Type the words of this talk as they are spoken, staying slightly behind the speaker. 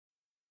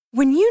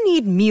When you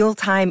need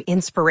mealtime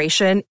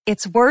inspiration,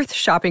 it's worth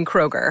shopping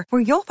Kroger,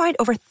 where you'll find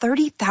over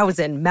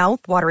 30,000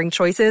 mouth-watering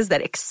choices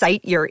that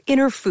excite your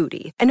inner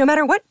foodie. And no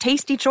matter what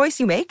tasty choice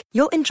you make,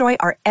 you'll enjoy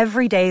our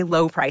everyday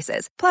low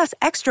prices, plus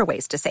extra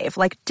ways to save,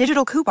 like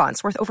digital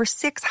coupons worth over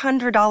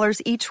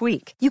 $600 each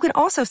week. You can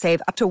also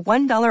save up to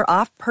 $1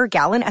 off per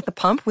gallon at the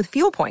pump with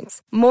fuel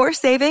points. More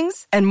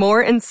savings and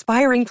more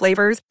inspiring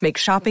flavors make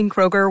shopping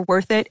Kroger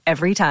worth it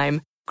every time.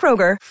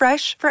 Kroger,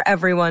 fresh for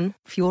everyone.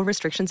 Fuel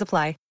restrictions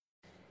apply.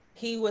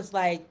 He was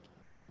like,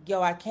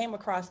 yo, I came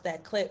across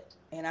that clip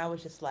and I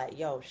was just like,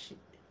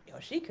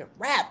 she can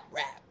rap,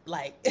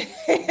 like,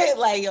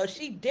 like, yo,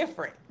 she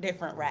different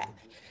rap.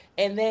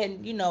 And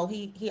then,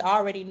 he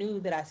already knew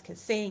that I could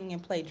sing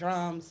and play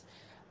drums.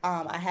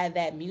 I had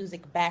that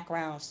music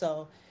background.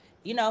 So,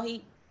 he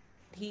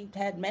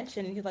had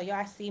mentioned, he's like, yo,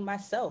 I see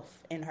myself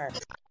in her.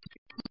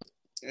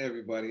 Hey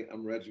everybody,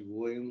 I'm Reggie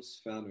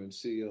Williams, founder and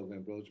CEO of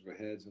Ambrosia for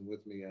Heads, and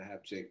with me I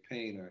have Jake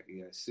Payne, our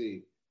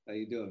EIC. How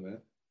you doing, man?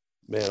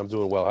 Man, I'm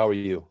doing well. How are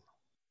you?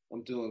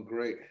 I'm doing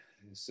great.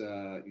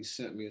 You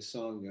sent me a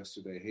song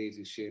yesterday,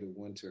 Hazy Shade of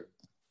Winter,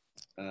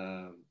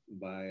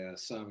 by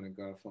Simon and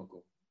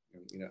Garfunkel.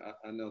 And,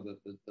 I know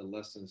the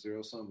Less Than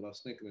Zero song, but I was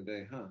thinking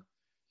today,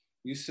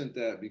 you sent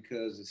that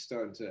because it's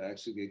starting to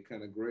actually get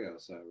kind of gray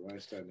outside,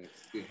 right? Starting to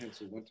get hints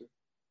of winter.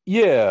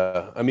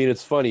 Yeah, I mean,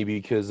 it's funny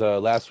because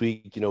last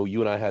week,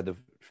 you and I had the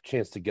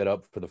chance to get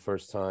up for the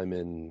first time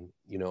in,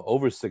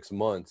 over 6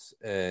 months,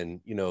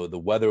 and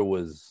the weather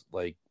was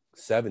like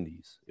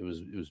 70s. It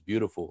was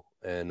beautiful,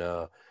 and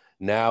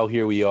now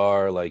here we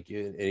are, like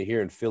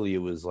here in Philly, it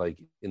was like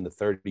in the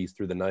 30s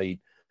through the night.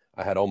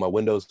 I had all my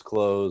windows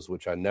closed,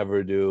 which I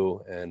never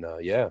do, and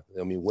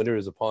I mean, winter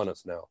is upon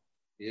us now.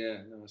 Yeah,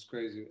 no, it's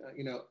crazy.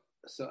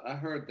 So I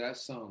heard that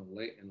song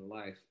late in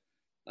life.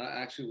 I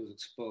actually was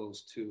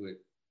exposed to it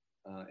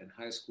in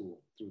high school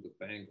through the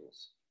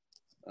Bangles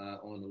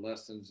on the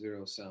Less Than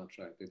Zero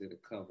soundtrack. They did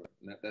a cover,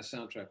 and that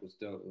soundtrack was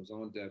dope. It was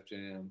on Def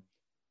Jam.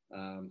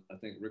 I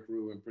think Rick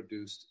Rubin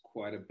produced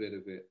quite a bit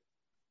of it.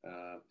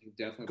 He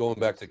definitely going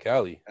back to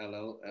Cali.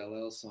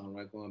 LL song,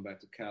 right? Going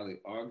back to Cali,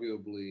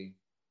 arguably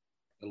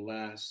the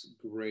last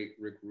great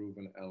Rick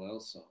Rubin LL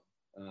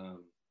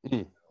song.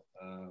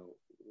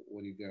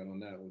 What do you got on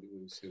that? What do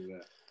you say to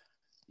that?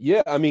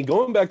 Yeah, I mean,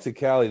 going back to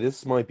Cali,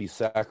 this might be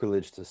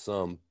sacrilege to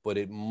some, but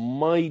it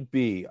might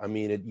be. I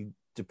mean,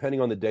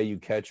 depending on the day you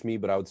catch me,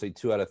 but I would say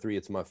 2 out of 3,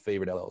 it's my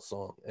favorite LL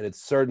song, and it's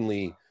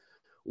certainly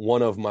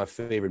one of my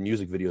favorite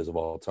music videos of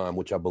all time,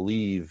 which I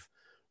believe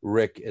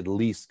Rick at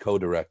least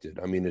co-directed.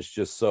 I mean, it's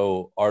just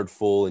so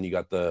artful, and you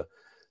got the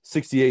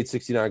 68,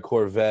 69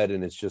 Corvette,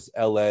 and it's just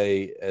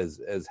LA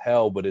as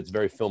hell, but it's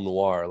very film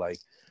noir. Like,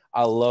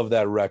 I love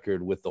that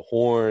record with the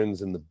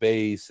horns and the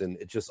bass, and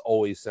it just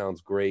always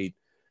sounds great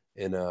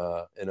in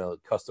a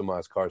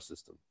customized car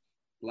system.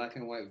 Black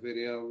and white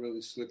video,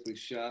 really slickly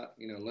shot.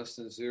 Less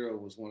Than Zero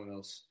was one of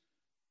those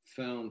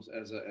films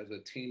as a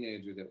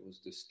teenager that was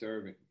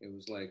disturbing. It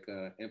was like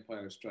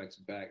Empire Strikes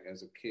Back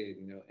as a kid,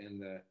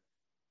 and that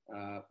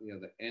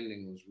the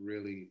ending was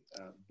really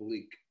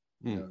bleak.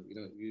 You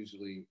don't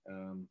usually,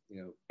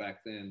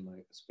 back then,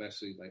 like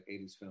especially like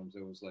 80s films,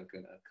 there was like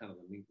a kind of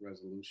a neat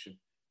resolution,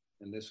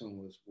 and this one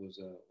was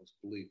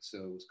bleak.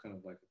 So it was kind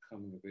of like a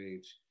coming of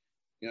age.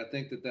 I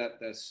think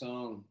that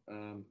song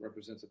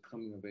represents a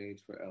coming of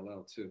age for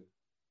LL too.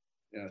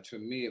 To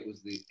me, it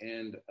was the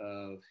end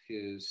of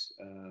his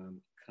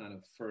kind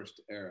of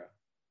first era.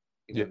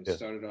 It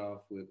started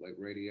off with like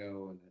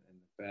Radio and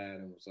The Bad,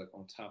 and was like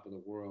on top of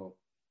the world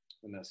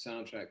when that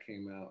soundtrack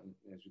came out. And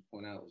as you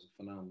point out, it was a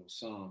phenomenal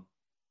song.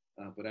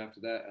 But after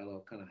that,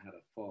 LL kind of had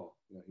a fall.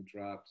 He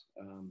dropped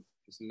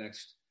his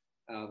next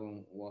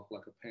album, Walking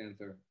Like a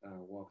Panther.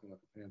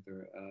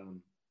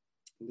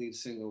 Lead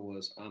single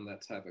was I'm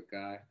That Type of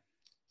Guy.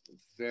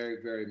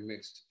 Very, very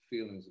mixed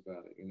feelings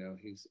about it.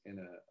 He's in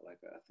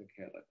I think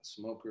he had like a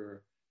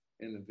smoker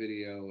in the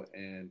video,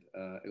 and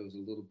it was a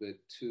little bit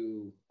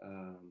too,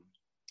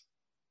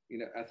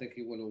 I think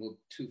he went a little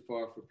too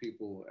far for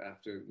people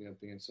after,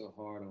 being so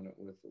hard on it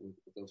with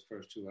those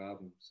first 2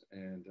 albums.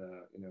 And,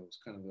 it was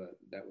kind of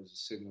that was a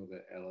signal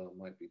that LL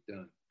might be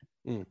done.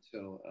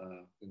 So,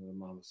 the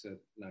Mama Said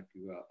Knock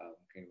You Out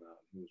album came out,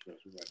 and he was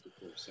resurrected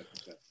for a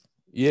second time.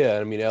 Yeah,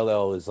 I mean,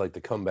 LL is like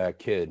the comeback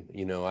kid.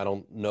 I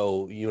don't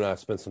know. You and I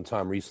spent some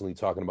time recently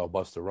talking about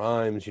Busta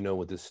Rhymes,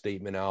 with this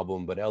Statement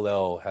album, but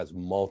LL has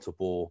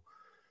multiple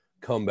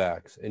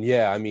comebacks. And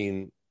yeah, I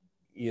mean,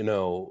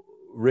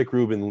 Rick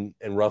Rubin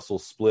and Russell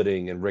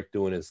splitting and Rick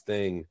doing his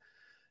thing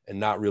and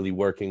not really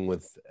working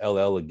with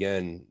LL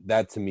again,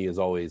 that to me is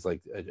always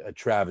like a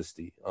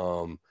travesty.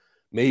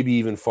 Maybe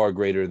even far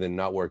greater than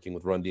not working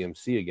with Run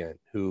DMC again,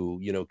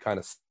 who, kind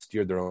of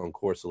steered their own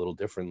course a little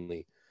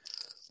differently.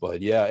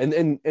 But yeah,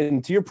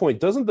 and to your point,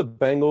 doesn't the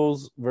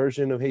Bangles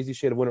version of Hazy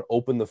Shade of Winter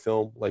open the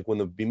film? Like when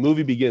the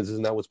movie begins,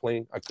 isn't that what's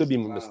playing? I could be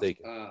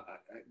mistaken.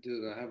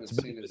 Dude, I haven't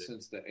seen it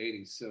since the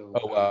 80s. So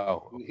oh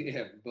wow,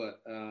 yeah, but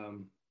I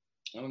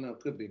don't know.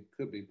 Could be,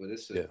 but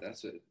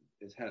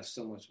it has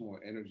so much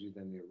more energy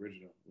than the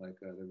original. Like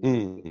the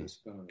spin is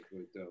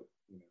really dope.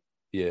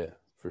 Yeah,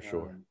 for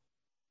sure.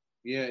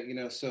 Yeah,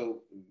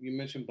 so you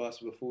mentioned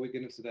Busta. Before we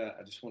get into that,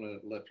 I just want to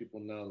let people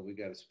know that we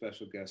got a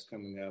special guest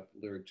coming up.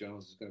 Lyric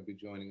Jones is going to be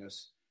joining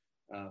us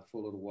for a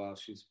little while.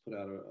 She's put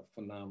out a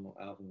phenomenal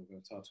album. We're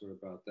going to talk to her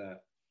about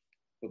that.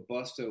 But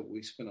Busta,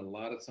 we spent a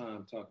lot of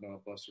time talking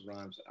about Busta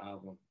Rhymes'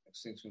 album,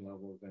 Extinction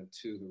Level Event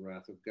 2, The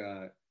Wrath of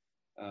God,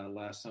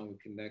 last time we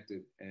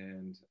connected,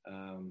 and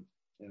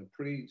a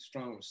pretty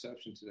strong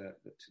reception to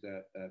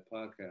that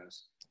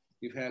podcast.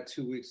 You've had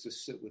 2 weeks to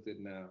sit with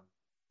it now.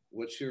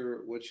 What's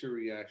your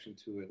reaction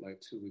to it like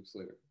 2 weeks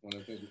later? One of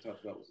the things we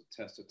talked about was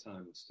the test of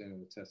time, standing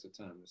the test of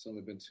time. It's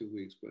only been 2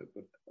 weeks,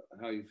 but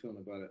how are you feeling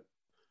about it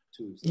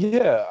 2 weeks later?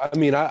 Yeah, I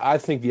mean, I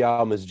think the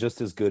album is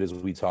just as good as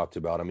we talked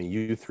about. I mean,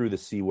 you threw the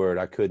C word.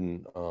 I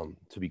couldn't,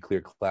 to be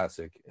clear,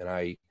 classic. And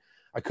I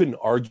couldn't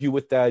argue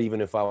with that, even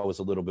if I was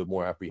a little bit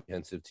more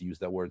apprehensive to use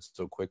that word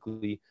so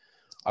quickly.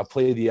 I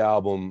played the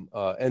album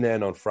and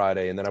then on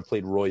Friday, and then I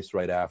played Royce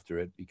right after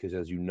it because,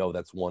 as you know,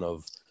 that's one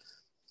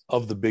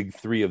of the big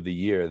three of the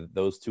year,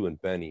 those two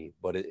and Benny.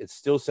 But it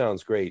still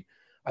sounds great.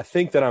 I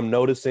think that I'm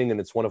noticing, and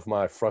it's one of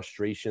my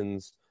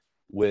frustrations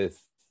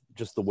with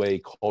just the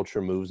way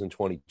culture moves in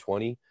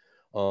 2020.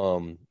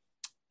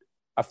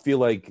 I feel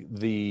like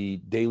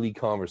the daily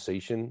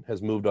conversation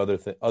has moved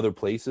other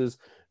places.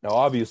 Now,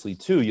 obviously,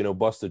 too,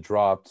 Busta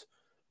dropped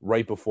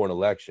right before an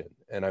election.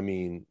 And I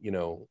mean,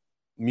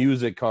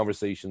 music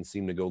conversations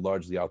seem to go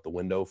largely out the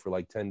window for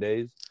like 10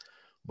 days.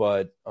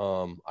 But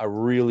I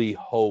really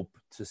hope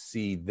to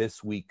see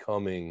this week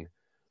coming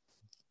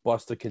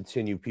Busta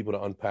continue people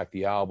to unpack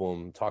the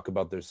album, talk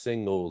about their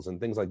singles and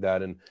things like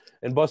that. And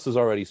Busta's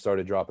already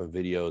started dropping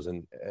videos,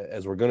 and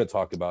as we're going to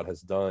talk about,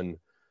 has done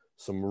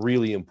some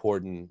really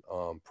important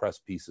press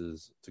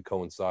pieces to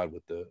coincide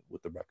with the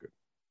record.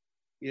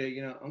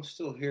 Yeah, I'm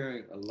still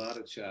hearing a lot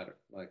of chatter,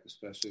 like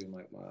especially in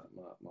like my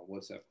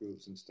WhatsApp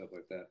groups and stuff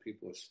like that.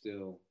 People are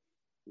still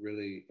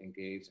really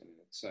engaged and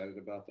excited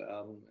about the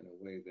album in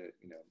a way that,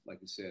 like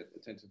you said,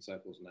 attention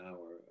cycles now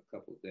are a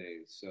couple of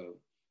days. So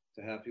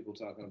to have people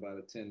talking about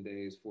it 10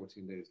 days,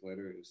 14 days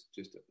later is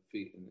just a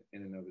feat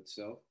in and of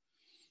itself.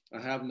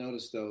 I have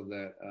noticed, though,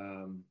 that,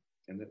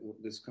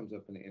 this comes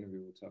up in the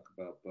interview we'll talk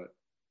about, but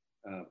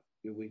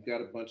we've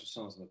got a bunch of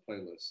songs on the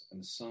playlist,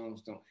 and the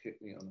songs don't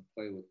hit me on the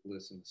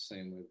playlist in the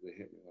same way that they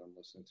hit me when I'm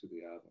listening to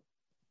the album.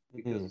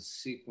 Because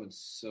it's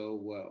sequenced so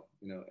well.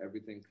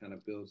 Everything kind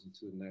of builds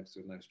into the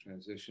next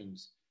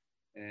transitions,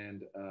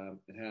 and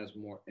it has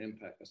more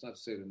impact. That's not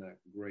to say they're not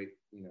great,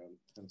 kind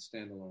of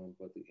standalone,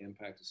 but the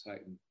impact is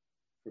heightened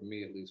for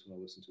me, at least, when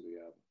I listen to the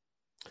album.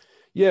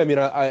 Yeah, I mean,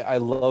 I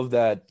love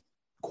that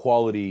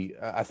quality.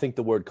 I think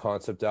the word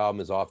concept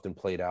album is often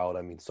played out.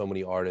 I mean, so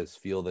many artists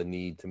feel the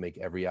need to make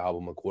every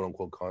album a quote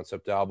unquote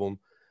concept album.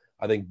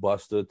 I think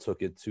Busta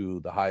took it to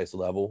the highest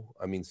level.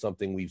 I mean,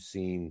 something we've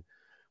seen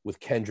with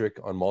Kendrick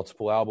on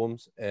multiple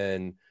albums.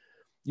 And,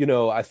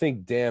 I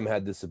think Damn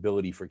had this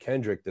ability for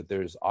Kendrick that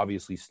there's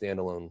obviously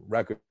standalone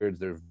records.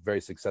 They're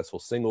very successful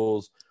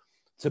singles.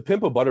 To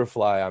Pimp a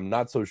Butterfly, I'm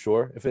not so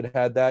sure if it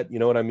had that. You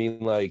know what I mean?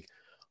 Like,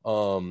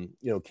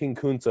 King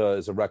Kunta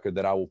is a record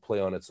that I will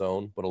play on its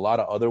own, but a lot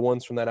of other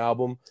ones from that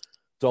album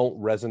don't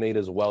resonate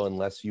as well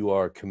unless you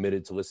are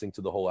committed to listening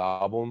to the whole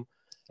album.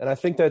 And I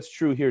think that's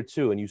true here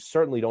too. And you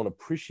certainly don't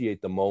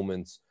appreciate the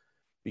moments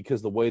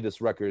because the way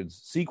this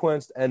record's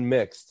sequenced and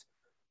mixed,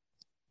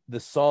 the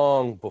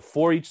song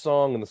before each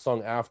song and the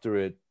song after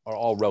it are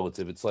all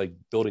relative. It's like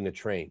building a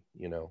train,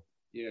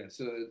 Yeah.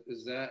 So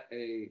does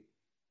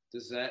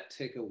that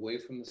take away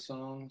from the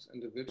songs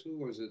individually,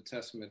 or is it a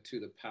testament to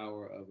the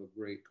power of a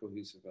great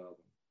cohesive album?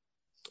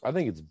 I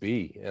think it's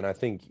B. And I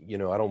think, I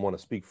don't want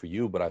to speak for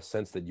you, but I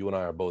sense that you and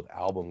I are both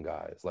album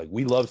guys. Like,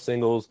 we love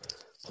singles.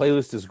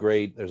 Playlist is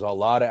great. There's a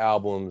lot of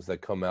albums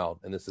that come out,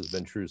 and this has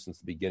been true since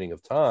the beginning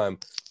of time,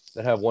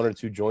 that have one or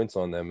two joints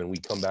on them, and we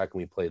come back and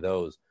we play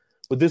those.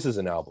 But this is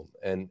an album,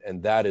 and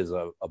that is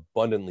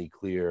abundantly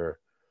clear,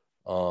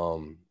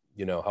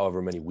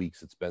 however many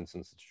weeks it's been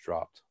since it's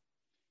dropped.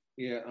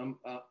 Yeah,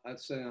 I'd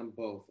say I'm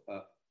both.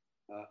 I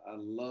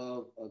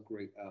love a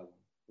great album.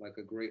 Like,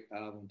 a great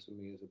album to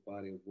me is a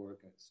body of work,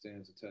 and it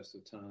stands the test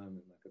of time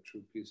and like a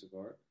true piece of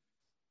art.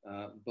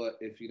 But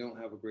if you don't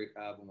have a great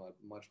album, I'd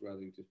much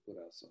rather you just put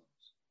out songs.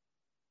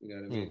 You know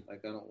what I mean?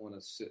 Like, I don't want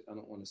to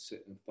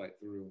sit and fight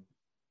through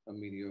a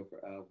mediocre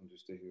album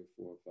just to hear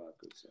 4 or 5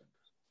 good songs.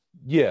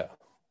 Yeah,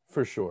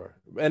 for sure.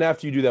 And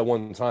after you do that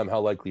one time,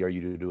 how likely are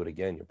you to do it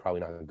again? You're probably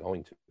not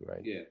going to,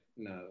 right? Yeah,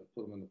 no,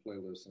 put them on the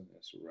playlist and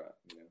that's a wrap,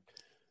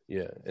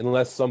 Yeah,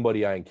 unless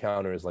somebody I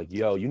encounter is like,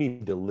 yo, you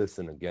need to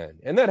listen again.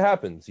 And that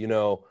happens,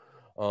 yeah,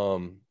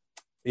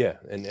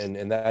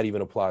 and that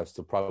even applies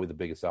to probably the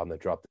biggest album that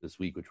dropped this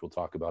week, which we'll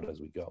talk about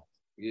as we go.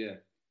 Yeah.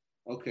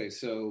 Okay,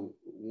 so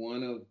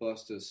one of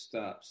Busta's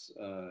stops,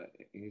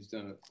 he's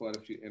done quite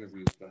a few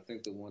interviews, but I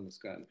think the one that's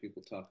gotten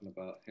people talking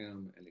about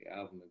him and the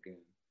album again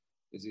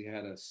is he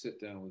had a sit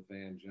down with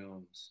Van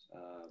Jones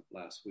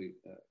last week,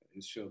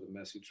 his show, The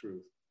Messy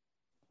Truth.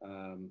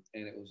 And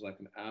it was like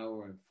an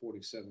hour and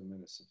 47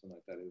 minutes, something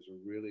like that. It was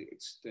a really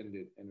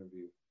extended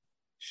interview,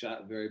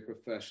 shot very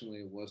professionally.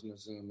 It wasn't a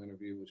Zoom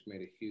interview, which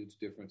made a huge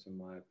difference in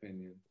my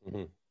opinion.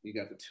 Mm-hmm. You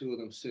got the two of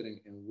them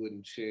sitting in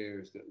wooden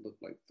chairs that look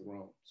like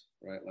thrones,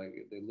 right?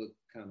 Like they look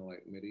kind of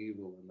like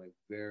medieval and like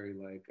very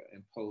like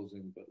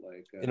imposing, but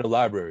like In a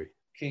library.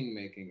 king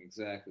making,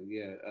 exactly.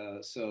 Yeah.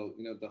 So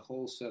the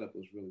whole setup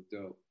was really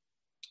dope.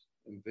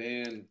 And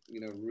Van,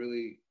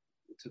 really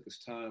took his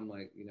time,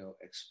 like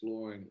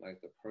exploring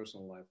like the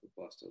personal life of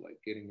Buster, like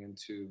getting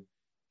into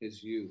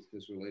his youth,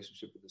 his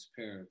relationship with his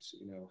parents,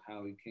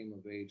 how he came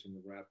of age in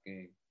the rap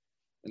game.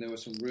 And there were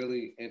some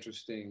really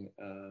interesting,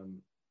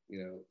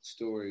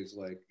 stories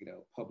like,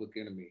 Public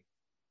Enemy,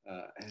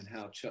 and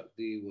how Chuck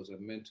D was a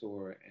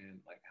mentor and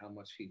like how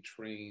much he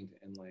trained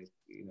and like,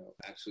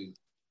 actually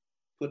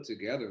put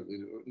together,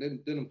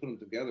 didn't put them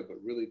together, but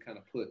really kind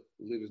of put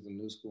Leaders of the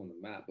New School on the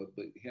map. But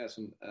he had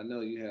some, I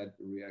know you had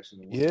a reaction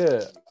to one.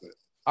 Yeah.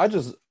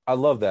 I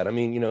love that. I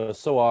mean,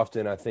 so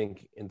often I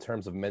think in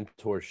terms of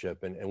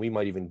mentorship, and we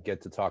might even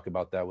get to talk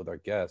about that with our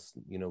guest,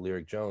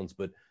 Lyric Jones,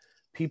 but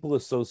people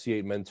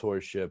associate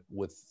mentorship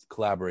with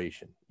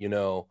collaboration,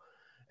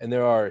 and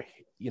there are,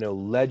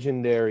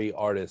 legendary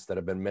artists that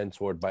have been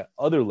mentored by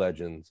other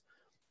legends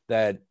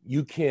that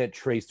you can't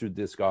trace through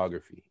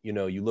discography.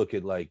 You look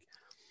at like,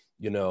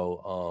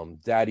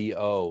 Daddy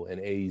O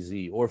and AZ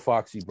or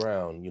Foxy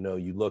Brown,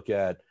 you look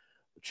at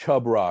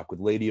Chub Rock with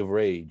Lady of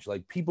Rage.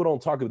 Like people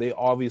don't talk about, they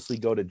obviously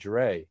go to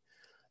Dre.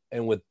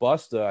 And with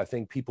Busta, I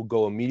think people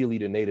go immediately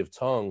to Native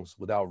Tongues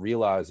without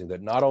realizing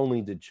that not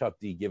only did Chuck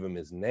D give him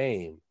his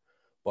name,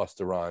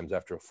 Busta Rhymes,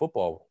 after a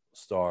football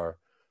star,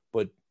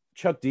 but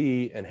Chuck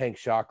D and Hank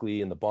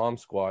Shocklee and the Bomb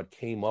Squad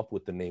came up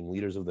with the name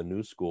Leaders of the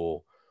New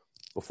School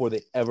before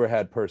they ever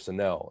had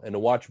personnel. And to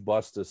watch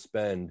Busta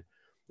spend,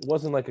 it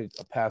wasn't like a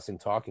passing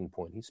talking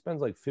point. He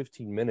spends like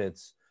 15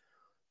 minutes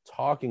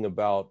talking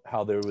about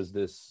how there was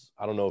this,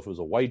 I don't know if it was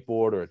a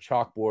whiteboard or a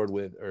chalkboard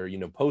with, or,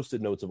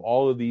 Post-it notes of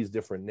all of these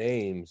different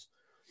names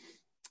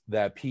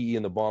that PE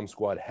and the Bomb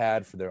Squad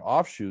had for their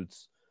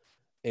offshoots.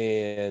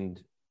 And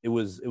it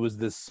was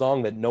this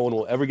song that no one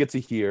will ever get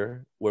to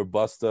hear, where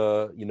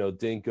Busta,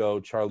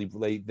 Dinko, Charlie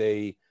Blake,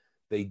 they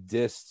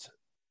dissed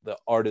the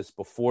artists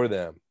before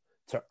them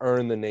to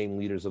earn the name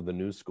Leaders of the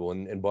New School.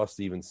 And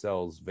Busta even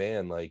sells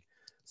Van, like,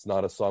 it's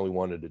not a song we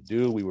wanted to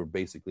do. We were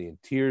basically in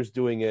tears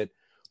doing it.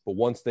 But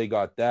once they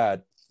got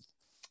that,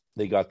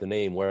 they got the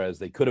name, whereas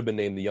they could have been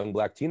named the Young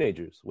Black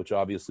Teenagers, which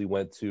obviously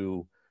went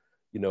to,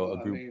 a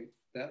group. I mean,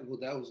 that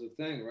was the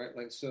thing, right?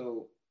 Like,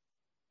 so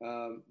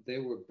they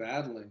were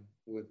battling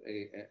with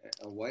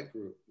a white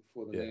group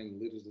for the name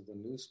Leaders of the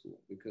New School,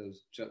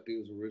 because Chuck D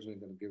was originally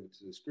going to give it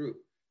to this group.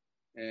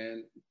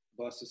 And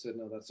Busta said,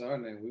 no, that's our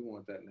name. We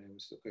want that name.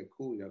 It's okay,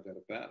 cool. Y'all got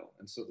to battle.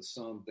 And so the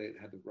song they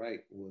had to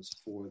write was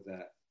for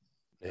that.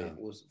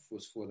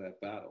 Was for that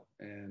battle.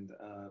 And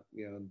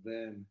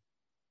then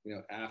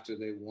after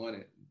they won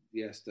it,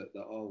 yes, the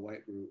all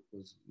white group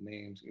was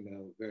named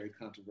very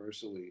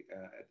controversially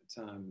at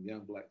the time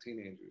Young Black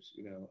Teenagers,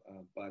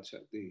 by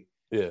Chuck D.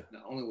 Yeah.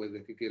 The only way they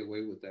could get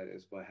away with that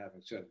is by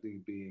having Chuck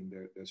D being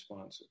their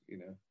sponsor.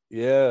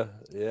 Yeah.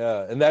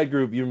 And that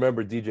group, you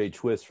remember DJ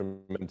Twist from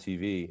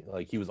MTV,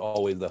 like he was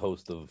always the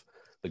host of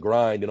The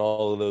Grind and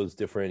all of those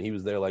different, he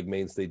was their like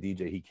mainstay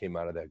DJ. He came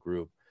out of that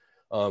group.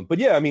 But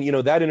yeah, I mean,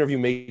 that interview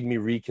made me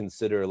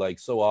reconsider, like,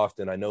 so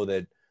often I know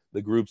that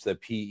the groups that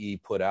PE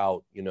put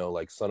out,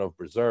 like Son of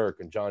Berserk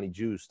and Johnny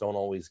Juice, don't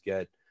always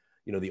get,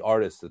 the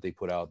artists that they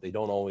put out, they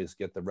don't always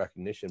get the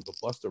recognition, but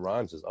Busta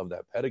Rhymes is of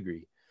that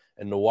pedigree.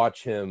 And to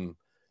watch him,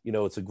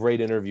 it's a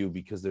great interview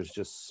because there's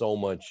just so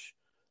much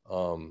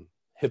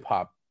hip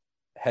hop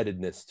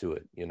headedness to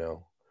it,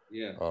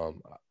 Yeah.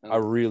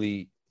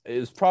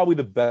 It's probably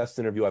the best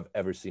interview I've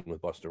ever seen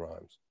with Busta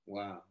Rhymes.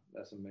 Wow,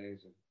 that's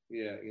amazing.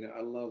 Yeah,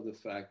 I love the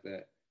fact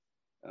that,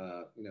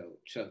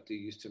 Chuck D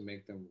used to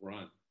make them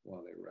run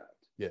while they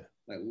rapped. Yeah.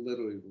 Like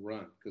literally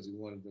run, because he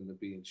wanted them to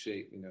be in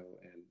shape, and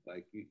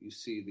like you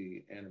see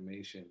the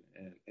animation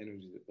and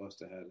energy that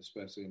Busta had,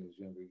 especially in his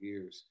younger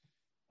years.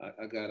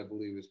 I got to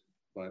believe it's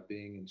by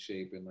being in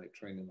shape and like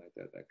training like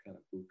that kind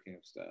of boot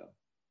camp style.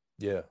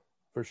 Yeah,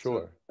 for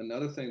sure. So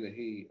another thing that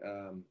he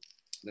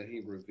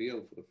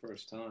revealed for the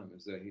first time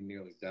is that he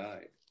nearly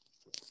died.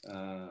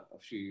 A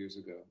few years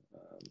ago.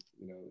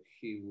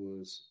 He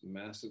was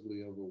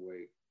massively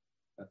overweight.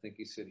 I think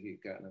he said he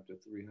had gotten up to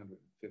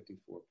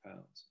 354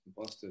 pounds.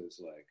 Busta is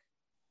like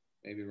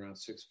maybe around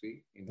 6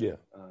 feet. Yeah.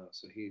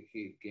 So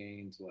he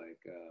gained like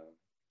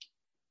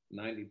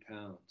 90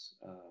 pounds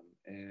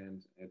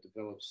and had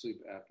developed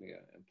sleep apnea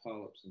and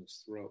polyps in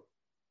his throat,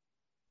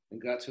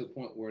 and got to a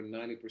point where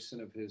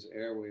 90% of his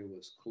airway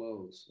was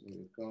closed. And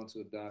he'd gone to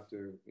a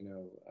doctor,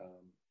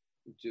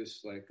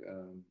 just like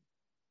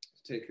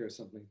to take care of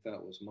something he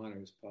thought was minor.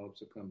 His polyps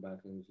had come back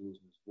and he was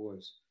losing his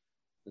voice.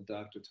 The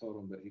doctor told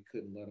him that he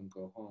couldn't let him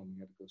go home. He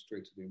had to go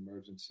straight to the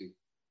emergency.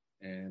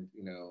 And,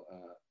 and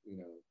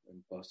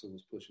Busta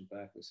was pushing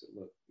back. He said,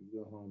 look,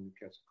 you go home, you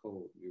catch a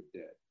cold, you're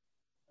dead.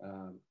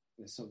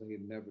 It's something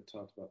he'd never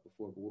talked about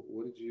before. But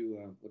what did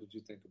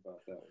you think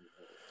about that when you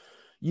heard it?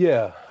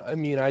 Yeah, I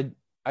mean,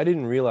 I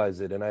didn't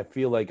realize it, and I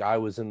feel like I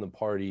was in the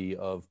party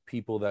of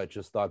people that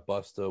just thought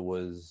Busta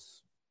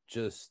was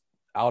just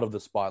out of the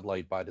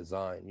spotlight by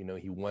design. You know,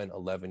 he went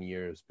 11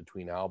 years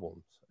between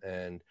albums,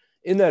 and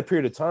in that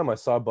period of time, I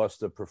saw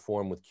Busta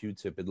perform with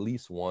Q-Tip at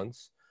least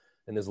once,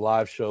 and his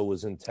live show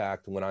was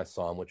intact when I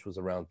saw him, which was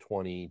around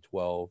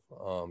 2012,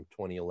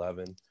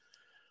 2011.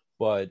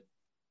 But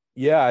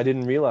yeah, I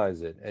didn't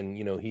realize it, and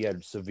you know, he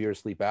had severe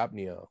sleep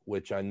apnea,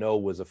 which I know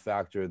was a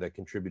factor that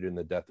contributed in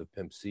the death of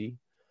Pimp C.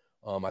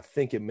 I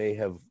think it may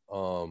have,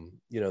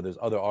 you know, there's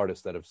other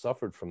artists that have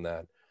suffered from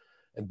that.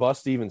 And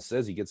Bust even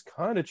says he gets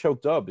kind of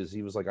choked up as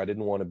he was like, I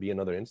didn't want to be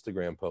another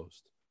Instagram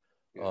post.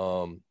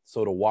 Yeah.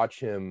 So to watch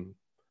him,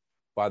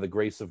 by the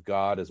grace of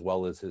God, as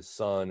well as his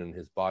son and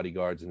his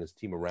bodyguards and his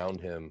team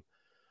around him,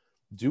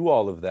 do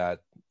all of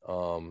that,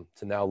 to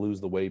now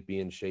lose the weight, be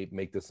in shape,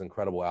 make this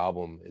incredible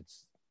album.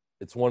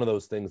 It's one of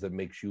those things that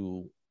makes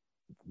you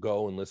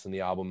go and listen to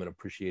the album and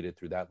appreciate it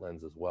through that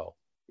lens as well.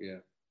 Yeah,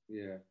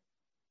 yeah.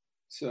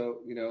 So,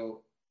 you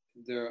know,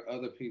 there are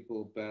other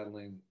people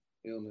battling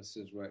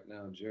illnesses right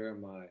now.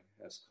 Jeremiah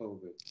has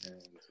COVID,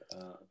 and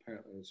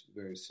apparently it's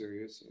very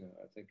serious. You know,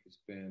 I think he's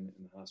been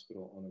in the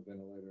hospital on a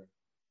ventilator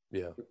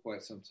for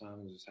quite some time.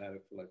 He's just had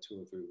it for like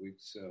 2 or 3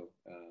 weeks. So,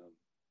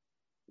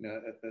 you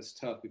know, that's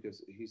tough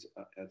because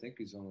I think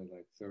he's only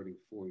like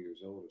 34 years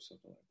old or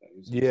something like that.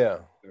 He's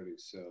 30.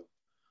 So,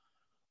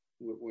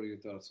 what are your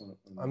thoughts on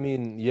I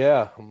mean,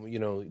 yeah, you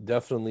know,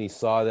 definitely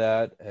saw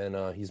that,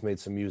 and he's made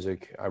some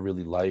music I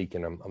really like,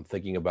 and I'm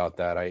thinking about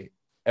that.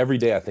 Every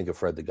day I think of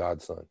Fred the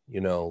Godson,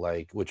 you know,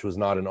 like, which was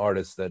not an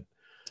artist that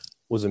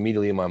was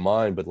immediately in my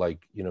mind, but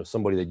like, you know,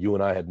 somebody that you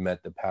and I had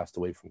met that passed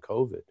away from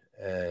COVID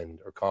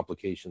or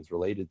complications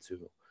related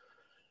to.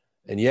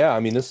 And yeah, I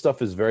mean, this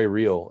stuff is very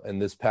real.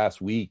 And this past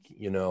week,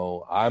 you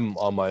know, I'm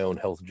on my own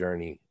health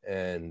journey,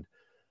 and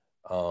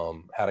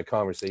had a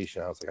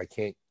conversation. I was like, I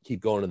can't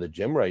keep going to the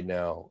gym right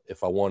now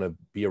if I want to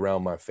be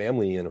around my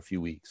family in a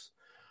few weeks.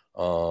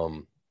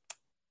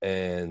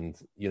 And,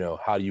 you know,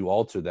 how do you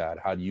alter that?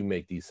 How do you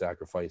make these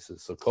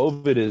sacrifices? So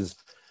COVID is,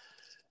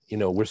 you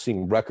know, we're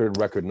seeing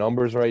record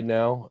numbers right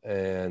now.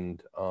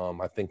 And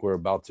I think we're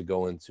about to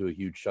go into a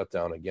huge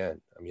shutdown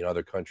again. I mean,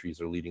 other countries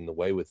are leading the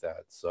way with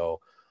that. So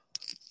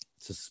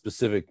it's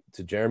specific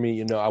to Jeremy,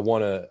 you know,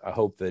 I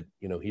hope that,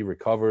 you know, he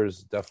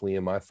recovers. Definitely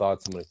in my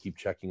thoughts. I'm going to keep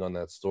checking on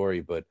that story,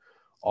 but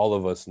all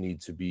of us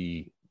need to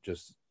be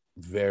just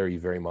very,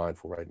 very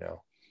mindful right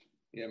now.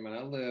 Yeah, man,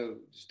 I live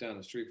just down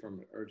the street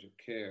from urgent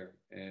care,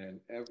 and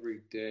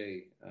every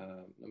day,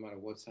 no matter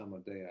what time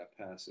of day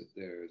I pass it,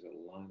 there is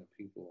a line of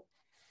people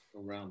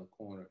around the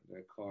corner.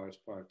 Their cars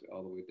parked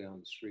all the way down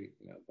the street,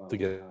 you know, to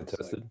get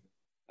tested.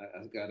 Like,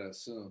 I gotta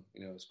assume,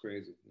 you know, it's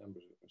crazy.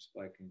 Numbers are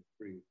spiking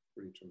pretty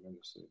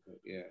tremendously. But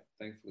yeah,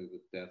 thankfully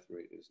the death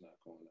rate is not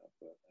going up.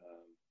 But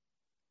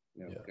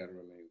you know, we've got to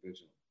remain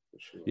vigilant for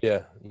sure.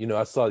 Yeah, you know,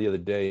 I saw the other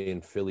day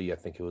in Philly, I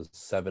think it was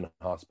 7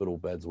 hospital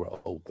beds were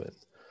open.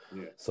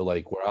 Yeah. So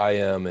like where I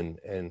am and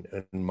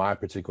my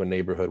particular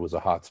neighborhood was a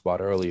hot spot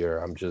earlier.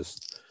 I'm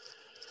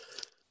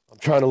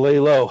trying to lay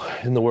low,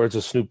 in the words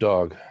of Snoop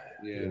Dogg.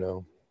 Yeah. You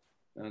know.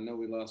 I know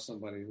we lost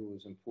somebody who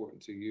was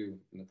important to you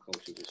in the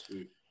culture this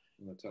week.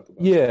 I'm gonna talk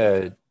about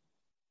that.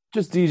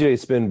 Just DJ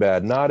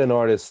Spinbad, not an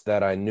artist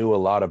that I knew a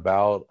lot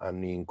about. I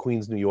mean,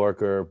 Queens, New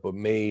Yorker, but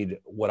made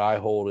what I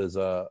hold as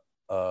a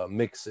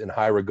mix in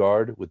high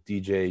regard with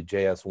DJ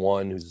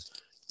JS1, who's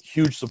a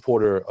huge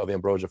supporter of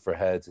Ambrosia for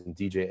Heads, and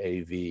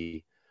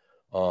DJ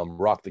AV,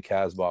 Rock the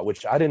Casbah,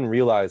 which I didn't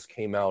realize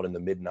came out in the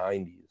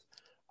mid-90s.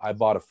 I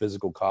bought a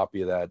physical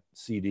copy of that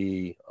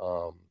CD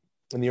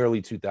in the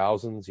early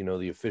 2000s, you know,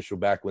 the official,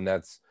 back when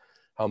that's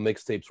how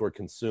mixtapes were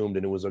consumed.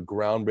 And it was a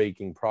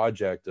groundbreaking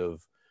project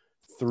of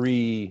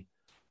 3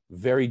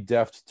 very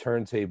deft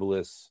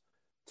turntablists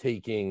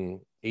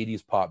taking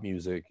 80s pop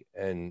music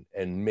and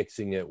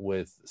mixing it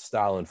with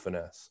style and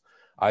finesse.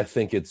 I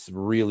think it's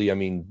really, I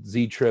mean,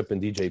 Z-Trip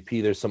and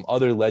DJP, there's some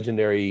other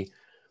legendary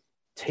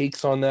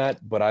takes on that,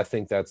 but I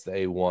think that's the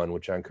A1,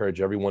 which I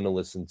encourage everyone to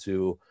listen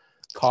to.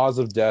 Cause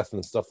of Death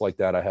and stuff like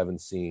that I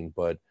haven't seen,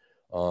 but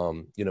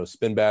you know,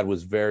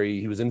 Spinbad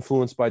he was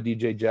influenced by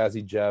DJ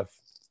Jazzy Jeff,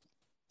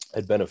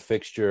 had been a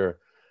fixture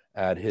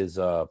at his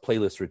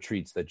playlist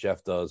retreats that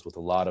Jeff does with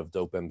a lot of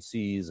dope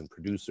MCs and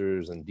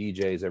producers and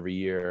DJs every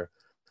year.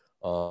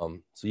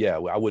 So yeah,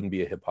 I wouldn't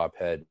be a hip hop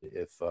head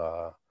if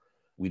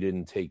we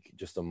didn't take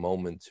just a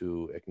moment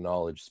to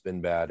acknowledge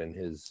Spinbad and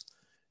his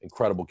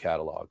incredible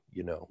catalog,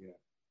 you know.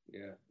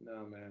 Yeah.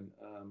 No, man.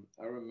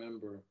 I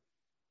remember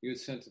you had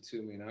sent it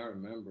to me, and I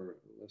remember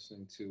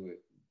listening to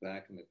it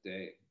back in the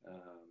day.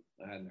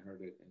 I hadn't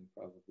heard it in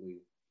probably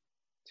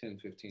 10,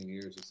 15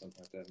 years or something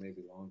like that,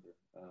 maybe longer.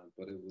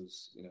 But it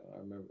was, you know, I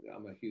remember,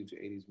 I'm a huge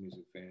 80s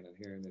music fan, and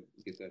hearing it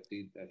get that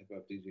hip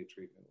hop DJ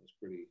treatment was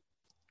pretty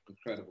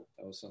incredible.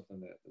 That was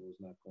something that was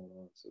not going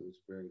on. So it was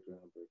very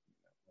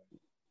groundbreaking.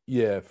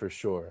 Yeah, for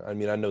sure. I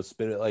mean, I know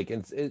Spin, like,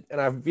 and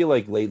I feel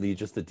like lately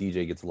just the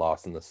DJ gets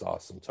lost in the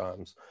sauce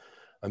sometimes.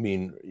 I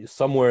mean,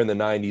 somewhere in the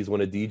 90s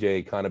when a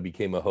DJ kind of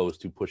became a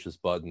host who pushes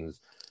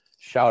buttons,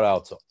 shout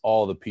out to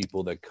all the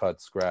people that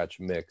cut, scratch,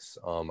 mix.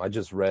 I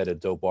just read a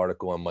dope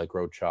article on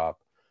Microchop,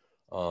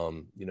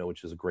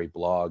 which is a great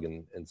blog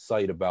and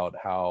site about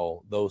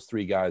how those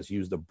three guys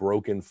used a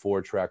broken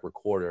 4-track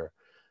recorder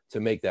to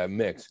make that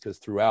mix, because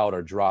throughout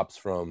are drops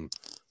from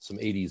some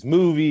 80s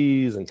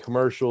movies and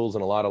commercials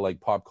and a lot of like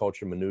pop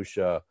culture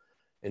minutia.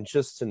 And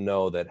just to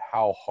know that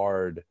how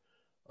hard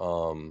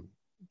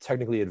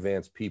technically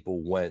advanced people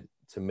went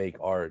to make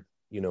art,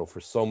 for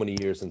so many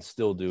years and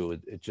still do,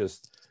 it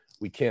just,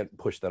 we can't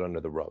push that under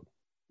the rug.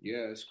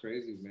 Yeah, it's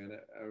crazy, man.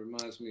 It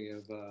reminds me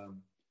of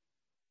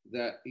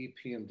that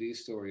EPMD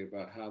story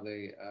about how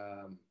they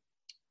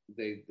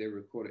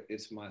recorded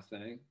 "It's My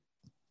Thing,"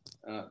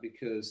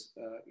 because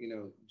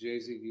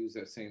Jay-Z used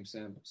that same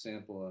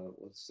sample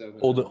with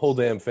Whole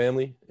Damn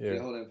Family. Yeah,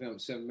 Whole Damn Family.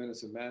 7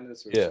 Minutes of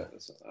Madness. Or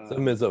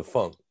 7 Minutes of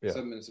Funk. Yeah.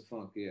 7 Minutes of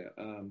Funk. Yeah.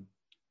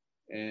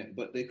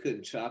 But they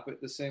couldn't chop it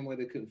the same way.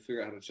 They couldn't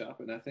figure out how to chop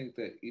it. And I think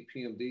that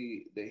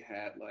EPMD, they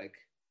had like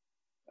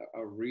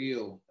a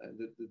reel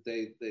that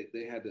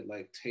they had to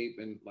like tape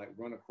and like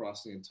run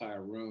across the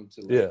entire room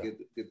to like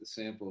get the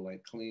sample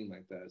like clean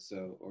like that.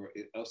 So,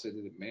 else they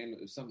did it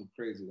manually, something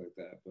crazy like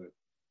that. But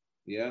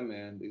yeah,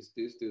 man, these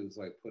dudes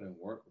like put in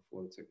work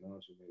before the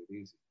technology made it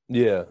easy.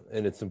 Yeah,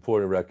 and it's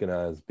important to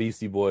recognize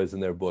Beastie Boys in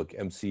their book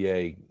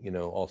MCA.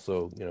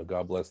 Also,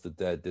 God Bless the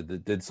Dead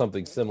did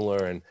something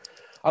similar, and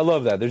I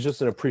love that. There's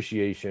just an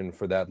appreciation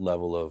for that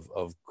level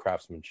of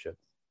craftsmanship.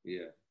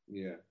 Yeah.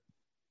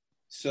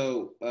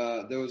 So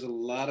there was a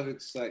lot of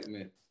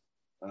excitement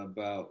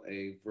about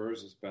a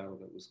versus battle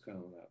that was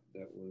coming up.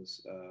 That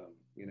was,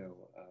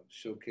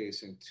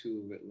 showcasing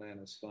two of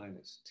Atlanta's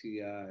finest,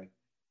 T.I.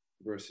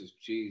 versus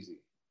Jeezy.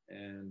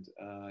 And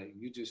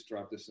you just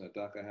dropped this in a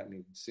doc. I hadn't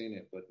even seen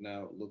it, but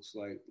now it looks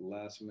like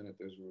last minute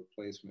there's a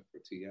replacement for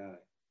T.I.,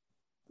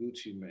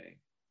 Gucci Mane.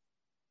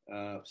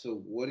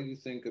 So what do you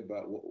think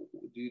about,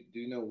 do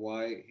you know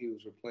why he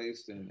was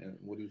replaced, and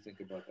what do you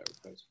think about that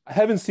replacement? I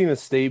haven't seen a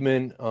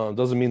statement.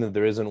 Doesn't mean that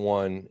there isn't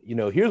one.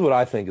 Here's what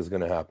I think is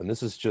going to happen.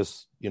 This is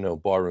just,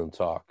 barroom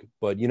talk.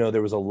 But,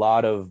 there was a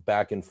lot of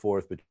back and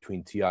forth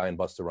between T.I. and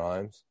Busta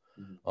Rhymes,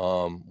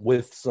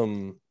 with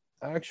some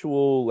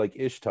actual like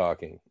ish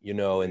talking,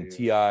 and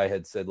T.I.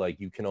 had said like,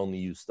 you can only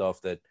use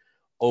stuff that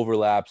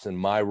overlaps in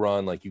my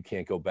run. Like you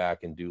can't go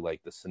back and do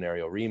like the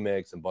Scenario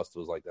remix. And Busta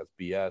was like, that's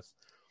BS.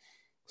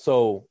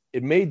 So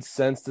it made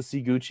sense to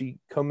see Gucci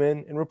come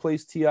in and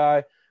replace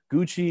T.I.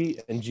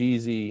 Gucci and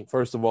Jeezy,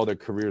 first of all, their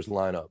careers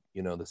line up,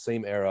 the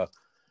same era.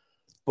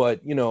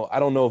 But, I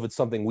don't know if it's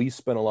something we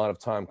spent a lot of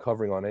time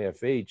covering on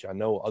AFH. I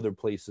know other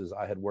places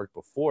I had worked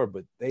before,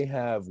 but they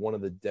have one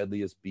of the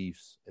deadliest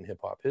beefs in hip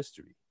hop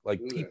history.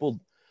 Like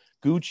people,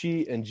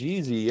 Gucci and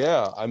Jeezy,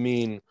 yeah. I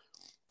mean,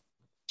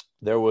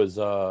 there was,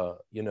 I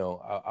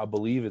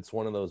believe it's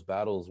one of those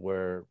battles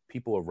where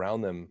people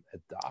around them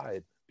had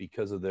died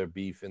because of their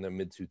beef in the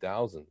mid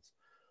 2000s.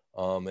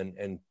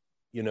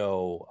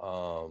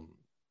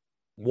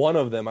 One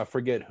of them, I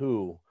forget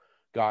who,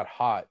 got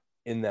hot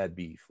in that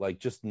beef. Like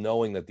just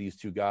knowing that these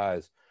two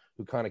guys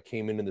who kind of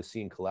came into the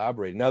scene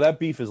collaborated. Now that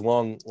beef is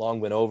long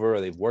been over,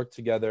 or they've worked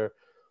together,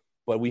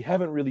 but we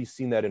haven't really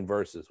seen that in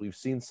verses. We've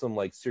seen some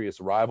like serious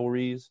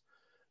rivalries,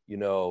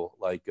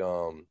 like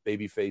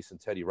Babyface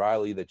and Teddy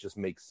Riley, that just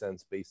makes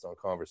sense based on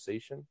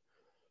conversation.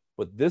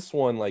 But this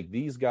one, like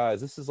these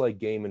guys, this is like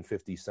Game and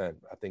 50 Cent,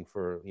 I think,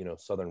 for,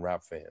 Southern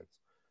rap fans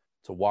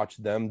to watch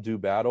them do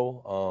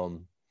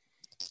battle.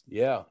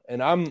 Yeah.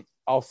 And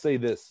I'll say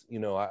this,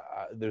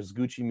 there's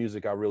Gucci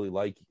music I really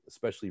like,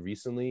 especially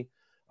recently.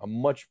 I'm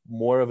much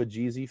more of a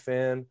Jeezy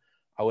fan.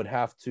 I would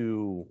have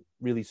to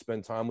really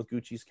spend time with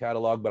Gucci's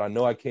catalog, but I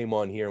know I came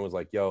on here and was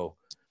like, yo,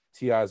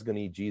 T.I. is going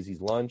to eat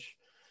Jeezy's lunch.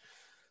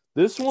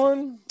 This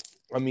one,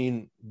 I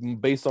mean,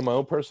 based on my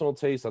own personal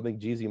taste, I think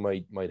Jeezy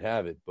might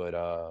have it, but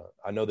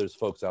I know there's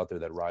folks out there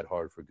that ride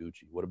hard for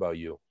Gucci. What about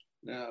you?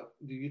 Now,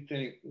 do you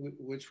think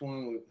which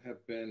one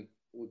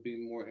would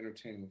be more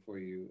entertaining for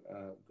you,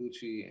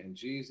 Gucci and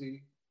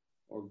Jeezy,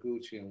 or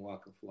Gucci and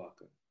Waka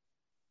Flocka?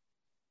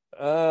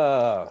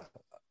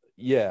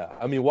 Yeah,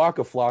 I mean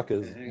Waka Flocka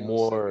is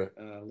more.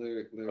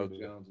 Lyric okay.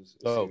 Jones is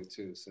here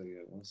too. So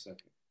yeah, 1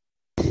 second.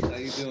 How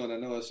you doing? I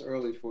know it's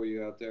early for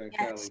you out there in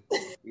Cali.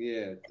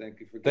 Yeah, thank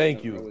you for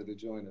getting up early to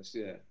join us.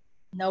 Yeah.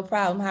 No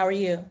problem. How are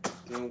you?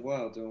 Doing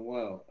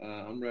well.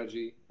 I'm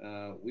Reggie.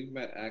 We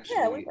met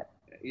actually.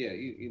 Yeah,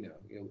 you know.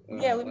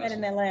 We met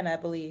in Atlanta, I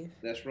believe.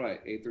 That's right.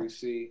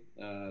 A3C,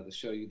 the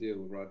show you did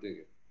with Rod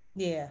Digger.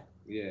 Yeah.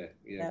 Yep.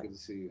 Good to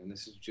see you. And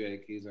this is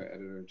Jake. He's our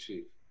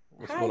editor-in-chief.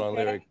 What's going on,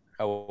 Lyric?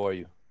 How are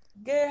you?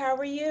 Good. How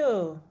are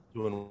you?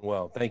 Doing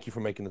well. Thank you for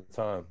making the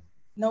time.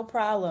 No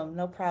problem.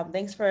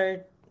 Thanks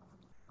for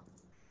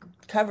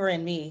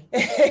covering me.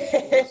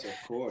 Of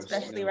course.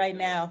 Especially right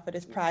now for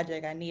this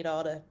project. I need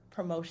all the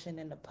promotion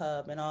in the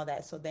pub and all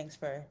that. So thanks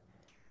for,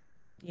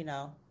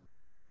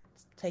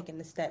 taking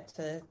the steps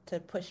to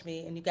push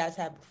me. And you guys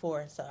have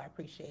before, so I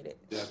appreciate it.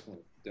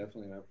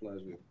 Definitely our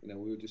pleasure. We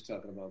were just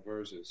talking about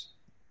verses.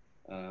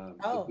 The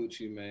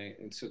Gucci Mane,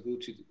 and so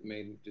Gucci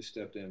Mane just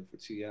stepped in for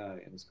T.I.,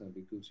 and it's going to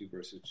be Gucci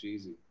versus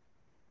Jeezy.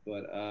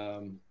 But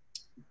before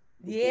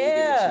we get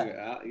Yeah, into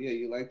your yeah,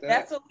 you like that?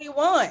 that's what we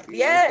want. You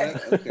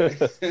Yes, like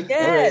that? Okay.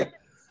 yes.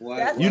 Why?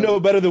 That's You Why? know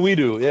better than we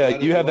do. Yeah,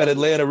 you have that Why?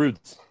 Atlanta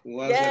roots.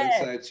 Why does that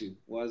yes. excite you?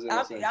 Why does that I'm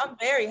excite you? I'm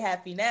very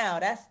happy now.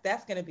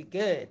 That's gonna be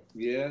good.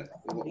 Yeah. That's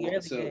gonna be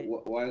really So good.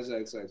 why does that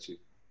excite you?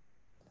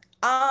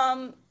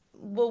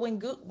 Well, when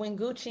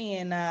Gucci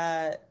and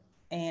uh,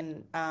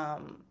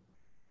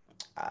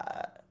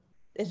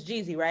 it's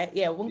Jeezy, right?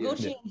 Yeah, when Yeah. Yeah.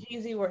 Gucci and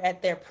Jeezy were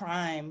at their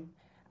prime,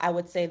 I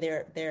would say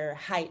their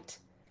height.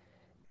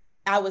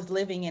 I was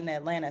living in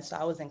Atlanta, so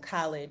I was in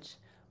college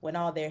when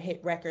all their hit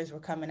records were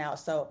coming out.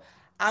 So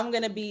I'm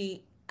gonna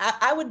be,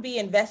 I would be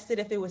invested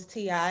if it was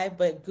Ti,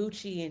 but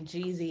Gucci and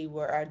Jeezy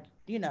were,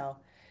 you know,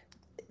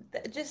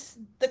 just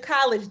the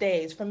college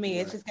days for me.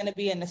 It's Right. just gonna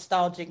be a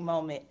nostalgic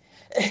moment.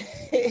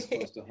 It's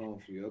close to home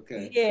for you.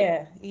 Okay.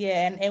 Yeah,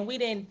 yeah, and we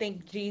didn't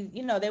think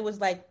you know, there was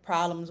like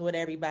problems with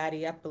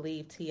everybody. I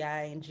believe Ti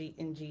and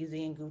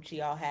Jeezy and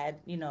Gucci all had,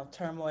 you know,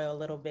 turmoil a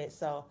little bit.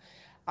 So,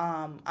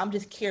 I'm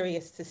just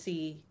curious to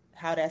see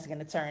how that's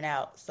gonna turn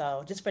out.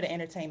 So, just for the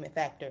entertainment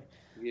factor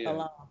Yeah.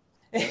 alone.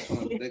 That's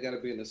one. They got to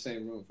be in the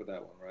same room for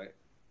that one, right?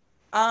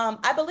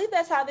 I believe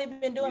that's how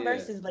they've been doing Yeah.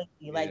 verses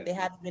lately. Like Yeah. they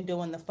haven't been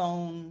doing the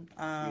phone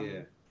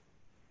Yeah.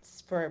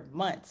 for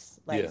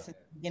months, like Yeah. since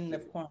the beginning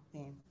of Different,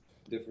 quarantine.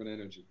 different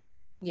energy.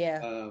 Yeah.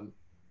 Um,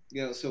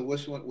 yeah. So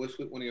What's one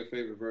of your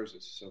favorite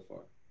verses so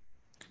far?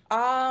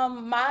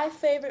 My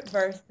favorite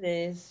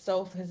verses,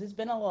 so because there's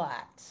been a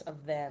lot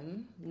of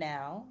them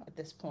now at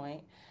this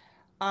point.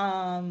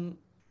 Um,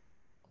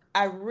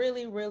 I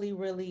really, really,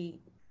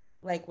 really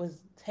like was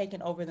taken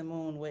over the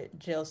moon with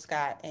Jill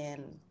Scott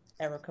and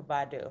Erica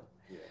Badu.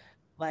 Yeah.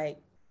 Like,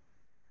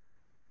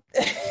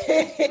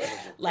 Incredible.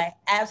 like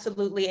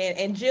absolutely.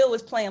 And Jill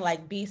was playing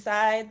like B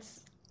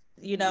sides,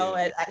 you know.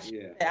 Yeah. And she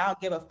Yeah. said, I don't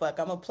give a fuck.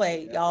 I'm gonna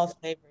play Yeah. y'all's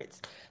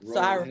favorites. So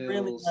Rolling I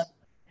really love. Hills.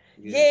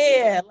 Yeah.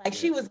 Yeah, like Yeah.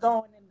 she was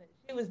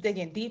she was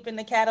digging deep in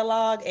the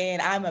catalog,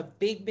 and I'm a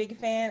big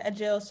fan of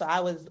Jill, so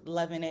I was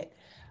loving it.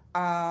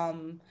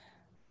 Um,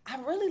 I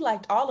really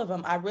liked all of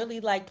them. I really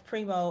liked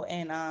Primo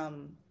and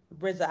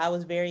RZA. I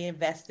was very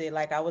invested.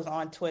 Like I was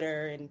on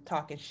Twitter and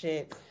talking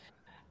shit.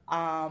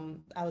 I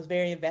was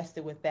very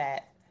invested with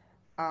that.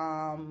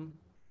 Um,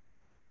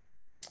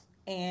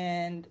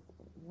 and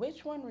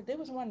which one? There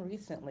was one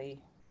recently.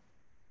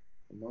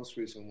 The most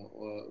recent one,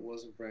 well, it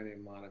wasn't Brandy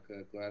and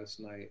Monica, Gladys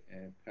Knight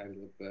and Patti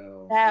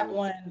LaBelle. It That was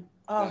one, that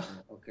oh, one.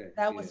 Okay,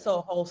 that was yeah,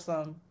 so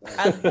wholesome. that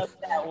I was love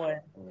on that one.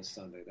 on a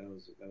Sunday. That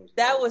was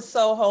That great. was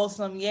so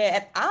wholesome. Yeah.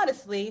 And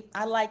honestly,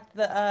 I liked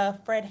the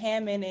Fred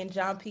Hammond and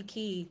John P.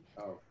 Key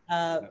Oh,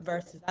 yeah,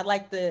 verses. I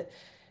like the,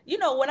 you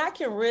know, when I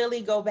can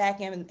really go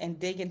back and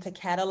dig into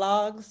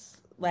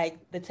catalogs, like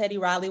the Teddy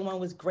Riley one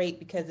was great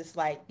because it's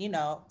like, you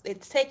know,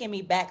 it's taking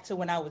me back to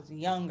when I was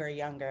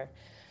younger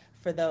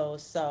for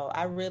those. So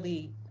I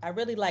really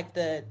like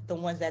the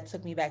ones that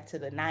took me back to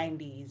the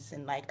 90s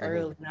and like uh-huh,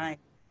 early 90s. right.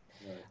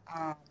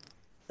 Um,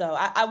 so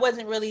I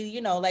wasn't really, you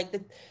know, like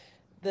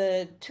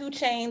the Two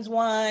Chains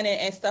one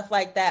and stuff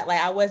like that. Like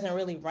I wasn't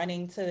really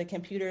running to the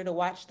computer to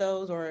watch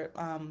those or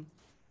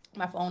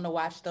my phone to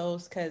watch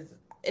those because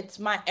it's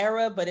my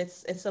era, but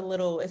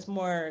it's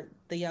more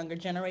the younger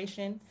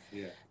generation.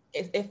 Yeah,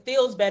 It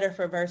feels better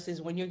for verses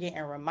when you're getting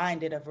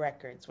reminded of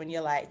records when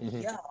you're like,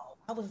 Mhm. yo,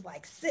 I was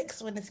like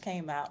 6 when this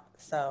came out.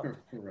 So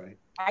right.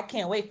 I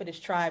can't wait for this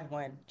Tribe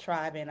one,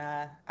 Tribe and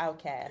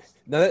Outkast.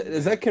 Now, Oh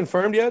is man, that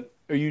confirmed yet?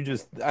 Or you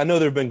just? I know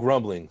there have been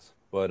grumblings,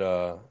 but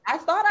I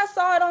thought I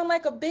saw it on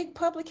like a big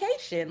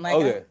publication. Like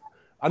okay.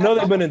 I I know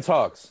they've thought, been in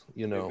talks.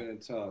 You they've know. been in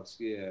talks.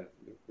 Yeah,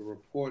 the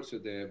reports are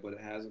there, but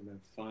it hasn't been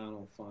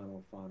finalized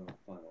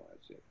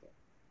yet.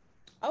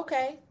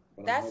 okay,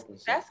 But I'm that's hoping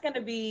so. that's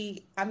gonna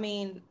be. I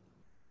mean,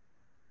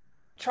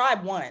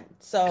 Tribe won.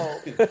 So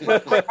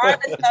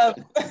regardless of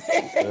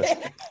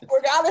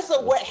regardless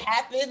of what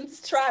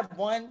happens, Tribe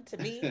won to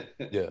me.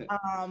 Yeah.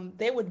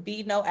 There would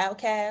be no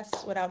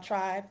Outcasts without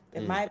Tribe,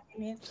 in Mm. my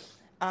opinion.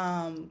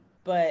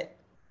 But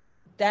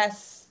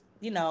that's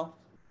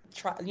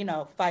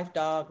Fife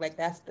Dog, like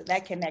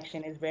that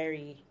connection is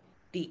very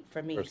deep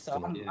for me. So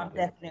Personal. Yeah, I'm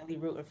Yeah. definitely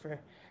rooting for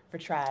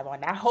Tribe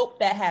on. I hope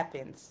that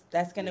happens.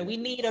 yeah, We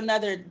need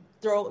another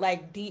throat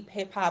like deep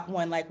hip hop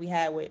one like we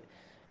had with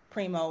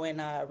Primo and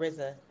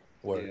RZA.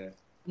 Word. yeah.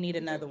 Need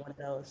Yeah. another one of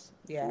those.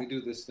 Yeah. We do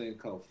this thing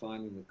called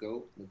Finding the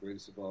GOAT, the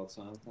greatest of all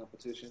time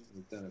competition.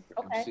 We've done it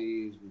for Okay.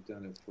 MCs, we've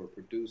done it for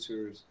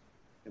producers,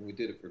 and we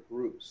did it for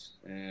groups.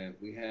 And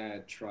we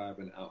had Tribe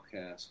and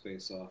Outkast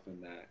face off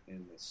in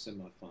the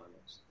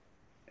semifinals.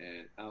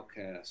 And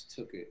Outkast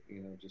took it,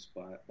 just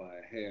by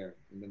a hair.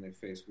 And then they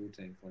faced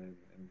Wu-Tang Clan,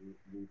 and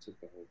Wu took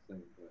the whole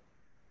thing. But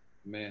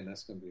man,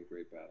 that's going to be a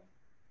great battle.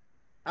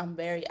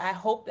 I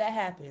hope that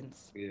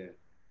happens. Yeah.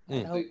 I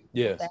Mm. hope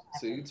Yeah. that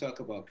So you happens. talk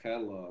about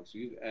catalogs.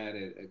 You've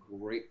added a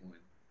great one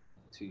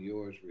to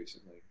yours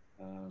recently.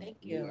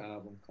 Thank New you.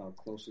 album called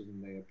Closer Than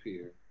They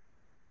Appear.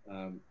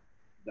 Um,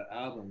 the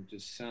album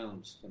just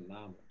sounds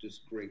phenomenal,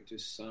 just great,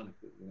 just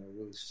sonically,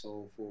 really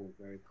soulful,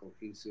 very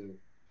cohesive.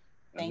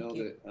 I Thank know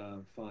you.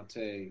 that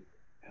Fonte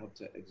helped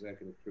to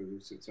executive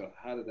produce it. So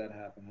how did that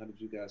happen? How did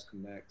you guys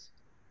connect,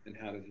 and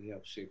how did he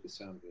help shape the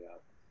sound of the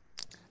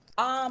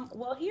album?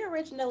 Well, he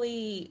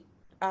originally,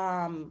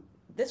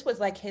 this was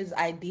like his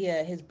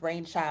idea, his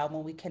brainchild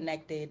when we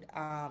connected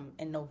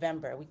in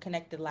November. We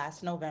connected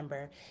last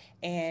November.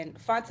 And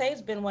Fonte's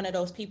been one of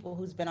those people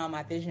who's been on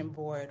my vision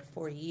board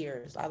for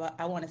years.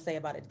 I want to say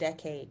about a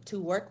decade to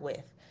work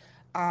with.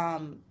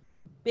 Um,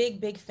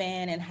 big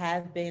fan and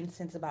have been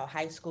since about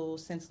high school,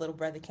 since Little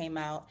Brother came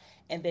out.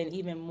 And then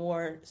even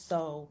more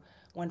so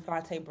when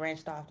Fonte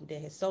branched off and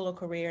did his solo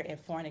career and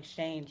Foreign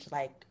Exchange,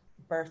 like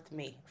birthed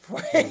me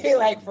for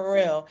like for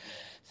real.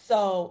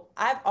 So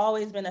I've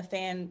always been a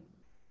fan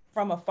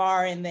from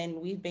afar, and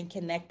then we've been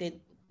connected,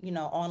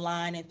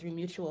 online and through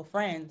mutual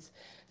friends.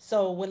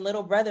 So when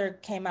Little Brother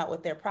came out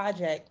with their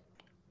project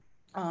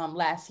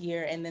last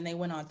year, and then they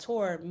went on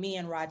tour, me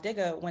and Rod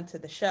Digga went to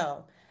the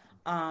show,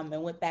 and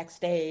went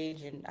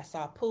backstage, and I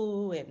saw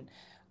Pooh and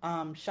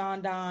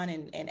Sean Don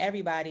and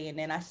everybody, and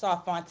then I saw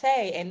Fonte,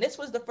 and this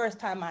was the first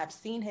time I've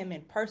seen him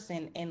in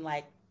person in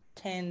like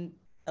 10,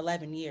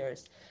 11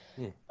 years.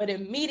 But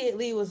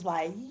immediately was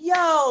like,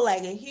 yo,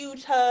 like a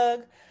huge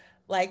hug.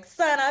 Like,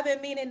 son, I've been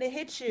meaning to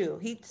hit you.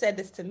 He said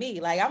this to me.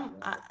 Like,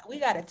 we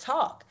got to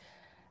talk.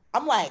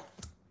 I'm like,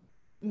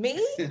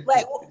 me?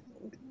 Like,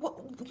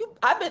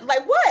 I've been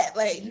like, what?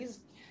 Like, he's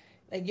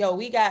like, yo,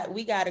 we got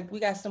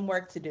some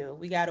work to do.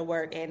 We got to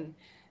work. And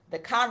the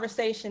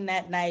conversation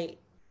that night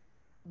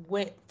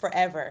went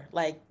forever,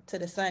 like till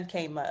the sun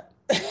came up.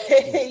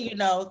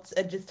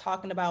 Just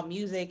talking about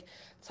music,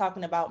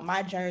 talking about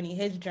my journey,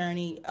 his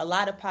journey, a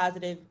lot of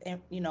positive,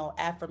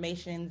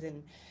 affirmations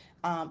and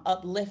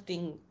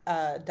uplifting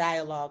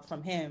dialogue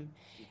from him.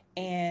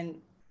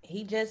 And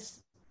he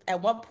just,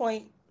 at one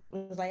point,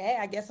 was like, hey,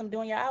 I guess I'm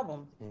doing your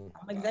album.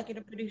 I'm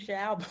executive produce your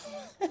album.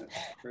 That's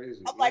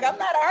crazy. I'm like, I'm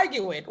not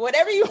arguing.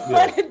 Whatever you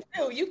want to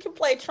do, you can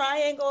play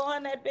triangle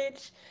on that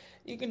bitch.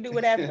 You can do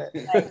whatever.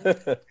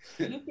 Like,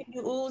 you can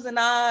do oohs and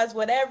ahs,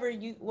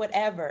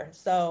 whatever.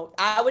 So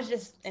I was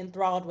just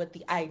enthralled with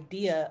the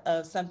idea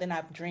of something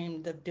I've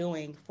dreamed of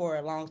doing for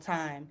a long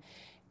time.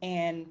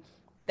 And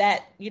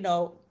that,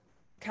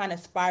 kind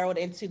of spiraled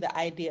into the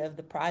idea of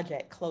the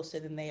project, Closer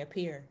Than They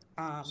Appear.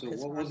 So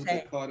what was it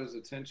that caught his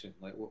attention?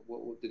 Like,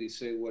 what did he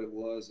say? What it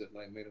was that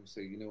like made him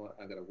say, you know what,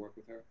 I got to work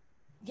with her?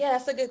 Yeah,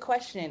 that's a good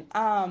question.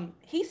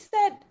 He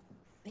said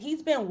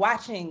he's been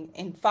watching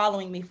and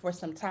following me for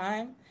some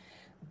time,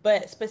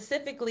 but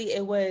specifically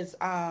it was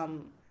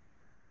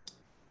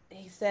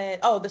he said,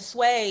 oh, the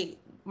Sway,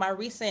 my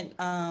recent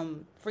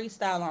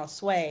freestyle on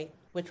Sway,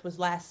 which was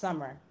last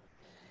summer.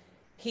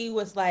 He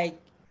was like,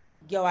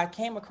 yo, I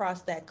came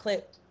across that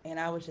clip and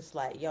I was just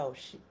like, yo,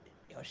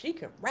 she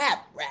can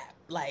rap,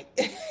 like,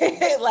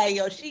 like,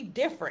 yo, she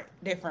different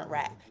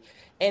rap.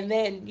 And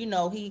then,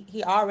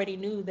 he already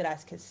knew that I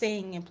could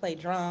sing and play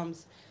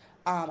drums.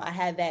 I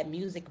had that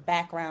music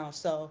background.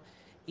 So,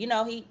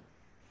 he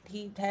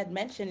had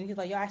mentioned, he's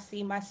like, yo, I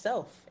see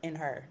myself in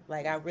her.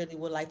 Like, I really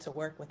would like to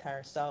work with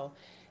her. So,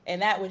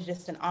 and that was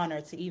just an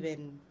honor to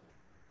even,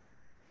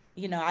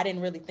 I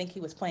didn't really think he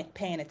was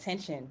paying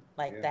attention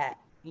like that,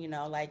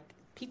 like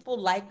people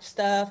like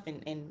stuff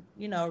and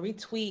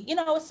retweet,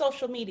 it's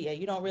social media.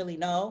 You don't really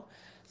know.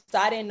 So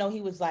I didn't know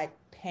he was like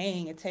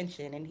paying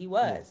attention, and he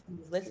was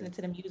listening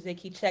to the music.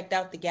 He checked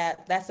out the Gas.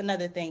 That's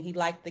another thing. He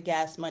liked the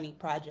Gas Money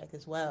project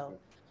as well.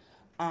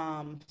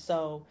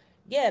 So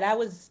yeah, that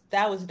was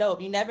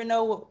dope. You never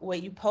know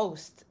what you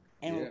post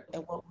and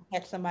what will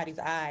catch somebody's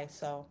eye.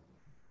 So,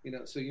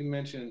 so you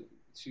mentioned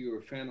you were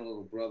a fan of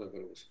Little Brother,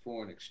 but it was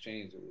Foreign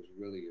Exchange. It was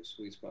really your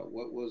sweet spot.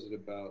 What was it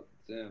about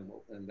them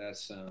and that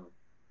sound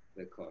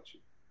that caught you?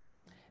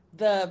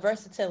 The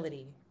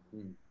versatility.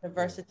 The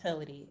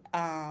versatility.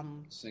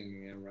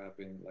 Singing and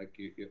rapping like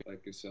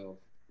yourself,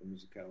 the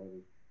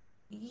musicality.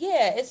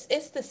 Yeah,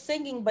 it's the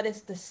singing, but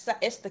it's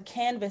the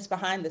canvas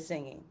behind the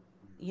singing.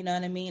 You know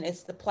what I mean?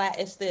 It's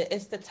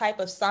the type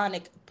of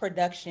sonic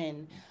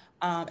production,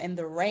 and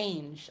the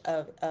range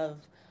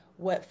of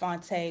what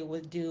Fonte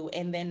would do,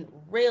 and then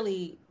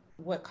really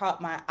what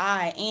caught my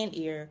eye and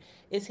ear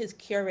is his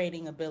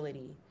curating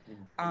ability.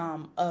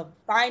 Of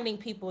finding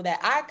people that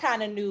I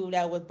kind of knew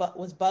that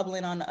was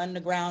bubbling on the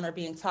underground or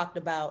being talked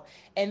about,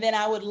 and then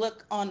I would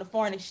look on the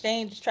Foreign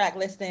Exchange track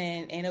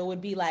listing, and it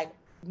would be like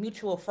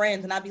mutual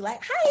friends, and I'd be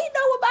like, how do you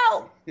know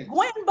about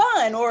Gwen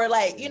Bunn, or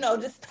like,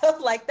 just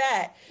stuff like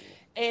that.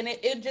 And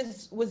it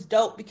just was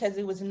dope because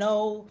he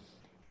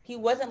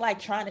wasn't like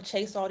trying to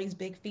chase all these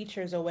big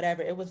features or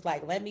whatever. It was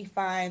like, let me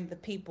find the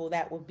people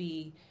that would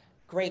be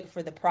great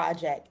for the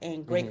project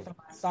and great for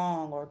my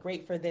song or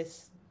great for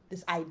this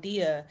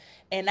idea.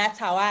 And that's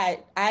how I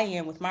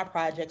am with my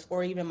projects,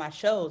 or even my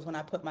shows when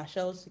I put my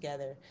shows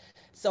together.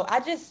 So I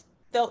just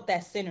felt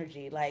that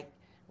synergy, like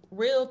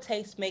real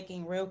taste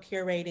making, real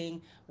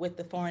curating with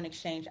the Foreign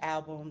Exchange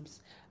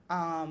albums,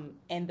 and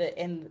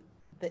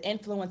the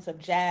influence of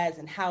jazz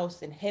and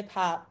house and hip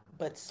hop,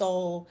 but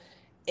soul.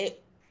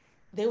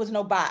 There was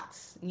no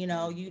box. You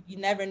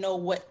never know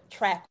what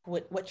track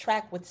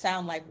would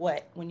sound like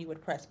what when you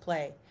would press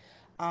play,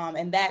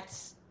 and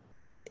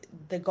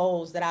the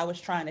goals that I was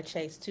trying to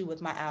chase too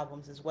with my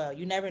albums as well.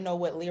 You never know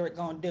what Lyric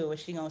gonna do. Is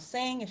she gonna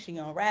sing? Is she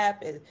gonna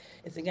rap?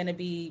 Is it gonna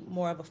be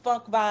more of a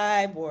funk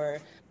vibe or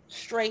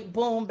straight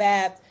boom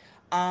bap?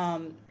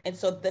 And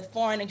so the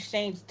foreign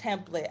exchange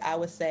template, I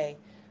would say,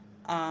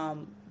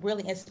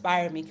 really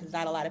inspired me because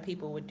not a lot of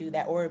people would do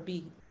that or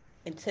be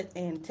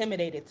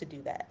intimidated to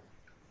do that.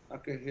 I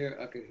could hear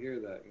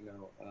that.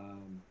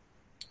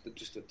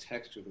 Just the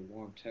texture, the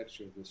warm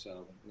texture of this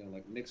album.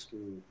 Like Nick's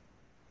Groove,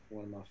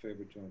 one of my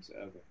favorite joints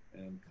ever,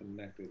 and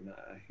Connected. And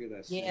I hear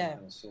that same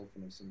kind of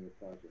soulfulness in your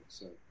project.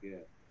 So yeah,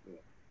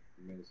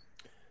 amazing.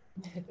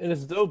 And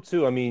it's dope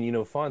too. I mean,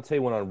 Phonte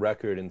went on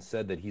record and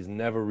said that he's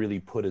never really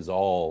put his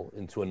all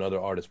into another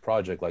artist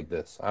project like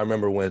this. I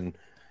remember when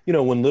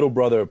Little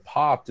Brother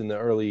popped in the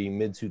early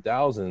mid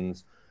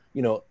 2000s,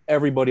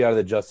 everybody out of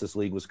the Justice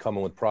League was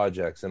coming with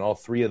projects, and all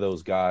three of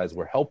those guys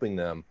were helping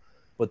them.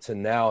 But to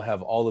now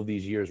have all of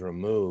these years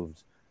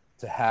removed,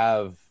 to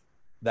have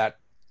that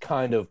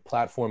kind of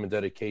platform and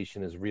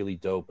dedication is really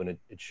dope, and it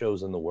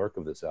shows in the work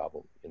of this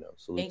album.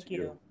 Salute to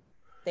you.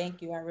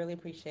 Thank you. I really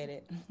appreciate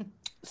it.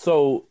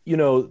 So,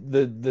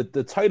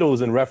 the title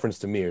is in reference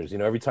to mirrors.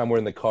 Every time we're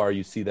in the car,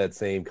 you see that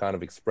same kind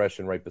of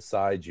expression right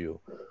beside you.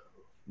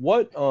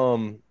 What,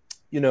 and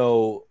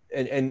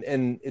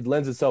it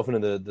lends itself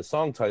into the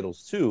song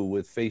titles too,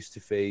 with Face to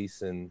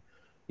Face and,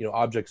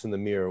 Objects in the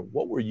Mirror.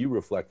 What were you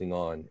reflecting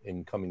on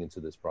in coming into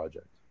this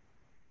project?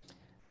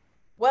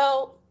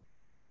 Well,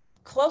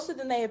 Closer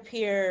Than They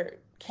Appear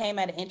came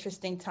at an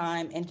interesting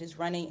time, and just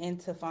running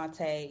into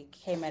Phonte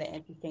came at an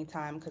interesting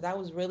time because I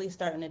was really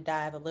starting to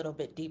dive a little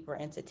bit deeper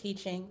into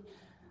teaching.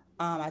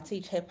 I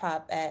teach hip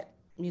hop at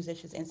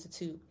Musicians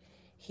Institute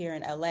here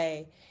in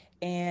LA,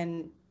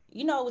 and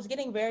it was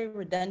getting very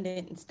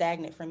redundant and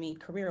stagnant for me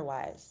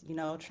career-wise,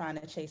 trying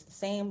to chase the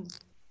same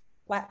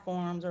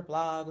platforms or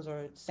blogs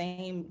or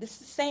the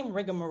same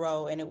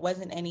rigmarole, and it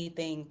wasn't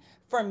anything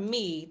for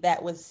me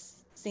that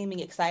was seeming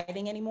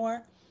exciting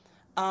anymore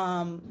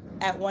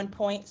at one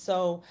point.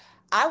 So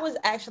I was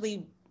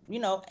actually,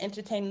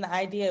 entertaining the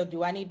idea of,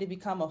 do I need to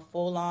become a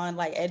full-on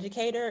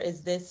educator?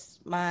 Is this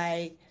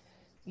my,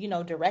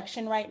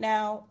 direction right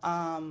now?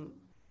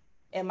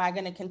 Am I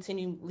going to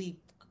continually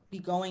be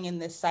going in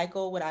this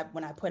cycle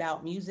when I put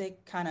out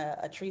music, kind of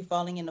a tree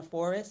falling in the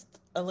forest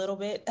a little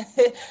bit?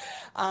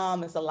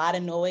 It's a lot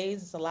of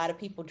noise. It's a lot of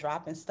people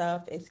dropping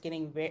stuff. It's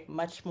getting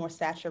much more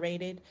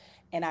saturated,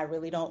 and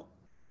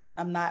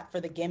I'm not for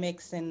the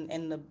gimmicks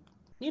and the,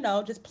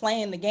 just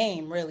playing the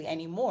game really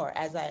anymore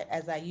as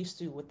I used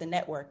to with the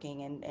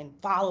networking and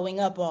following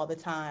up all the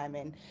time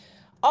and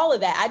all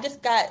of that. I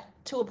just got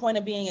to a point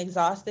of being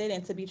exhausted,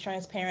 and to be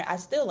transparent, I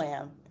still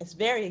am. It's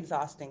very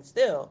exhausting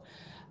still.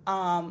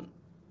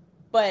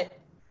 But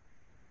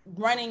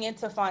running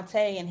into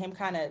Phonte and him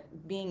kind of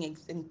being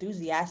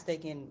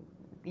enthusiastic and,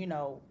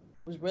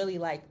 was really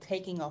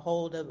taking a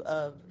hold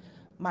of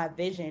my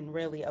vision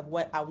really of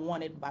what I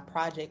wanted my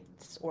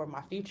projects or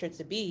my future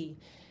to be.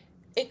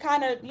 It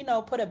kind of,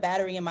 put a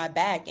battery in my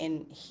back,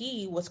 and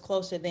he was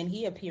closer than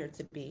he appeared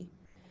to be.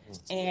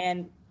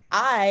 And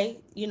I,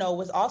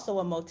 was also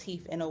a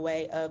motif in a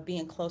way of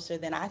being closer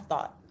than I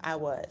thought I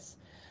was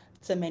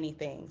to many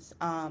things.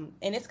 And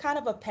it's kind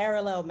of a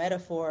parallel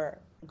metaphor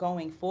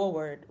going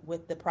forward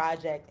with the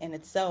project in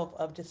itself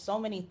of just so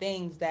many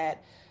things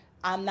that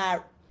I'm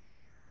not,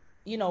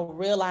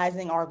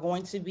 realizing are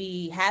going to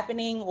be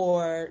happening,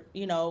 or,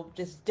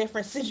 just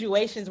different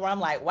situations where I'm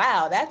like,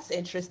 wow, that's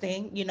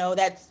interesting.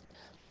 That's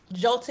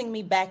jolting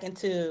me back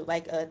into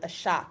a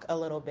shock a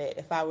little bit,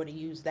 if I were to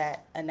use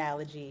that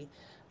analogy,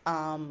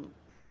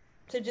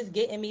 to just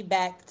getting me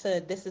back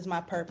to, this is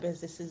my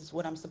purpose. This is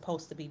what I'm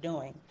supposed to be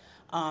doing.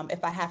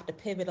 If I have to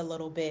pivot a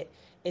little bit,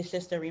 it's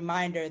just a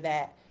reminder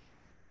that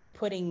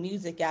putting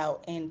music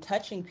out and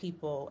touching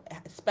people,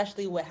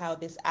 especially with how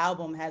this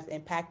album has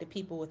impacted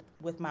people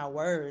with my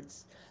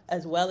words,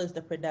 as well as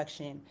the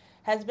production,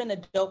 has been a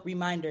dope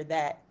reminder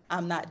that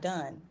I'm not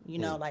done.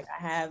 I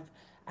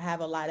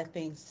have a lot of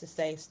things to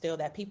say still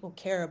that people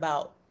care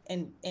about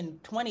in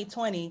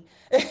 2020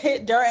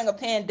 during a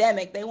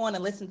pandemic. They want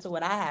to listen to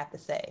what I have to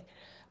say.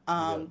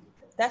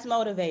 That's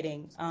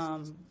motivating,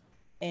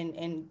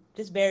 and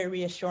just very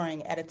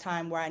reassuring at a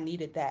time where I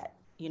needed that,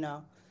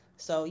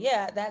 So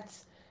yeah,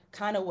 that's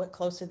kind of what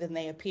Closer Than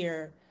They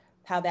Appear,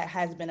 how that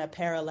has been a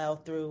parallel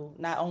through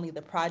not only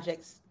the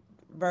project's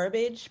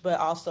verbiage, but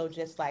also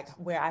just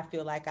where I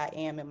feel like I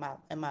am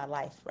in my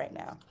life right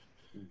now.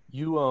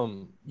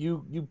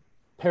 You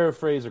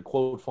paraphrase or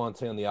quote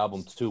Phonte on the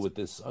album too with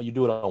this. You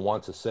do it on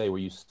Want to Say, where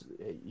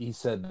he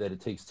said that it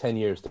takes 10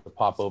 years to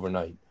pop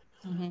overnight.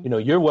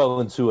 Mm-hmm. You're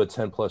well into a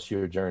 10+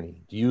 year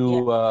journey.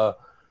 Do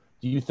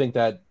you think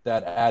that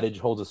adage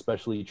holds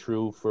especially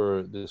true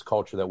for this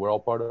culture that we're all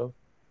part of?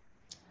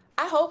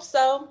 I hope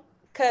so,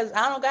 because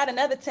I don't got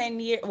another 10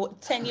 years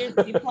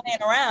to be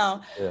playing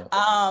around. Yeah.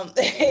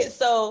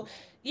 So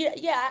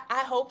yeah, I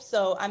hope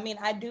so. I mean,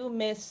 I do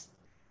miss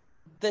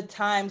the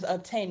times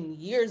of 10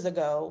 years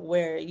ago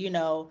where,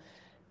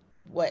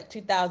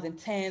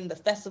 2010, the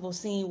festival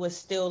scene was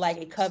still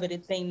a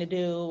coveted thing to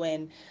do.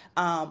 And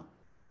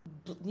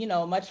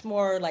much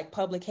more like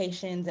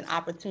publications and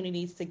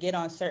opportunities to get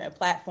on certain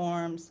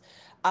platforms.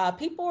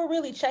 People were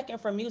really checking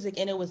for music,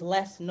 and it was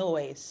less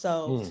noise.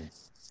 So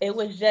it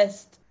was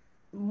just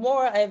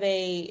more of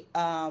a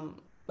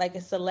like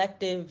a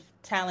selective,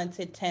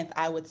 talented tenth,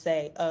 I would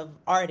say, of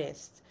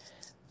artists,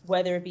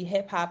 whether it be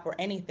hip hop or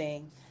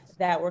anything,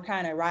 that were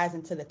kind of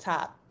rising to the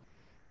top.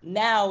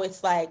 Now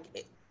it's like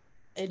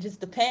it just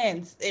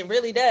depends. It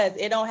really does.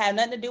 It don't have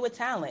nothing to do with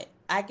talent.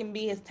 I can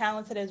be as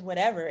talented as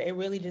whatever. It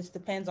really just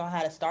depends on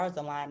how the stars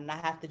align, and I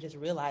have to just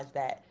realize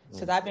that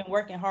because I've been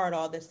working hard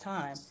all this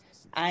time.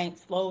 I ain't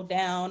slowed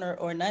down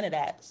or none of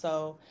that.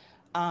 So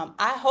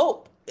I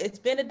hope it's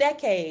been a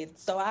decade.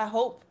 So I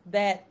hope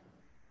that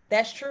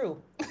that's true.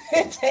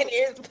 10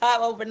 years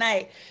pop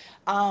overnight,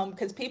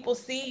 because people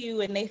see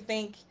you and they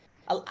think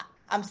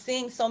I'm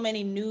seeing so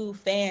many new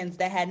fans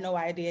that had no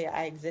idea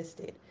I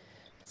existed.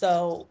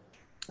 So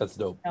That's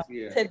dope.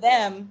 Yeah. to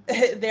them,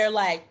 they're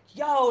like,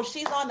 yo,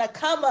 she's on the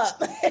come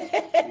up.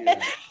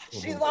 Yeah.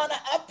 She's on the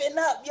up and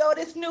up. Yo,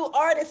 this new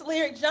artist,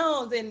 Lyric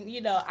Jones. And,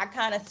 I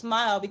kind of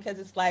smile because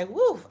it's like,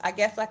 woo, I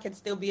guess I can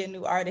still be a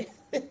new artist.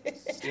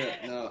 Yeah,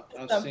 no,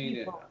 I've Some seen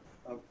people.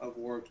 it. I've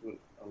worked with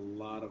a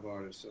lot of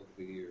artists over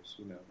the years,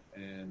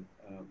 and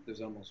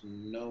there's almost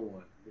no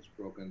one who's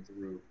broken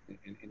through in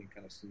any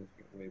kind of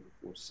significant way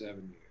before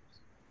 7 years.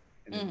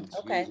 And it's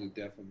Okay. usually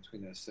definitely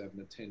between that 7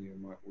 to 10 year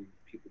mark where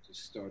people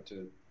just start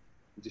to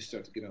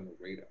get on the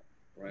radar,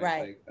 right?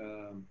 Right.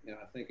 Like,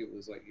 I think it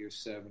was like year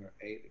 7 or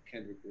 8 that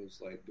Kendrick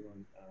was like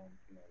doing,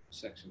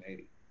 Section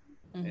 80,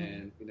 Mm-hmm.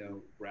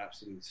 and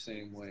Rhapsody the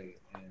same way,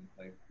 and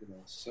like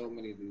so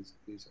many of these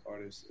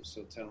artists are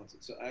so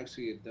talented. So I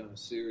actually had done a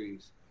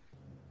series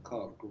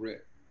called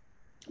Grit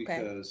Okay.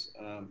 because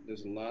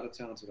there's a lot of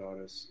talented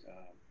artists,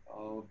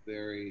 all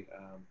very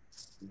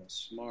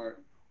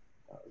smart,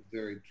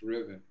 very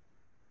driven,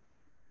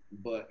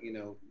 but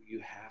you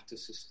have to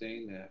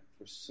sustain that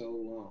for so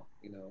long,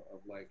 of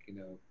like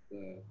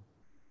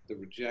the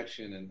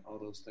rejection and all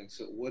those things.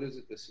 So what is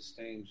it that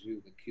sustains you,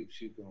 that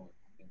keeps you going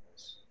in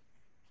this?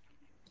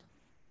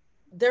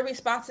 The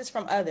responses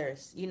from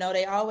others.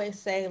 They always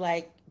say,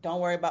 like, don't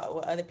worry about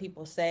what other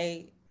people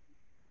say.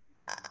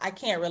 I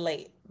can't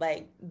relate.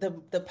 Like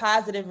the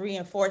positive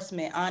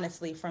reinforcement,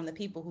 honestly, from the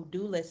people who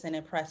do listen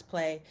and press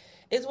play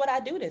is what I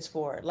do this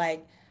for.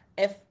 Like,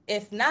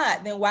 if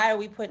not, then why are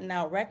we putting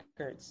out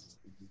records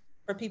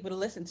for people to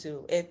listen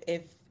to?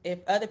 If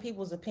other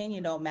people's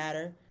opinion don't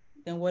matter,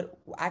 then what?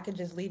 I could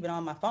just leave it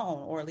on my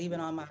phone or leave it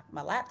on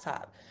my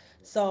laptop.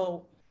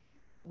 So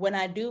when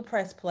I do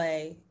press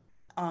play,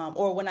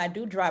 or when I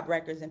do drop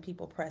records and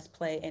people press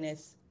play and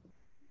it's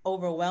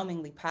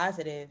overwhelmingly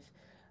positive,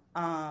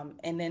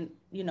 and then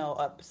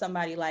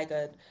somebody like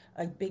a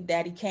Big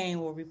Daddy Kane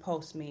will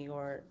repost me,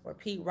 or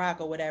Pete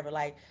Rock or whatever.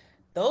 Like,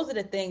 those are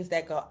the things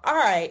that go, all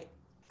right,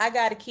 I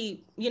gotta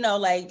keep,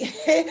 like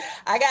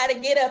I gotta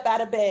get up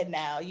out of bed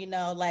now,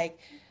 like,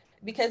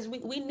 because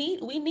we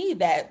need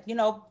that,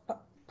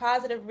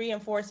 positive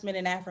reinforcement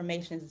and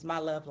affirmations is my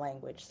love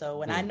language. So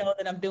when I know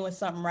that I'm doing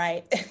something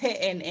right,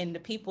 and the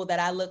people that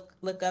I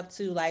look up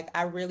to, like,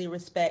 I really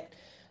respect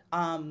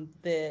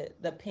the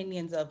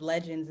opinions of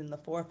legends and the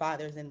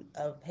forefathers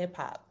of hip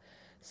hop.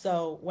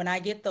 So when I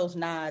get those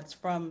nods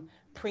from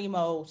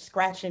Primo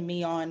scratching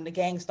me on the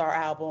Gangstar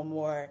album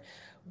or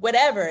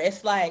whatever,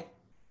 it's like,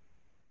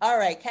 all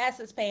right,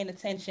 Cass is paying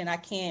attention. I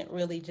can't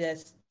really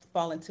just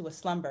fall into a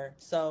slumber.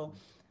 So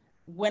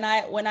when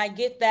I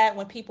get that,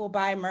 when people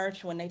buy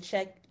merch, when they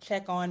check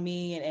on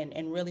me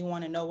and really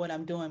want to know what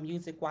I'm doing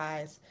music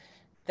wise,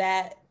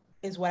 that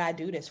is what I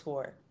do this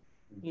for.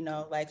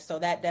 Like, so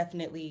that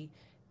definitely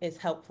is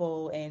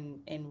helpful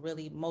and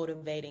really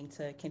motivating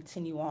to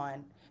continue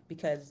on,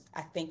 because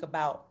I think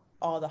about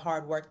all the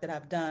hard work that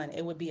I've done.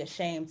 It would be a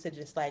shame to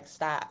just like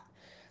stop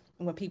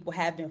when people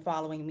have been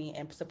following me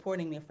and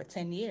supporting me for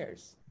 10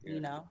 years.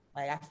 Yeah.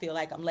 Like, I feel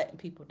like I'm letting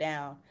people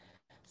down.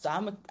 So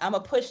I'm a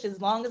push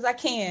as long as I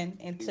can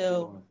Keep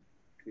until, going.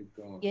 Keep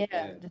going. yeah,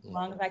 Yeah. as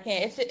long as I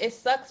can. It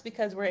sucks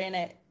because we're in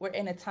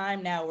a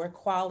time now where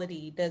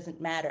quality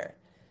doesn't matter.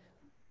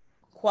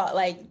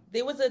 Like,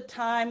 there was a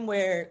time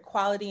where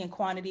quality and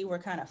quantity were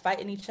kind of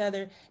fighting each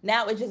other.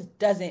 Now it just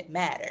doesn't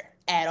matter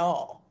at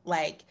all.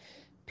 Like,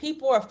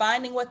 people are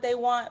finding what they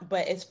want,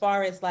 but as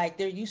far as, like,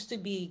 there used to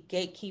be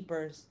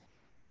gatekeepers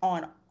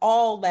on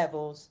all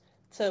levels,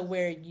 to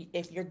where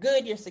if you're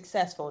good, you're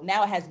successful.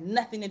 Now it has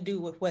nothing to do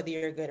with whether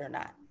you're good or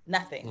not.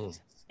 Nothing.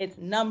 It's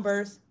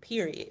numbers,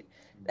 period.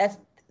 That's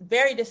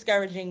very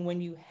discouraging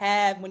when you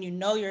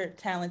know you're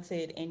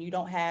talented and you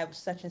don't have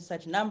such and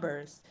such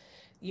numbers.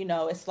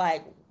 It's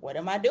like, what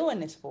am I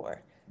doing this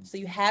for? So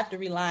you have to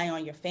rely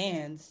on your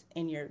fans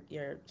and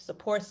your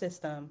support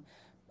system,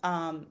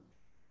 um,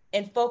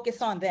 and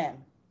focus on them.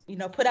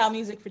 Put out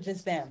music for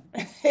just them,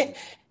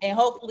 and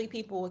hopefully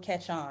people will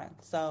catch on.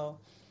 So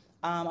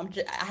I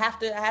have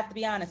to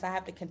be honest. I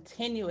have to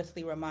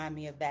continuously remind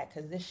me of that,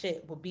 because this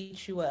shit will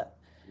beat you up.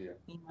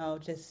 Yeah.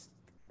 Just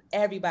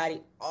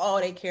everybody, all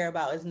they care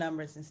about is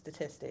numbers and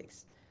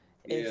statistics.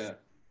 It's Yeah.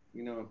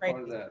 You know, and Right.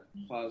 part of that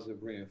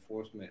positive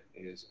reinforcement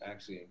is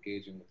actually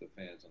engaging with the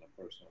fans on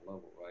a personal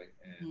level, right?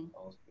 And Mhm.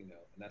 also, you know,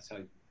 and that's how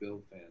you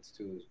build fans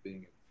too, is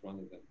being in front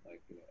of them,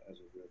 like, you know, as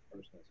a real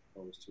person, as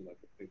opposed to like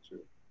a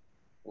picture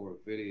or a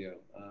video.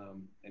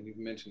 And you've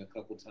mentioned a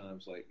couple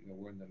times, like, you know,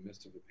 we're in the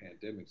midst of a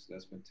pandemic, so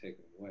that's been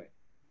taken away.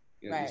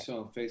 You know, this Right.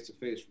 song "Face to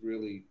Face"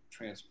 really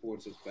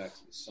transports us back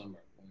to the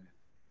summer when,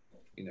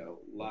 you know,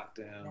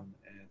 lockdown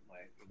and,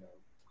 like, you know,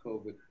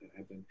 COVID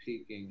have been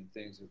peaking and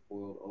things have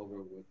boiled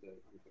over with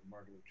the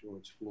murder of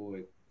George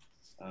Floyd.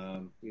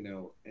 You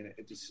know, and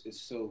it just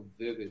is so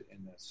vivid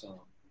in that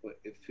song, but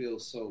it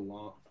feels so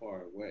long,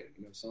 far away.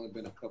 You know, it's only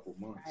been a couple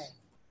Right. months,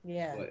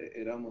 Yeah. but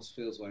it almost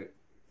feels like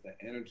the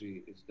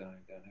energy is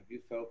dying down. Have you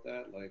felt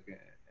that? Like,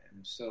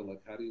 and if so,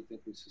 like, how do you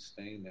think we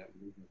sustain that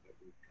movement that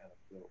we kind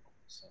of built over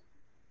the summer?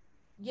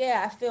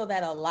 Yeah, I feel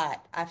that a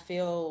lot. I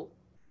feel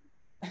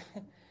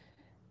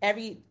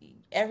every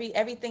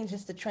everything's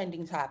just a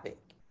trending topic.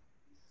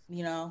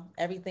 You know,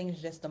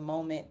 everything's just a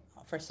moment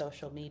for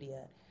social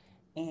media.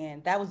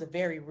 And that was a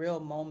very real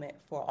moment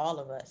for all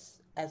of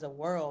us as a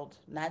world,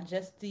 not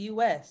just the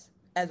US,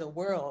 as a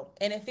world.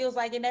 And it feels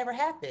like it never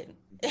happened.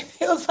 It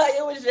feels like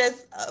it was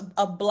just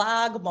a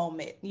blog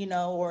moment, you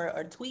know, or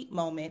a tweet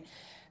moment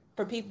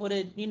for people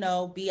to, you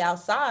know, be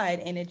outside.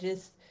 And it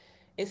just,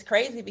 it's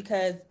crazy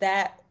because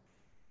that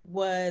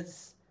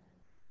was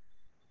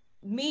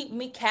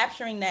me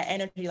capturing that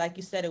energy. Like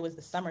you said, it was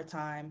the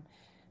summertime.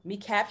 Me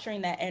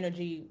capturing that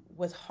energy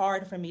was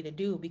hard for me to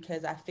do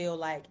because I feel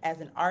like as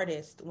an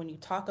artist, when you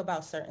talk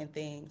about certain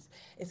things,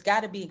 it's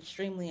got to be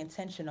extremely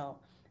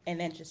intentional, and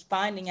then just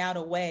finding out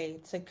a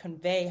way to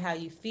convey how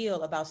you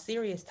feel about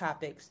serious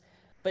topics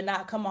but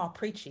not come off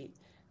preachy.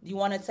 You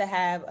wanted to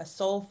have a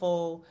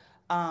soulful,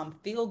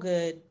 feel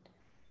good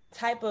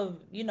type of,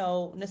 you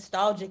know,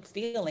 nostalgic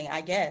feeling,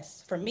 I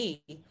guess, for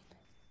me.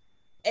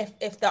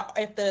 If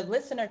the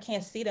listener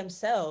can't see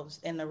themselves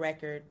in the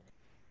record,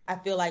 I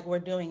feel like we're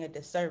doing a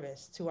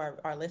disservice to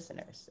our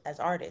listeners as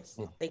artists.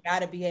 Hmm. They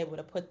got to be able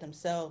to put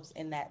themselves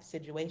in that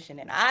situation.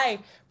 And I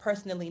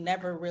personally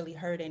never really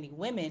heard any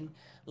women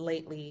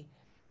lately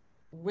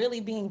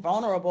really being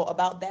vulnerable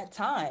about that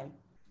time,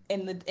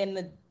 and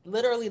the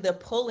literally the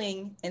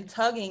pulling and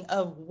tugging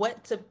of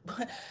what to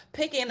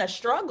pick in a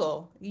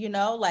struggle, you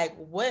know, like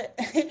what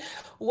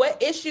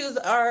what issues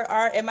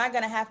are am I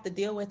going to have to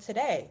deal with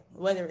today,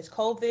 whether it's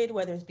COVID,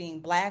 whether it's being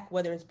black,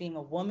 whether it's being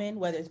a woman,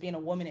 whether it's being a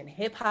woman in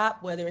hip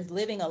hop, whether it's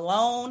living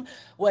alone,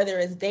 whether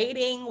it's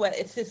dating, what,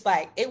 it's just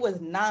like it was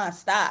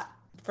nonstop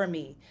for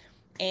me.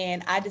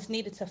 And I just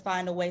needed to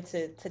find a way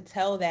to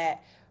tell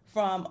that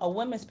from a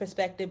woman's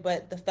perspective,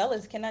 but the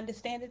fellas can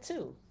understand it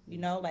too, you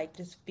know, like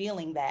just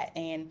feeling that.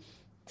 And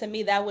to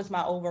me, that was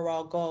my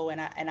overall goal.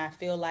 And I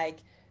feel like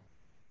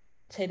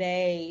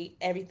today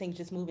everything's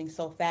just moving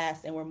so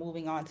fast, and we're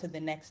moving on to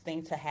the next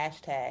thing, to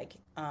hashtag.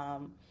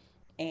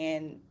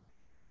 And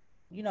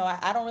you know,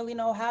 I don't really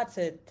know how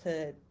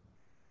to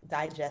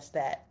digest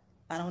that.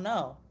 I don't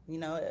know. You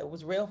know, it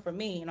was real for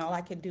me, and all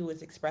I could do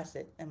was express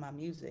it in my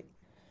music.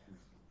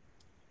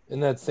 In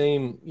that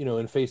same, you know,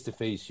 in Face to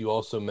Face, you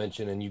also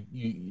mentioned, and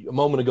you a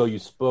moment ago you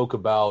spoke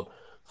about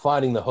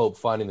finding the hope,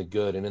 finding the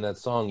good, and in that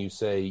song you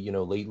say, you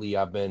know, lately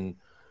I've been,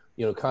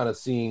 you know, kind of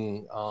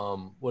seeing,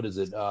 what is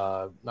it,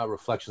 not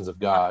reflections of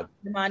God,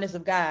 Reminders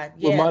of God.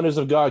 Yeah. reminders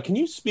of God. Can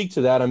you speak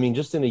to that? I mean,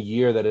 just in a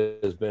year that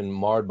has been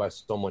marred by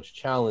so much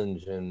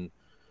challenge and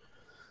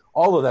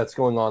all of that's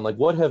going on, like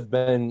what have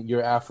been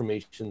your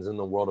affirmations in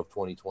the world of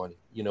 2020,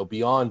 you know,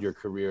 beyond your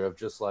career, of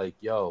just like,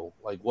 yo,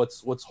 like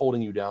what's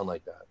holding you down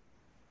like that?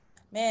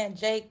 Man,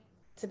 Jake,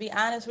 to be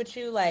honest with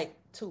you, like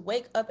to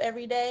wake up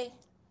every day,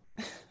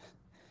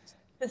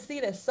 to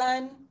see the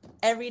sun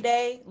every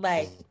day,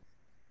 like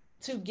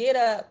to get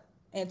up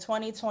in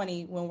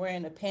 2020 when we're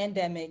in a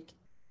pandemic,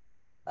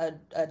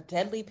 a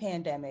deadly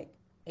pandemic,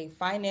 a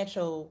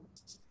financial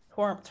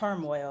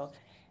turmoil,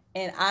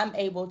 and I'm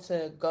able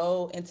to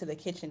go into the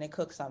kitchen and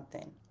cook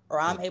something,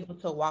 or I'm able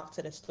to walk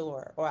to the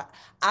store, or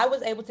I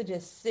was able to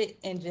just sit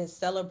and just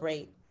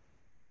celebrate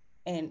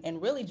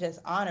and really just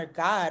honor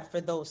God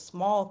for those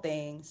small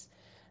things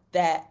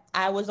that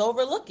I was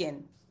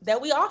overlooking,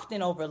 that we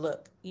often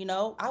overlook. You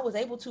know, I was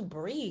able to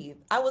breathe.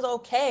 I was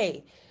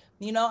okay.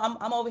 You know,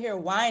 I'm over here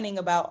whining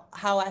about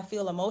how I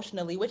feel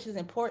emotionally, which is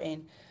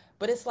important.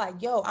 But it's like,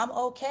 yo, I'm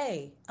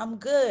okay. I'm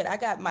good. I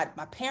got my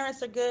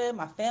parents are good.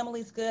 My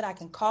family's good. I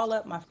can call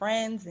up my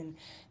friends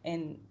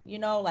and you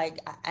know, like,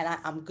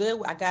 I'm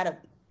good. I got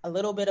a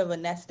little bit of a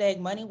nest egg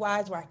money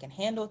wise where I can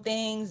handle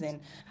things. And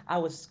I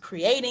was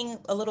creating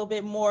a little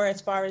bit more as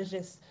far as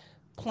just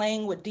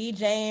playing with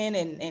DJing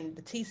and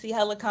the TC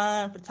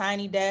Helicon for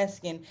Tiny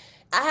Desk. And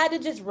I had to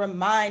just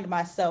remind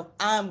myself,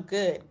 I'm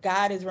good.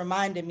 God is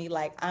reminding me,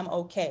 like, I'm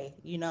okay.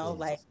 You know, Mm.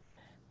 like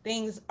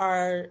things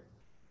are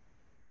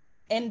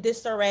in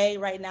disarray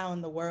right now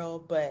in the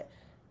world. But,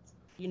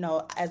 you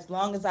know, as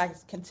long as I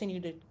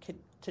continue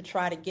to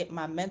try to get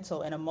my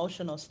mental and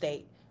emotional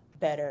state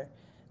better,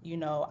 you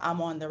know,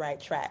 I'm on the right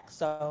track.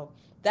 So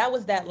that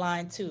was that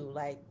line too.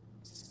 Like,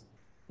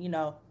 you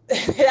know,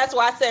 That's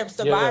why I said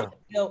Survivor. Yeah.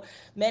 You know,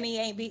 many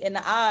ain't beating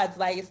the odds.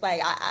 Like it's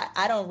like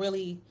I don't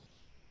really.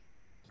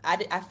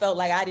 I felt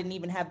like I didn't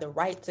even have the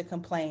right to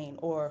complain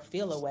or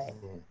feel away.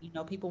 Mhm. You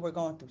know, people were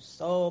going through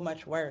so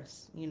much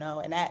worse. You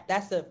know, and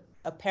that's a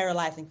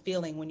paralyzing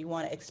feeling when you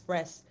want to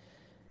express,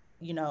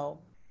 you know,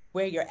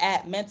 where you're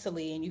at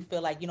mentally, and you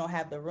feel like you don't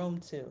have the room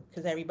to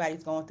because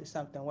everybody's going through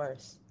something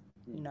worse.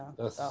 You know,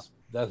 so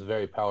That's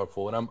very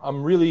powerful, and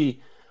I'm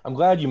really I'm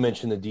glad you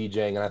mentioned the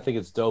DJing, and I think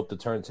it's dope. The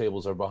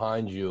turntables are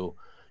behind you.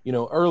 You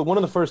know, early, one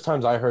of the first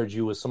times I heard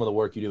you was some of the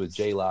work you did with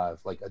J Live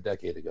like a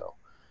decade ago,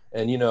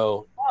 and you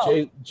know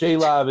oh J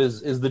Live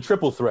is the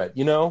triple threat.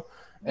 You know,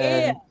 yeah.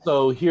 and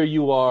so here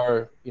you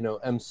are, you know,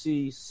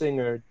 MC,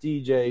 singer,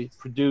 DJ,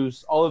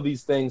 produce, all of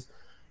these things.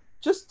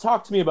 Just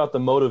talk to me about the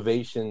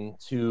motivation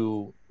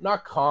to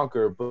not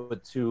conquer,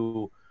 but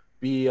to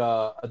be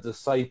a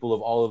disciple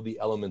of all of the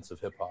elements of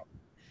hip hop.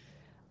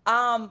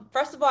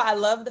 First of all, I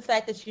love the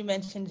fact that you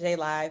mentioned J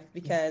Live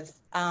because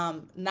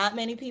not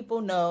many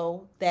people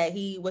know that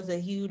he was a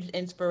huge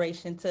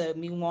inspiration to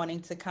me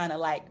wanting to kind of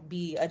like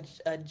be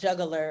a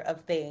juggler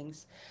of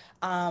things.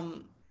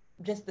 Um,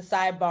 just the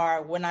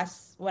sidebar, when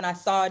I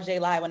saw J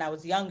Live when I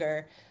was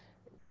younger,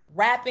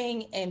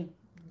 rapping and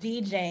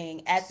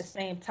DJing at the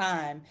same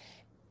time,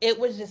 it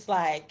was just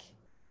like,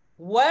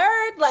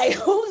 word, like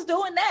who's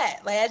doing that?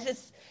 Like I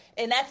just,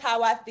 and that's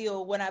how I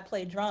feel when I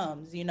play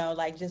drums, you know,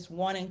 like just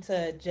wanting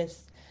to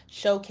just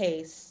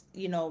showcase,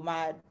 you know,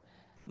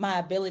 my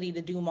ability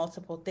to do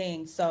multiple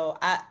things. So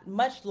I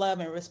much love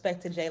and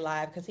respect to J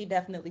Live because he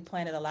definitely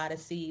planted a lot of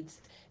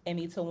seeds in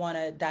me to want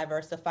to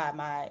diversify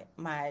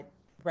my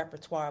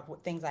repertoire of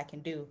what things I can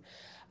do.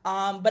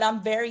 But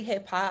I'm very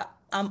hip hop.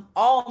 I'm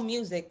all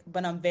music,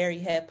 but I'm very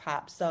hip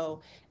hop.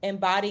 So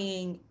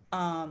embodying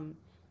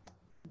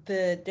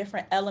the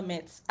different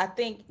elements, I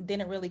think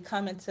didn't really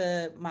come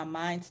into my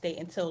mind state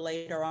until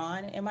later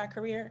on in my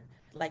career,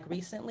 like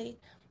recently.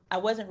 I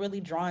wasn't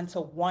really drawn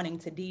to wanting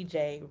to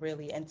DJ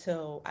really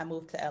until I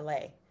moved to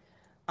LA.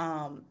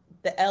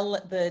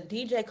 The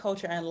DJ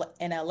culture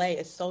in LA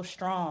is so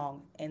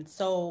strong and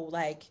so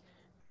like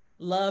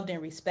loved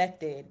and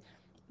respected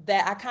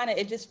that I kind of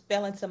it just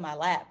fell into my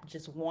lap,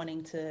 just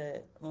wanting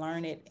to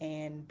learn it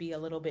and be a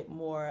little bit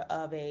more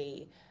of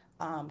a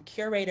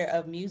curator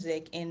of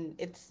music. And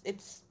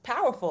it's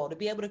powerful to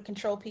be able to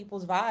control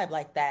people's vibe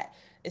like that.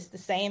 It's the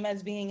same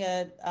as being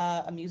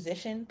a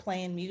musician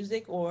playing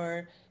music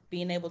or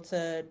being able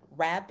to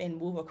rap and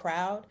move a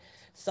crowd.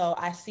 So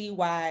I see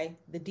why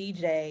the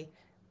DJ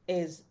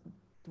is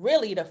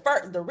really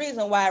the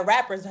reason why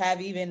rappers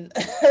have even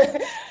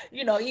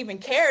even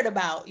cared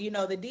about,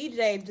 the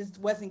DJ just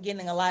wasn't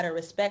getting a lot of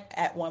respect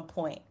at one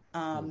point.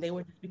 They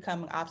were just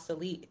becoming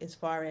obsolete as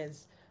far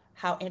as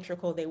how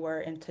integral they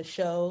were into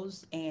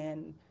shows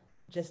and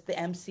just the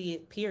MC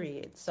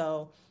period.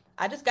 So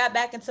I just got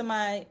back into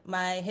my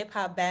hip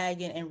hop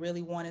bag and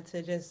really wanted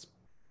to just,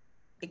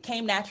 it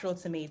came natural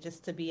to me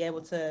just to be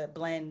able to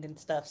blend and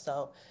stuff.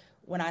 So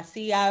when I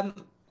see I'm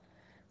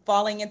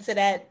falling into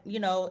that,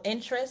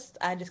 interest,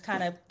 I just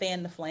kind of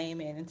fan the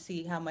flame in and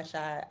see how much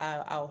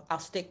I'll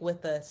stick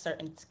with a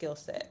certain skill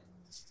set.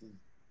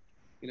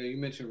 You know, you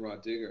mentioned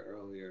Rod Digger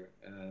earlier,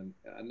 and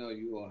I know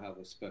you all have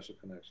a special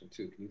connection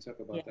too. Can you talk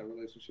Yeah. about that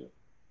relationship?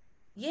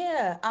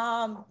 Yeah.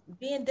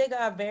 Me and Digga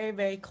are very,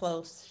 very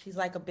close. She's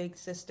like a big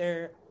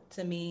sister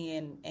to me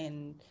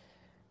and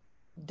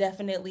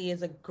definitely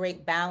is a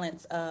great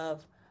balance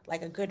of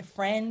like a good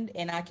friend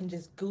and I can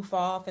just goof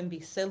off and be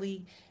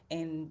silly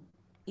and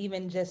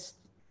even just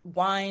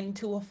whine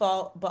to a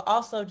fault, but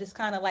also just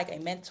kind of like a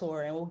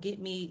mentor and will get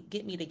me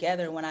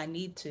together when I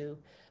need to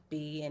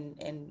be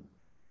and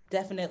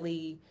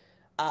definitely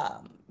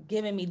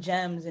giving me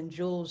gems and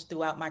jewels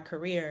throughout my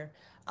career,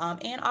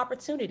 and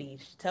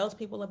opportunities. She tells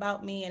people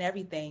about me and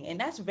everything, and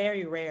that's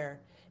very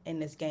rare in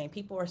this game.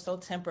 People are so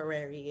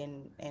temporary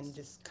and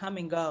just come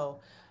and go.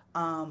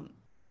 Um,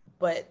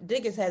 but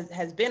Diggins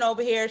has been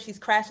over here. She's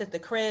crashed at the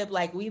crib.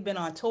 Like we've been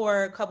on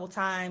tour a couple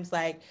times.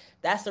 Like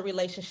that's a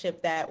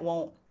relationship that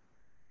won't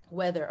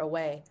weather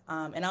away.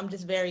 And I'm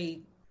just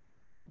very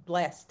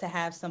blessed to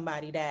have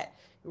somebody that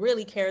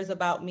really cares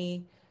about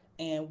me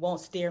and won't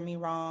steer me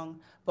wrong,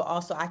 but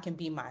also I can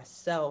be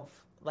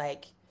myself.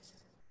 Like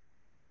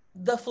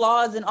the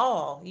flaws and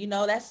all,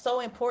 that's so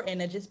important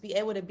to just be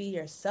able to be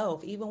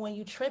yourself, even when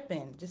you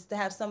tripping, just to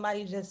have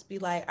somebody just be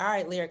like, all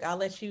right, Lyric, I'll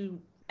let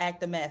you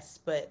act a mess,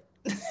 but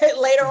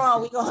later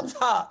on we gonna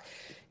talk.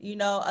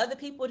 Other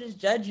people just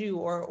judge you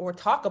or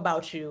talk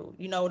about you,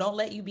 don't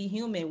let you be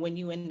human when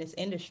you in this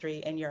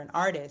industry and you're an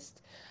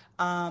artist.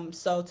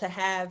 So to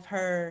have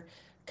her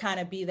kind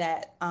of be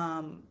that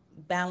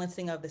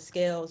balancing of the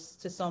scales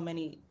to so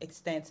many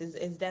extents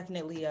is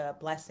definitely a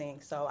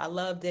blessing. So I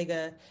love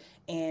Digga,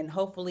 and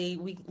hopefully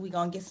we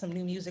gonna get some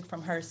new music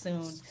from her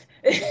soon.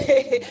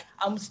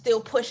 I'm still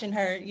pushing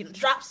her,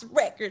 drop some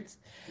records.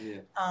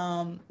 Yeah.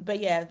 But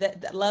yeah,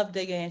 that love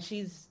Digga, and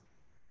she's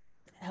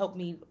helped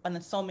me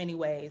in so many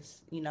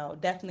ways.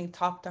 Definitely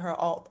talked to her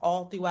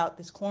all throughout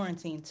this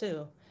quarantine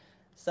too.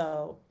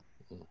 So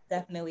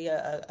definitely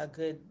a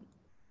good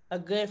a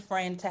good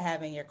friend to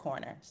have in your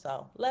corner.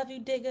 So love you,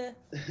 Digga.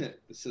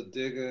 So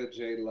Digga,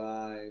 J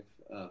Live,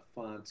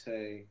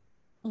 Fonte.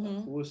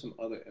 Hmm. Who are some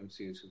other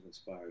MCs who've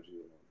inspired you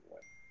along the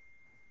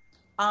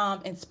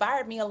way?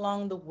 Inspired me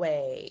along the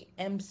way.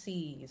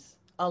 MCs,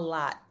 a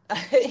lot,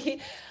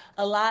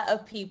 a lot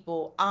of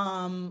people.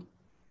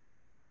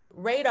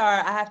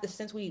 Radar. I have to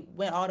since we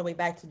went all the way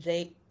back to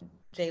J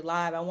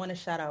Live. I want to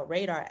shout out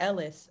Radar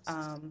Ellis.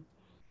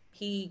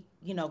 He,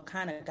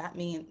 kind of got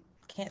me in,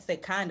 can't say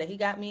kinda, he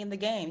got me in the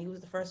game. He was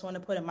the first one to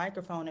put a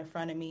microphone in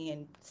front of me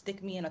and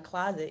stick me in a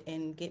closet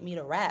and get me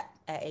to rap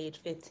at age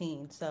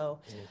 15. So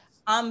Mm.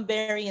 I'm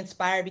very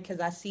inspired because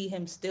I see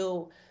him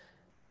still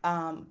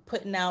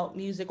putting out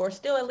music or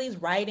still at least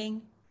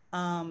writing.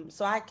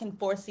 So I can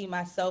foresee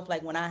myself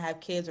like when I have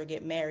kids or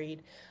get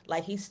married,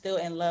 like he's still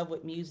in love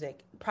with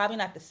music. Probably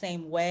not the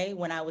same way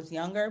when I was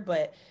younger,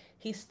 but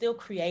he's still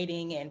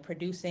creating and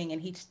producing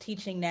and he's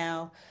teaching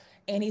now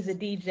and he's a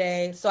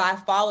DJ. So I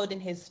followed in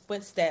his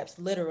footsteps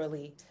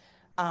literally.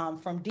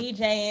 From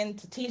DJing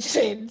to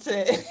teaching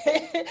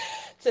to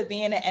to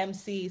being an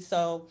MC.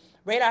 So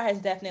Radar has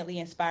definitely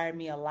inspired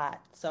me a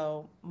lot.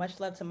 So much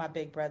love to my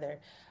big brother.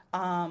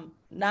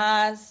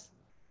 Nas,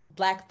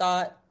 Black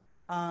Thought,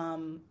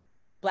 um,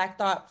 Black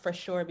Thought for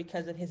sure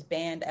because of his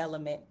band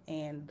element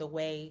and the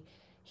way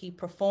he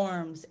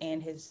performs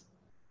and his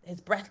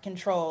breath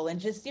control and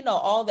just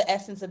all the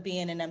essence of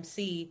being an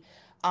MC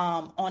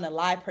on a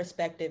live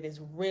perspective is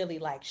really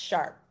like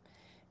sharp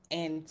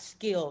and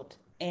skilled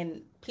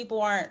and people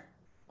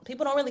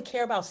don't really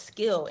care about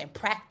skill and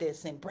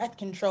practice and breath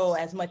control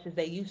as much as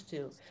they used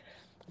to.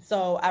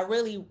 So I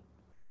really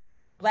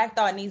Black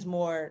Thought needs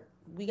more.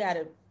 We got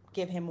to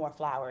give him more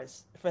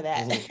flowers for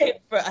that. Mhm.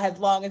 For as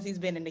long as he's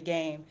been in the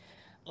game,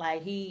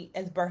 like he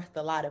has birthed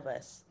a lot of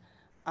us.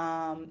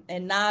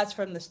 And Nas,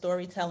 from the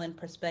storytelling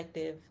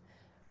perspective,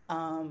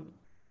 um,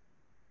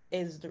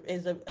 is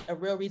a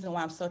real reason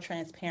why I'm so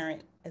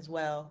transparent as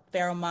well.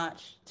 Pharaoh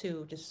Monch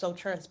too, just so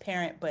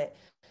transparent, but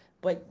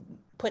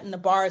putting the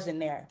bars in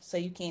there so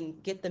you can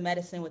get the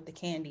medicine with the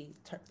candy,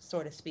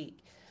 so to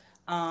speak.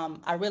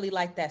 I really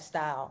like that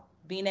style.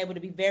 Being able to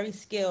be very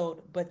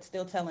skilled but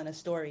still telling a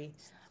story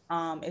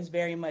is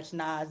very much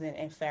Nas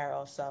and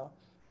Pharaoh. So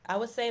I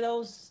would say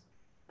those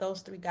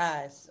three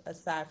guys,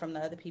 aside from the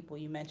other people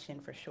you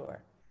mentioned, for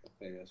sure.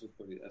 Okay, that's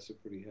a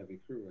pretty heavy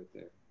crew right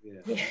there.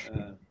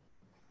 Yeah.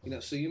 Yeah.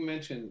 So you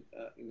mentioned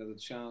the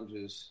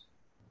challenges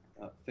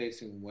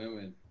facing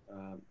women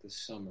this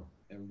summer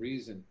and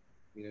Reason.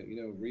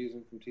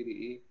 Reason from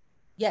TDE.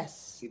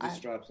 Yes. He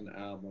just dropped an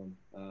album.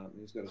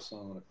 He's got a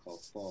song on it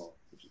called Fall.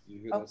 Did you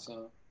hear Oh, that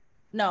song?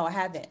 no, I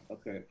haven't.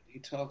 Okay, he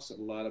talks a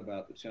lot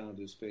about the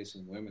challenges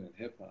facing women in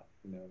hip hop.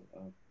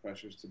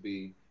 Pressures to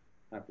be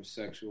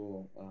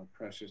hypersexual,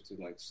 pressures to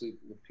like sleep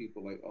with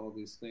people, like all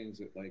these things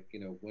that like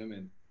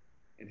women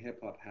in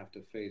hip hop have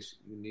to face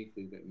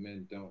uniquely that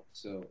men don't.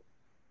 So,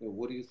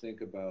 what do you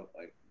think about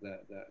like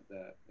that?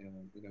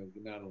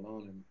 You're not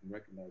alone in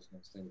recognizing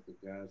those things. The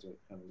guys are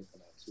kind of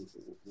looking out too.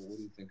 But what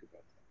do you think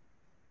about that?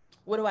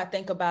 What do I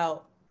think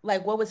about?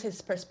 Like, what was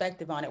his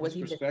perspective on it? Was His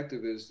he just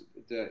perspective is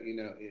that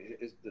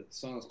the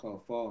song is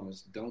called "Fall" and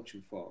it's "Don't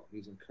You Fall."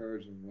 He's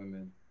encouraging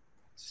women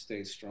to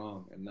stay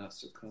strong and not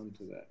succumb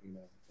to that.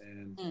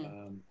 And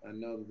mm, I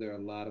know that there are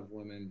a lot of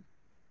women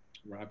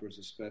rappers,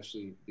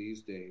 especially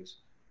these days,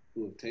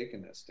 who have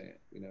taken that stand.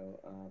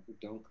 Who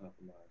don't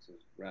compromise.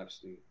 There's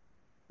Rhapsody,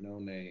 No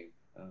Name,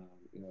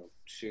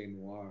 Shay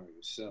Noir,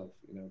 yourself.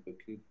 But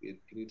can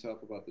you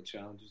talk about the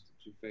challenges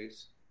that you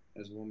face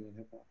as a woman in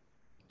hip hop?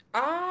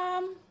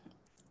 um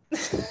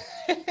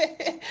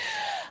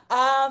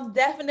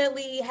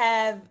definitely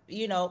have,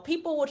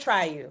 people will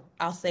try you.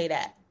 I'll say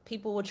that.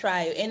 People will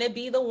try you. And it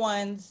be the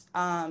ones,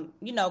 I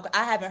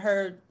haven't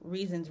heard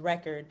Reason's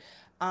record.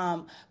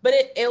 But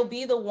it'll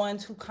be the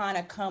ones who kind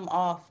of come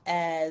off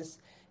as,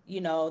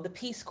 the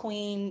peace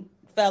queen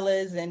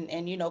fellas and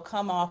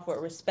come off with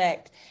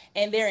respect.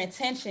 And their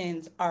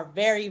intentions are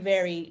very,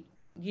 very,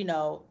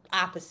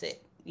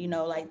 opposite.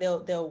 Like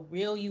they'll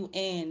reel you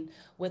in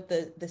with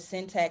the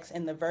syntax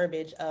and the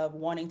verbiage of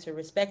wanting to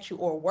respect you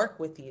or work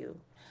with you.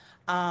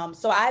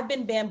 So I've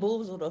been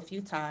bamboozled a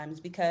few times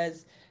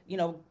because,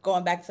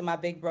 going back to my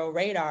big bro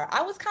Radar,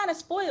 I was kind of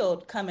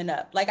spoiled coming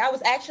up. Like I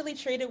was actually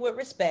treated with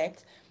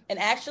respect and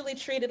actually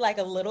treated like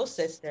a little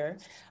sister,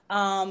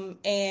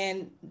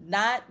 and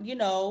not,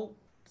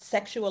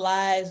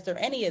 sexualized or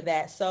any of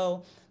that.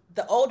 So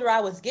the older I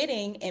was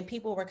getting and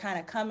people were kind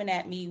of coming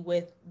at me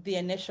with the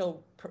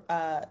initial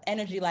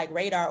energy like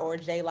Radar or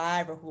J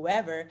Live or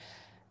whoever,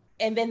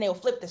 and then they'll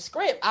flip the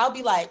script, I'll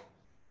be like,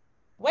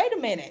 wait a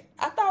minute,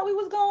 I thought we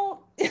was going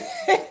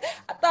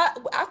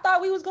I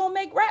thought we was going to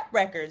make rap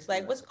records,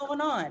 like Right. what's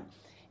going on?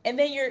 And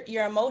then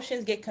your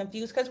emotions get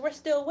confused because we're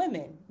still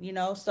women,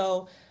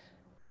 so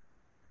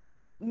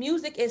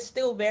music is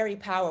still very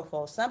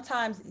powerful.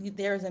 Sometimes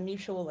there's a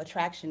mutual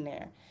attraction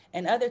there,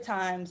 and other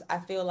times I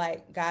feel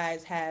like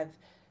guys have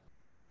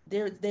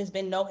there's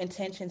been no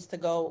intentions to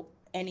go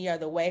any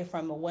other way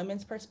from a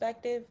women's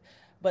perspective,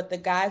 but the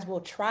guys will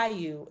try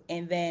you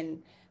and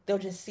then they'll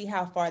just see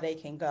how far they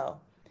can go.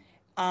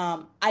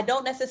 I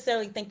don't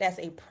necessarily think that's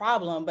a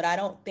problem, but I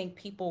don't think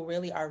people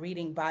really are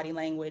reading body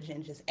language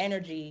and just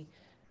energy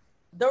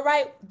the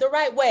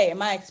right way in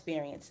my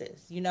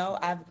experiences.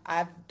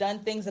 I've done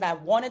things that I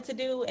wanted to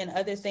do and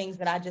other things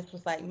that I just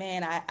was like,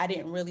 man, I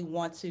didn't really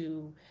want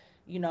to,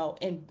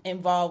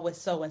 involve with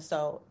so and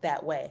so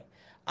that way.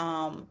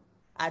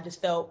 I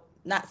just felt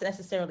not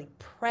necessarily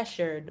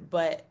pressured,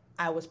 but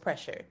I was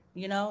pressured,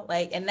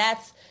 and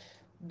that's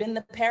been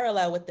the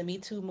parallel with the Me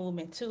Too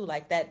movement too,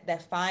 like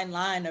that fine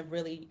line of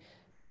really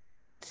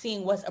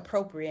seeing what's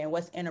appropriate and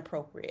what's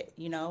inappropriate.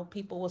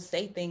 People will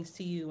say things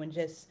to you and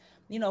just,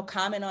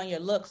 comment on your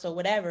looks or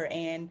whatever.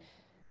 And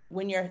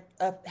when you're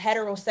a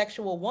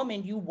heterosexual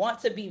woman, you want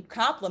to be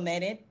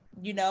complimented,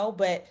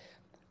 but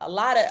a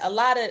lot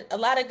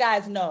of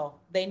guys know.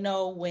 They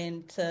know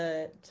when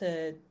to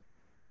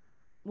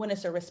when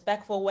it's a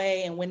respectful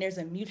way and when there's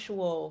a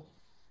mutual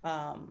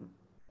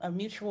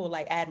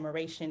like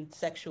admiration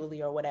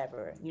sexually or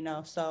whatever,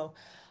 So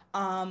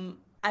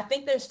I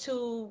think there's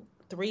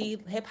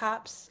 2-3 hip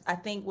hops. I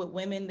think with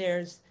women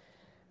there's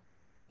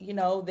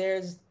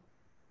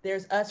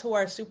us who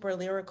are super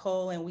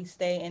lyrical and we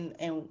stay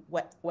in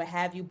what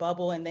have you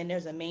bubble, and then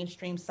there's a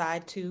mainstream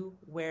side too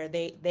where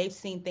they've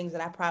seen things that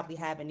I probably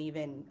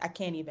I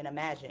can't even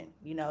imagine.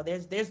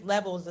 There's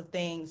levels of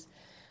things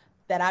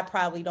that I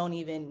probably don't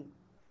even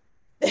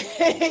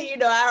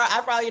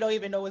I probably don't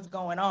even know what's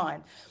going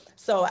on.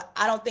 So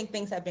I don't think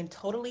things have been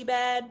totally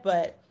bad,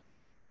 but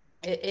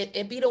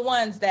it be the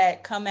ones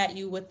that come at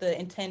you with the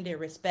intended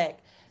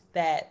respect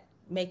that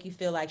make you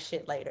feel like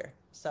shit later.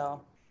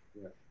 So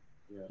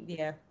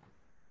yeah.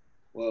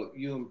 Well,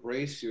 you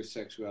embrace your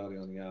sexuality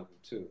on the album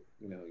too.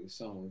 Your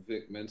song with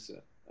Vic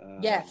Mensa.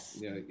 Yes.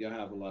 Y'all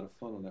have a lot of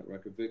fun on that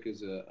record. Vic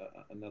is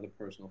another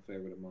personal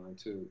favorite of mine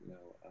too.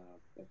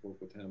 I've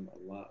worked with him a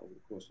lot over the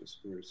course of his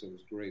career, so it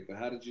was great. But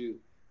how did you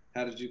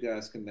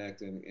guys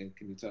connect, and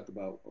can you talk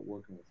about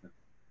working with him?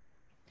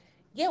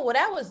 Yeah, well,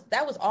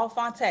 that was all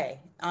Phonte.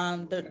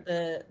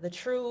 The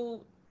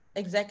true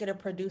executive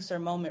producer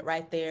moment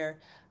right there.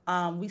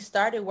 We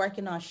started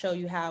working on Show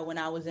You How when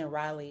I was in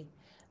Raleigh.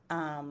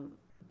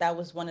 That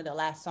was one of the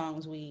last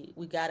songs we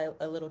got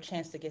a little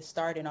chance to get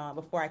started on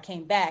before I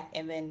came back,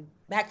 and then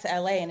back to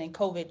LA, and then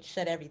COVID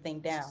shut everything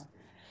down.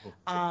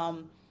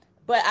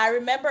 But I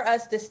remember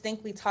us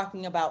distinctly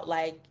talking about,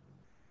 like,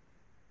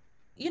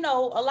 a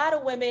lot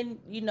of women,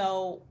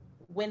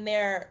 when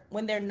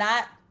they're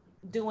not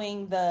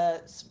doing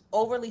the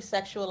overly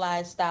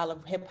sexualized style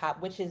of hip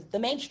hop, which is the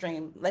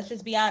mainstream. Let's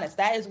just be honest.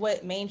 That is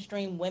what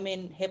mainstream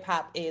women hip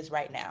hop is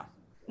right now.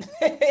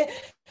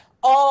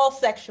 All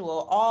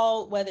sexual,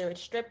 all, whether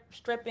it's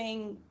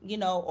stripping,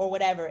 or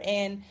whatever.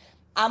 And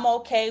I'm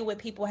okay with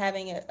people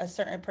having a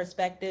certain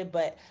perspective,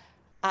 but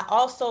I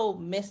also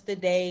miss the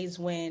days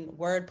when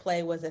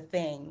wordplay was a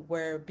thing,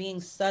 where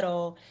being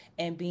subtle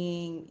and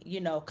being,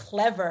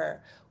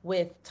 clever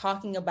with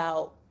talking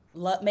about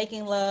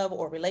making love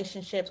or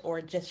relationships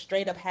or just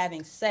straight up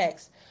having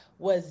sex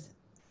was,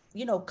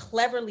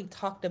 cleverly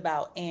talked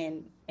about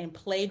and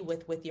played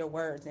with your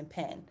words and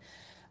pen.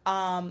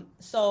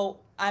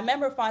 So I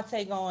remember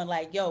Phonte going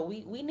like, yo,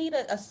 we need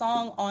a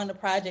song on the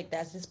project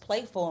that's just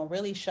playful and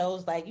really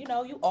shows, like, you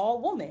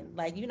all woman,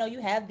 like, you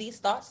have these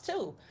thoughts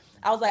too.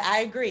 I was like, I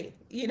agree,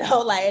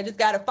 like, I just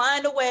got to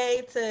find a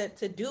way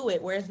to do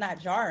it where it's not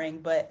jarring,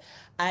 but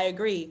I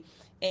agree.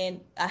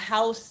 And a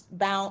house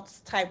bounce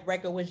type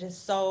record was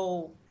just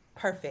so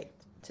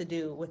perfect to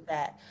do with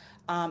that.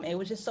 It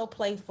was just so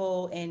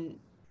playful, and,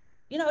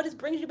 it just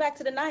brings you back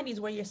to the 90s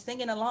where you're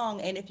singing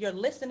along. And if you're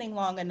listening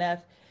long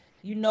enough,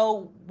 you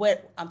know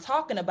what I'm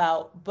talking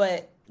about,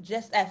 but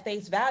just at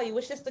face value,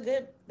 it's a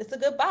good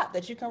bop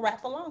that you can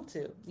rap along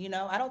to.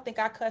 I don't think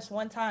I cussed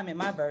one time in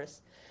my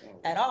verse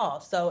at all.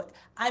 So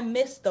I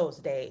miss those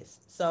days.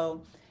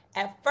 So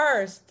at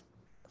first,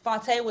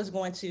 Phonte was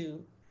going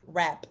to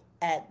rap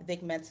at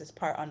Vic Mensa's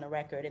part on the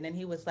record. And then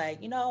he was like,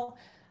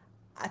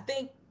 I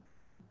think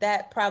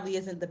that probably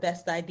isn't the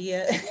best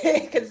idea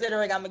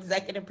considering I'm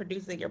executive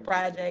producing your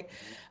project.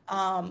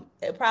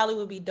 It probably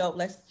would be dope.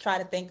 Let's try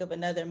to think of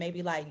another,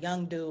 maybe like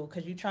young dude,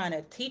 because you're trying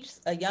to teach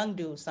a young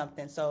dude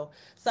something. So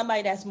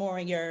somebody that's more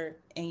in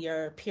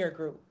your peer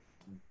group.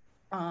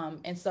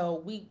 And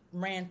so we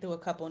ran through a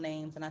couple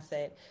names, and I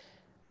said,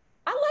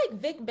 I like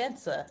Vic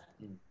Mensa.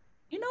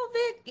 You know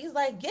Vic? He's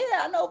like,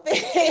 yeah, I know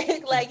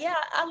Vic. Like, yeah,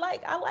 I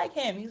like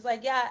him. He's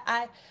like, yeah,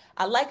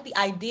 I like the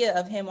idea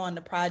of him on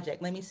the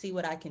project. Let me see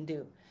what I can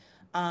do.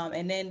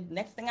 And then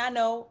next thing I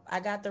know, I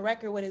got the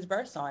record with his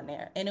verse on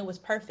there, and it was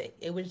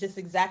perfect. It was just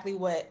exactly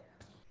what,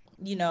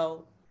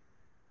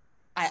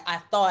 I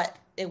thought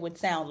it would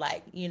sound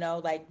like.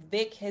 Like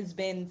Vic has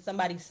been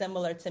somebody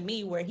similar to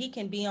me where he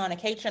can be on a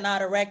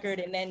Kaytranada record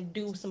and then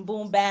do some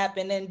boom bap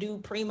and then do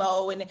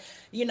primo, and,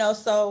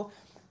 so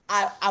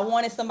I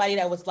wanted somebody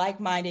that was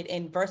like-minded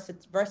and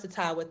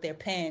versatile with their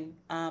pen,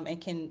 and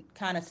can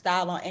kind of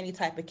style on any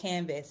type of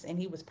canvas. And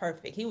he was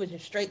perfect. He was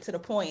just straight to the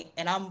point,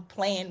 and I'm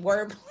playing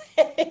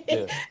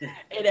wordplay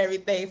and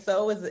everything.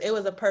 So it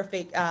was a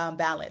perfect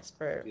balance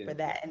for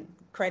that. And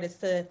credits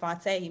to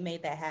Fonte. He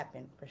made that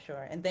happen for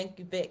sure. And thank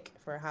you, Vic,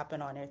 for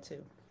hopping on there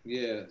too.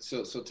 Yeah,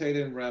 so Tay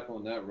didn't rap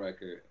on that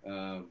record,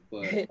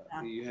 but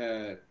No. you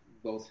had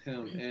both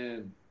him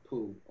and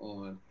Pooh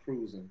on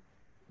Cruising,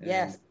 and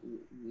Yes.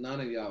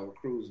 none of y'all were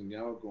cruising.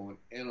 Y'all were going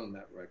in on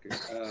that record.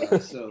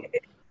 So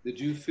did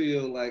you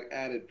feel like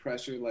added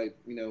pressure, like,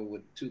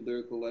 with two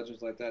lyrical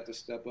legends like that to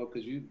step up?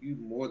 Because you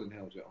more than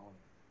held your own.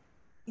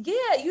 Yeah,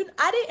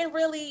 I didn't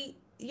really,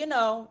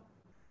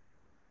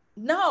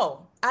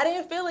 no, I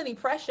didn't feel any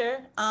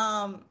pressure.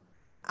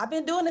 I've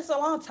been doing this a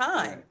long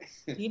time,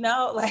 Right.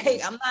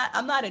 like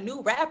I'm not a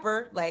new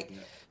rapper. Like, Yeah.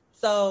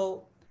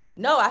 so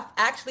no, I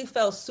actually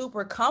felt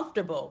super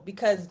comfortable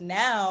because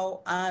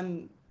now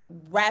I'm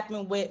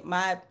rapping with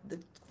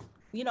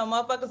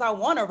motherfuckers I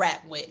want to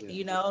rap with,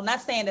 Yeah.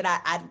 not saying that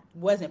I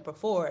wasn't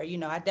before,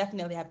 I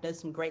definitely have done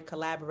some great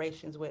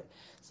collaborations with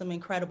some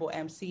incredible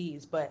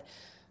MCs, but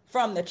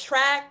from the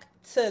track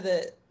to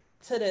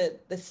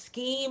the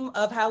scheme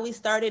of how we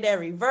started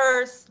every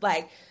verse,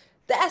 like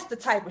that's the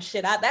type of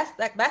shit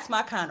that's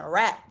my kind of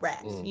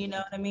raps. You know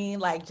what I mean?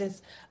 Like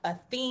just a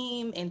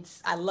theme, and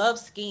I love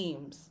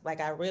schemes. Like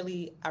I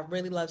really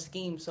love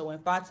schemes. So when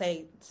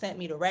Fate sent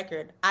me the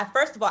record,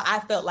 first of all I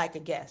felt like a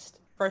guest.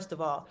 First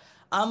of all,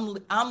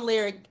 I'm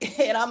lyric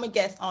and I'm a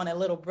guest on a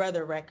Little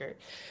Brother record.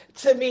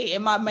 To me,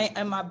 in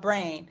my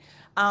brain.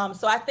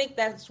 So I think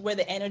that's where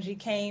the energy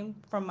came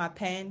from my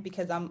pen,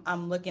 because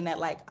I'm looking at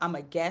like I'm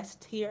a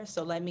guest here,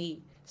 so let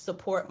me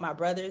support my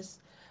brothers.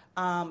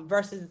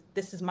 Versus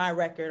this is my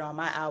record on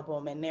my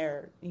album and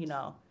they're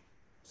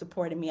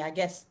supporting me. I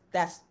guess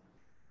that's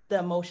the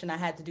emotion I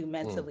had to do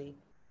mentally,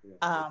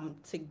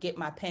 to get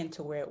my pen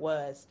to where it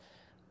was.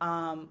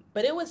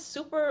 But it was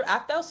super. I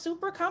felt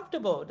super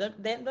comfortable. Them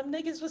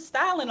niggas was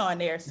styling on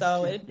there,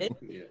 so it it,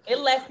 Yeah. it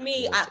left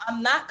me.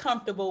 I'm not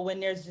comfortable when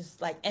there's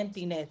just like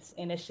emptiness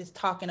and it's just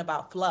talking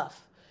about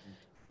fluff.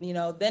 Then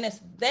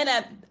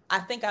I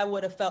think I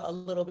would have felt a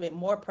little bit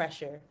more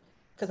pressure,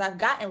 because I've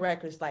gotten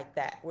records like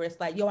that where it's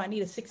like, yo, I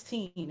need a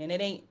 16,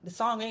 and the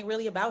song ain't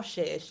really about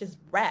shit. It's just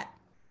rap.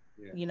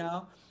 Yeah. You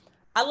know,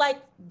 I like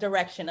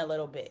direction a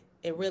little bit.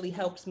 It really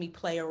helps me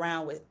play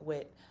around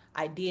with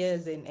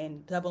ideas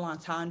and double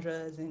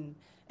entendres and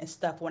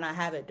stuff when I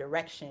have a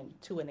direction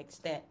to an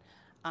extent.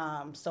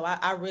 So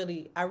I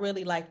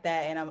really like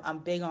that, and I'm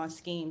big on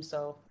schemes.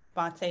 So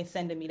Fonte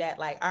sending me that,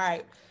 like, all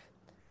right,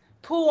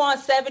 Pooh on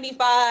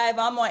 75,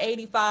 I'm on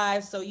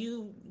 85. So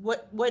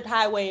what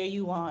highway are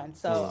you on?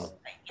 So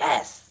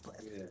yes,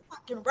 let's Yeah.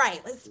 fucking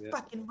write. Let's Yeah.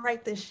 fucking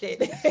write this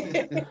shit.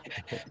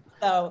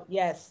 So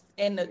yes,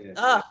 and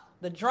Yeah.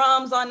 the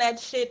drums on that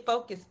shit,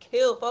 Focus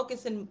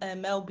and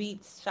Mel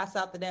Beats. Shouts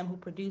out to them who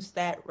produced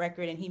that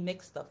record, and he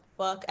mixed the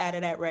fuck out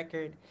of that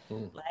record.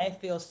 Like it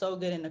feels so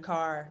good in the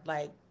car.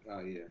 Like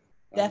Oh yeah.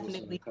 I was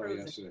listening to the definitely car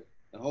cruising. yesterday.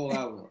 The whole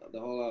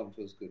album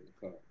feels good in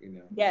the car.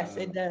 Yes,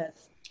 it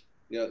does.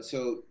 Yeah.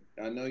 So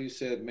I know you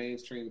said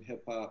mainstream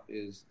hip hop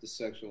is the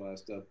sexualized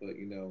stuff, but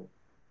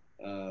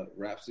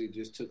Rhapsody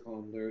just took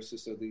home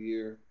Lyricist of the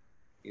Year.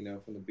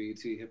 From the BET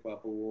Hip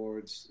Hop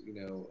Awards.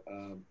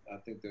 I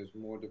think there's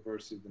more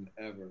diversity than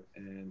ever,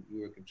 and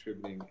you are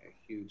contributing a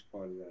huge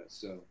part of that.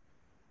 So,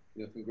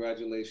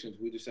 congratulations.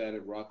 We just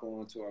added Rocco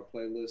onto our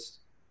playlist.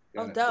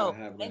 Oh, Gonna dope.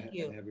 have Thank in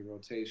you. heavy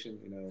rotation.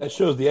 That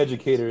shows the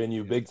educator in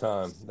you Yeah, big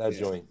time. That yeah,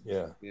 joint,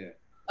 yeah, yeah,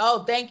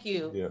 Oh, thank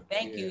you. yeah.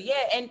 Thank you.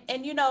 yeah, Yeah,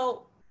 and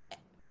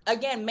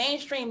again,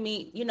 mainstream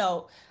me,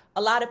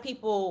 a lot of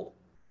people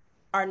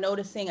are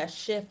noticing a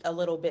shift a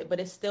little bit, but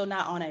it's still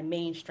not on a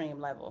mainstream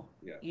level.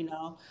 yeah,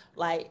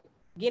 Like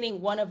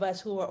getting one of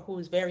us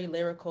who's very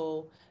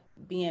lyrical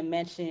being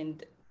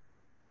mentioned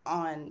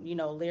on,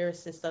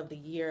 lyricist of the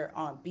year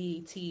on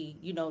BET,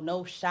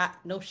 no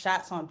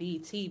shots on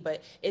BET,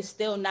 but it's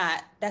still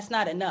not, that's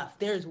not enough.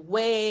 There's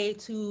way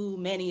too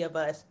many of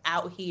us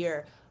out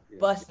here yeah,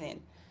 bussing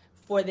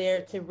for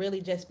there to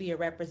really just be a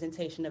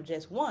representation of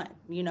just one,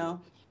 yeah,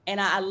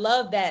 and I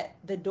love that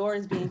the door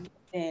is being,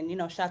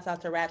 and shouts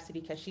out to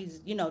Rhapsody, because she's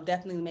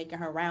definitely making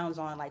her rounds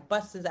on like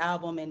Busta's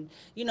album, and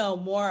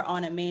more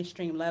on a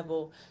mainstream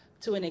level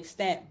to an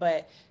extent,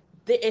 but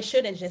it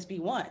shouldn't just be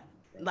one.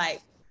 right,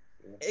 Like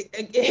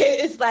yeah,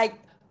 it's like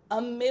a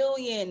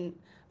million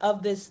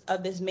of this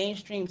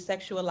mainstream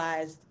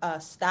sexualized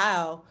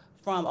style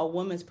from a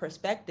woman's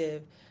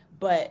perspective,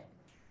 but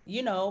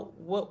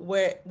what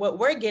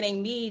we're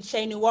getting, me,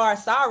 Che Noir,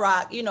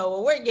 Rock,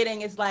 what we're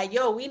getting is like,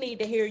 yo, we need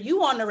to hear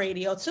you on the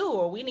radio too,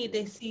 or we need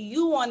to see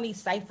you on these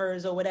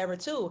ciphers or whatever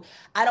too.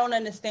 I don't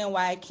understand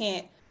why I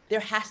can't. There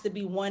has to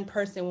be one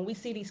person when we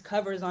see these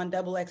covers on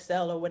Double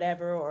XL or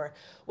whatever.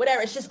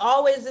 It's just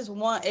always this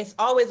one. It's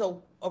always a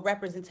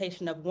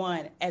representation of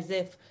one, as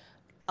if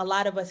a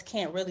lot of us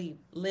can't really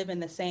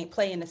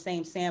play in the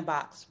same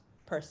sandbox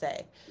per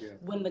se. yeah,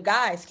 When the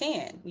guys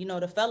can,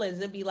 the fellas,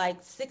 it'd be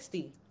like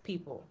 60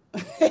 people.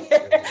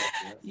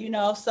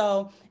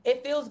 So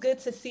it feels good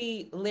to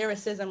see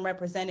lyricism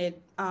represented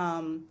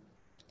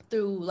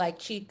through like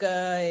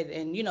Chica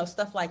and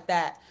stuff like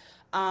that.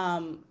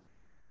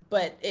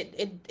 But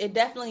it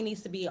definitely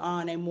needs to be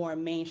on a more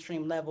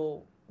mainstream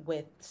level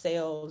with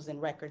sales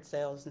and record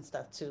sales and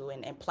stuff too,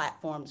 and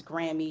platforms,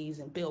 Grammys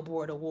and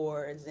Billboard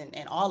Awards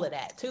and all of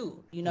that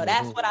too. You know,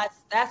 Mm-hmm.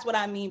 that's what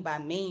I mean by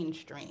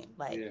mainstream.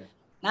 Like, Yeah.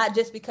 not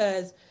just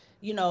because,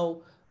 you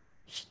know,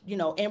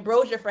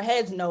 Ambrosia for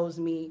Heads knows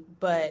me,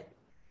 but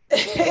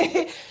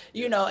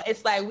you know,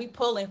 it's like we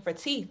pulling for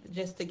teeth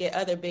just to get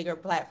other bigger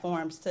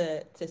platforms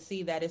to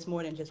see that it's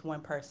more than just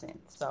one person.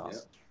 So Yeah.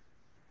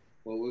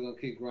 Well, we're gonna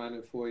keep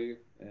grinding for you,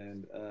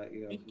 and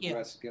you know, thank you.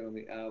 congrats again on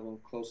the album,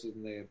 Closer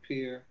Than They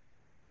Appear,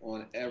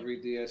 on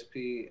every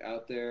DSP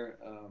out there.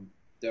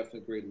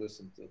 Definitely great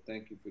listen. So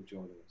thank you for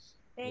joining us.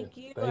 Thank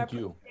you. I Thank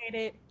you.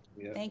 appreciate it.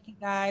 Yeah. Thank you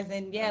guys.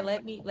 And yeah,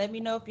 let me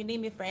know if you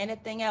need me for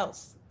anything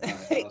else. All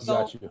right, awesome. So,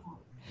 Got you.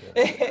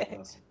 Yeah.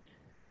 Awesome.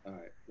 All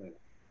right, later.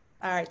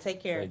 all right,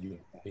 take care. Thank you.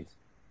 Peace.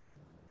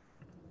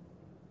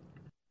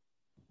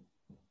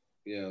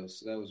 Yeah,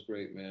 so that was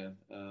great, man.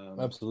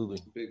 Absolutely.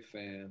 Big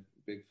fan,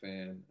 big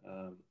fan.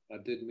 I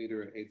did meet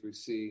her at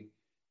A3C.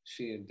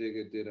 She and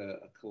Digga did a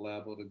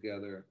collabo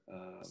together,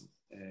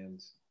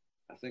 and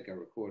I think I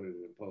recorded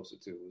it and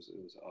posted too.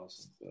 It was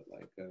awesome. But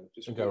like,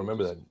 just I think I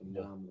remember just that. a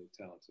phenomenally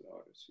talented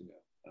artist. You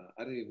know,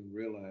 I didn't even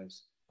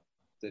realize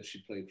that she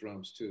played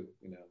drums too.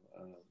 You know,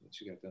 that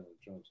she got done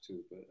with drums too.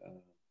 But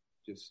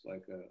just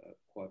like a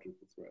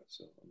quadruple threat.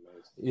 So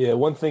amazing. Yeah,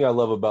 one thing I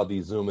love about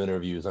these Zoom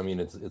interviews, I mean,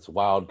 it's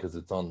wild because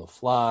it's on the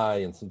fly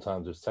and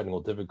sometimes there's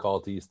technical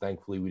difficulties.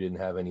 Thankfully, we didn't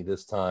have any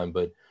this time,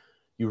 but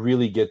you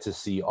really get to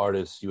see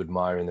artists you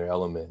admire in their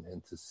element,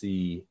 and to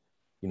see,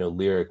 you know,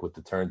 Lyric with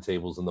the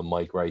turntables and the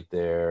mic right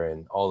there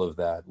and all of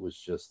that was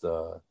just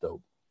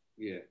dope.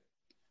 Yeah.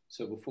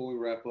 So before we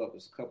wrap up,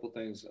 there's a couple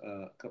things,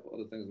 a couple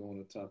other things I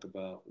want to talk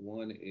about.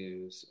 One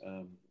is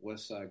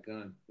Westside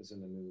Gunn is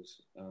in the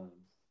news.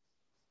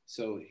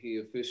 So he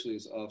officially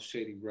is off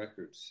Shady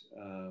Records.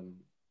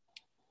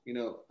 You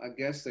know, I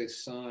guess they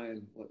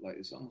signed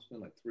it's almost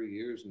been like 3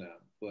 years now,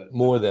 but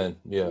More than,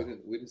 yeah.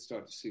 we didn't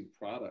start to see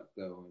product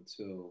though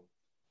until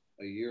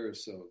a year or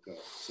so ago.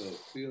 So it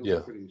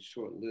feels pretty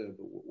short lived.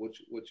 But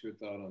what's your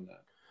thought on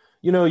that?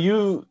 You know,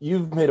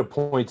 you've made a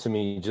point to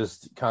me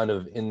just kind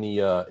of in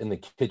the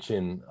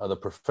kitchen, the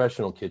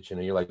professional kitchen,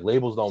 and you're like,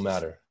 labels don't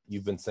matter.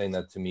 You've been saying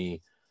that to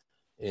me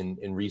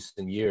in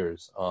recent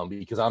years,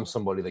 because I'm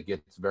somebody that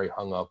gets very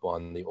hung up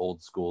on the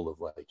old school of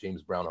like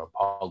James Brown on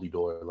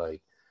Polydor,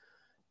 like,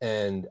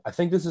 and I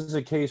think this is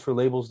a case where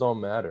labels don't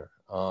matter.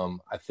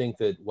 I think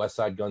that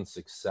Westside Gunn's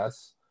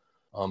success,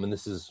 and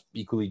this is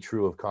equally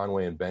true of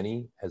Conway and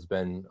Benny, has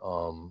been,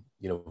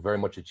 you know, very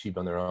much achieved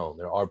on their own.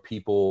 There are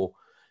people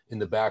in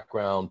the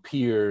background,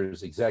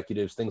 peers,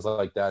 executives, things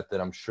like that, that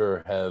I'm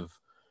sure have,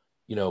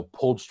 you know,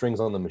 pulled strings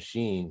on the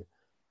machine.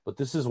 But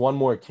this is one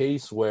more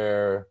case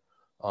where,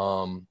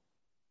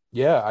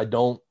 I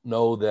don't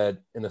know that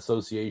an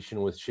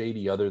association with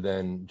Shady, other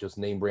than just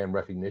name brand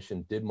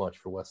recognition, did much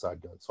for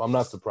Westside Gunn. So I'm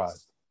not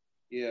surprised.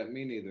 Yeah,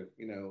 me neither.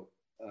 You know,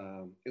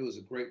 it was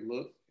a great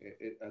look.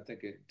 I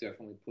think it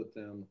definitely put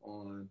them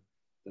on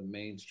the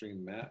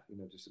mainstream map, you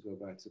know, just to go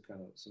back to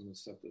kind of some of the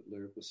stuff that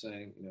Lyric was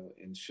saying, you know,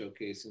 in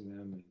showcasing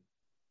them. And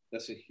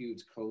that's a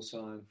huge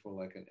cosign for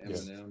like an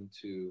Eminem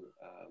to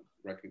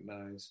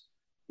recognize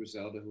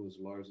Griselda, who was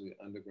largely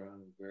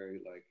underground and very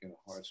like, you know,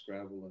 hard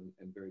scrabble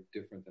and very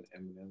different than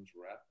Eminem's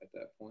rap at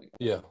that point.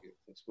 Yeah. It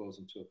exposed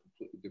them to a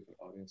completely different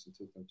audience and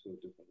took them to a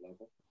different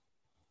level.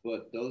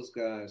 But those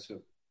guys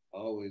have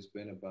always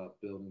been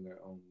about building their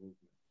own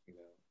movement, you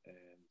know,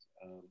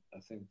 and I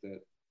think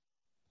that,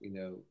 you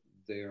know,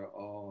 they are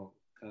all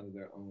kind of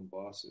their own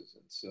bosses.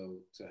 And so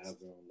to have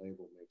their own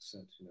label makes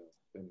sense, you know,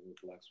 Benny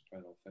with Black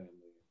Soprano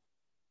family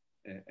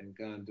and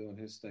Gunn doing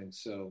his thing.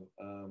 So,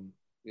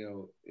 you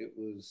know, it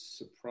was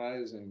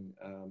surprising.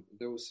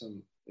 There was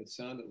it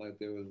sounded like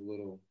there was a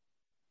little,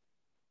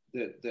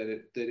 they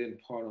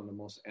didn't part on the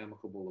most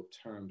amicable of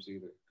terms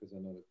either, because I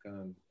know that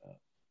Gunn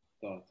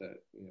thought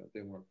that, you know,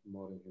 they weren't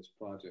promoting his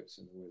projects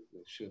in the way they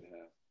should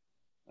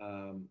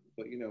have.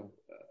 But, you know,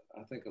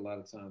 I think a lot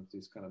of times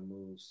these kind of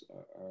moves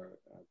are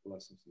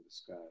blessings in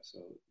disguise. So,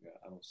 yeah,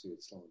 I don't see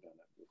it slowing down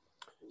that movement.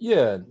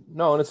 Yeah,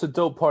 no, and it's a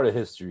dope part of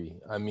history.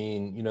 I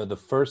mean, you know, the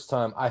first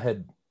time I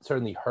had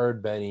certainly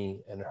heard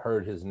Benny and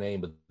heard his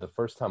name, but the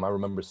first time I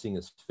remember seeing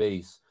his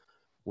face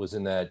was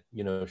in that,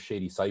 you know,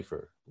 Shady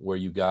Cypher, where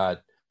you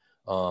got,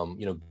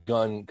 you know,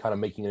 Gunn kind of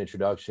making an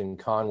introduction,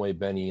 Conway,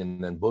 Benny,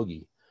 and then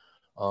Boogie,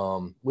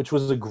 which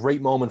was a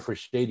great moment for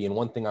Shady. And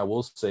one thing I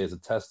will say is a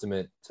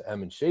testament to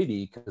M and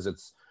Shady,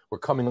 because we're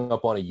coming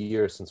up on a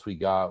year since we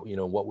got, you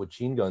know, What Would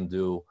Gene Gunn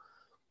Do?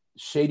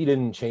 Shady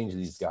didn't change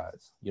these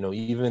guys, you know,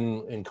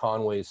 even in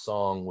Conway's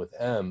song with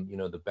M, you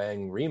know, the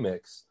Bang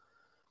remix,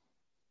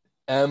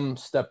 M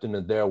stepped into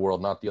their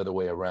world, not the other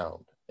way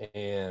around.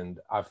 And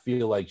I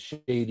feel like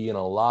Shady and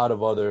a lot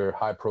of other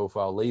high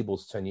profile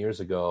labels 10 years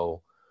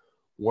ago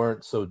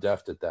weren't so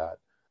deft at that.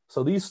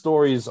 So these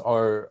stories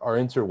are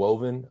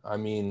interwoven. I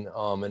mean,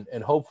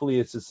 and hopefully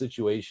it's a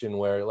situation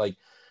where, like,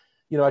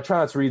 you know, I try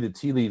not to read the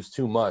tea leaves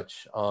too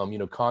much. You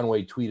know,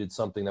 Conway tweeted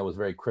something that was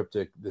very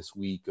cryptic this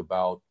week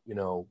about, you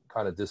know,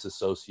 kind of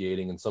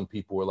disassociating. And some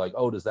people were like,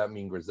 oh, does that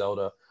mean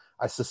Griselda?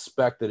 I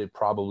suspect that it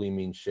probably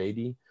means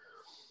shady.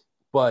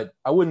 But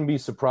I wouldn't be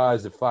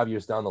surprised if 5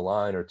 years down the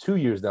line or 2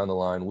 years down the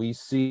line, we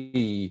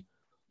see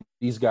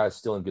these guys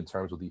still in good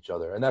terms with each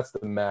other. And that's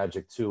the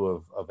magic,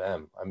 too, of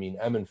M. I mean,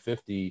 M and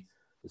 50,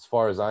 as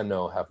far as I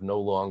know, have no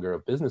longer a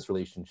business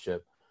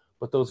relationship,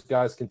 but those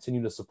guys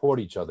continue to support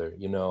each other.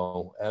 You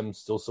know, M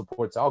still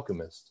supports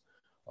Alchemist.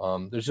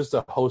 There's just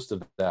a host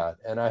of that.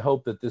 And I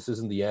hope that this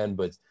isn't the end,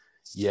 but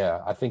yeah,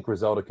 I think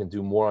Griselda can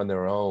do more on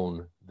their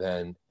own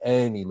than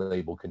any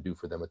label can do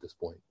for them at this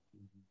point.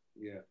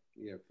 Yeah,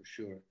 for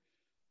sure.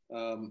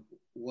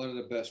 One of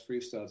the best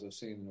freestyles I've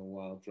seen in a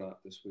while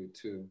dropped this week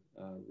too.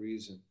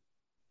 Reason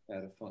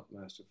had a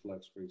Funkmaster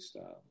Flex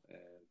freestyle,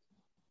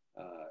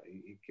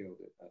 and he killed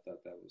it. I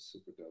thought that was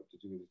super dope.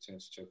 Did you get a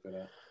chance to check that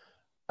out?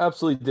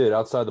 Absolutely did.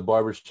 Outside the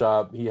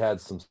barbershop, he had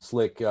some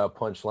slick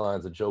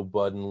punchlines of Joe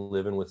Budden,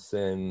 Living with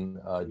Sin,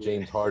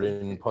 James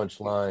Harden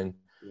punchline.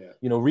 Yeah.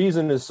 You know,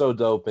 Reason is so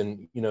dope.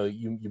 And, you know,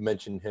 you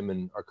mentioned him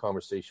in our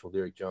conversation with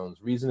Lyric Jones.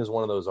 Reason is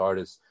one of those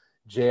artists.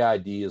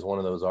 JID is one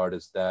of those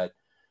artists that,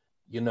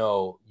 you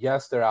know,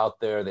 yes, they're out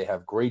there. They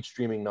have great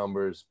streaming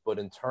numbers. But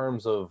in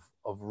terms of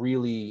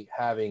really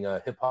having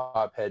a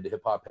hip-hop head to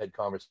hip-hop head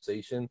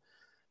conversation,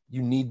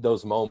 you need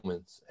those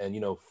moments. And, you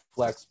know,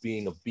 Flex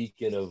being a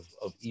beacon of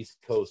East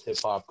Coast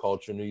hip-hop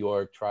culture, New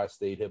York,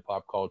 tri-state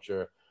hip-hop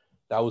culture,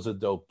 that was a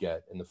dope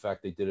get. And the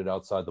fact they did it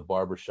outside the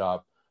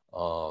barbershop,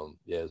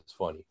 yeah, it's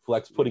funny.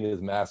 Flex putting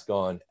his mask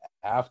on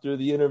after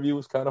the interview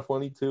was kind of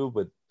funny too,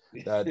 but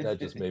that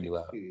just made me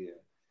laugh.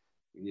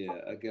 Yeah,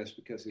 I guess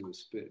because he was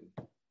spitting.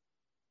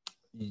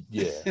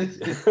 Yeah.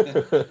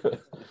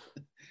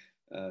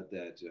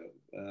 Dad joke.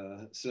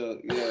 So,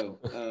 you know,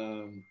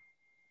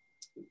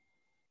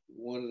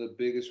 one of the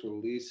biggest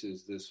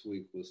releases this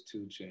week was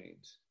 2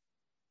 Chainz.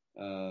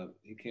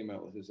 He came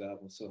out with his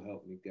album, So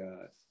Help Me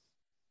God.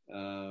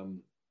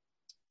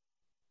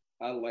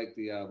 I like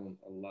the album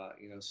a lot,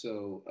 you know.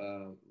 So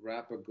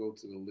Rapper Go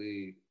to the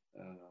League,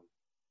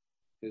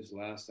 his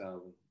last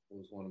album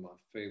was one of my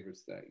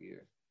favorites that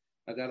year.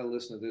 I got to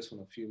listen to this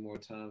one a few more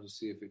times to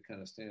see if it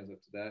kind of stands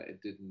up to that.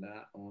 It did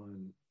not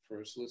on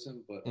first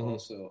listen, but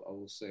also I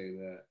will say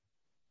that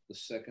the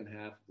second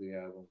half of the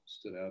album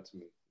stood out to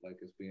me like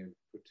as being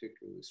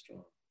particularly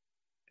strong.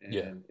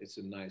 And it's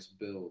a nice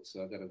build.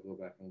 So I got to go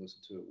back and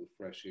listen to it with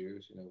fresh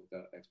ears, you know,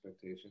 without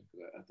expectation.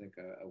 Because I think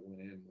I went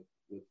in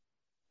with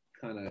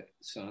kind of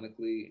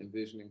sonically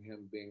envisioning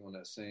him being on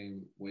that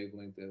same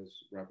wavelength as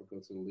Rapper Go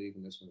to the League,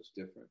 and this one is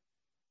different.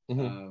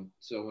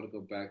 So I want to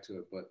go back to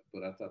it, but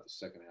I thought the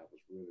second half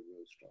was really,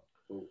 really strong.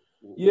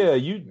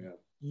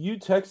 You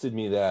texted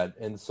me that,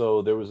 and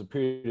so there was a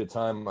period of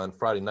time on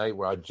Friday night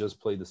where I just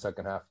played the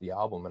second half of the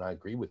album, and I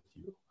agree with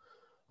you.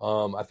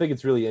 I think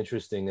it's really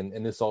interesting,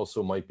 and this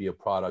also might be a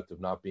product of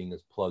not being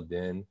as plugged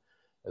in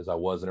as I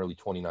was in early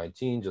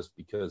 2019, just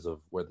because of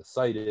where the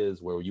site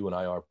is, where you and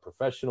I are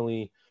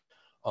professionally.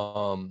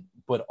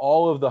 But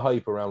all of the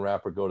hype around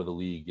Rapper Go to the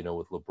League, you know,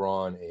 with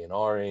LeBron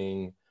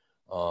A&Ring,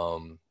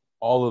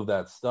 all of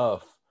that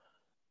stuff,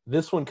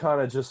 this one kind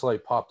of just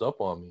like popped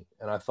up on me,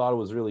 and I thought it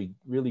was really,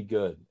 really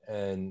good.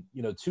 And,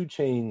 you know, 2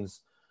 Chainz,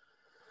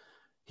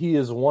 he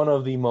is one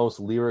of the most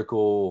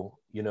lyrical,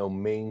 you know,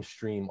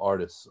 mainstream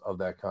artists of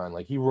that kind.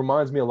 Like, he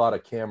reminds me a lot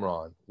of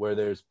Cameron, where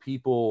there's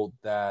people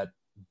that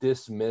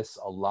dismiss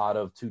a lot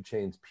of 2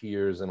 Chainz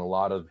peers and a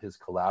lot of his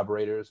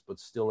collaborators, but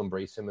still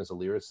embrace him as a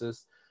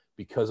lyricist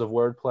because of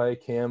wordplay.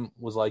 Cam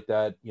was like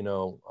that, you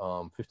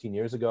know, 15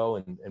 years ago,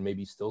 and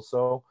maybe still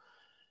so.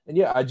 And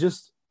yeah,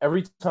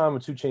 every time a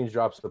 2 Chainz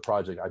drops the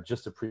project, I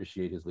just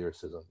appreciate his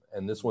lyricism.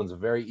 And this one's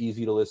very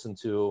easy to listen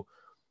to,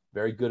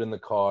 very good in the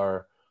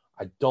car.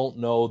 I don't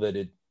know that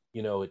it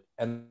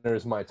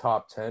enters my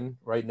top 10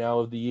 right now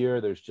of the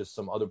year. There's just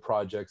some other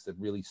projects that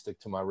really stick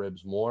to my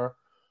ribs more.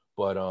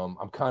 But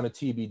I'm kind of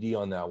TBD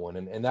on that one.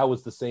 And that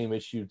was the same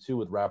issue too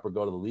with Rapper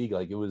Go to the League.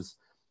 Like, it was,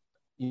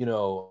 you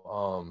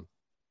know,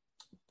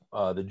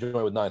 the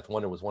joint with Ninth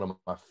Wonder was one of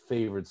my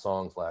favorite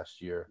songs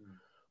last year.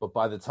 But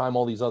by the time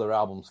all these other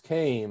albums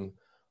came,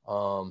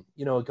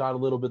 you know, it got a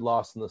little bit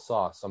lost in the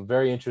sauce. I'm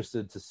very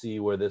interested to see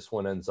where this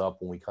one ends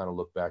up when we kind of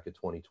look back at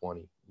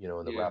 2020, you know,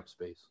 in the rap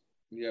space.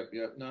 Yep.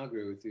 No, I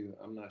agree with you.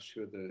 I'm not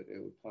sure that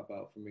it would pop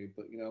out for me,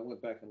 but, you know, I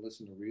went back and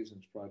listened to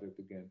Reason's project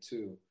again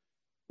too,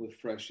 with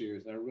fresh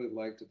ears. And I really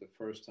liked it the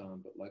first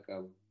time, but like, I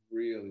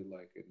really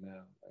like it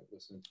now. Like,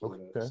 listening to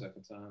it a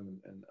second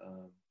time, and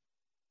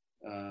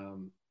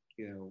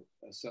you know,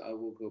 so I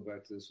will go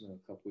back to this in a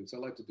couple weeks. I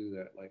like to do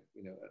that. Like,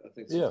 you know, I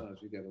think sometimes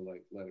you got to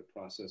like let it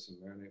process and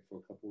marinate for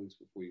a couple weeks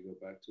before you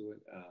go back to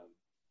it.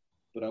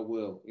 But I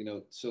will, you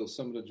know. So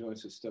some of the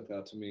joints that stuck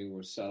out to me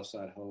were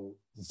Southside Ho,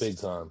 big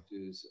time.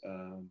 Which is,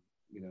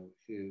 you know,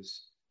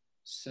 his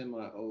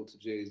semi-ode to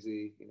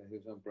Jay-Z. You know, he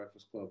was on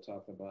Breakfast Club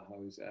talking about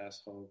how he's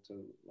asked Ho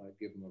to like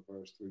give him a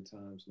verse 3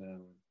 times now,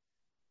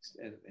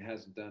 and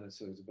hasn't done it,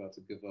 so he's about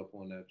to give up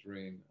on that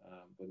dream.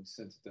 But he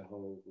sent it to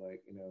Ho,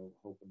 like, you know,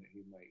 hoping that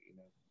he might, you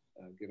know,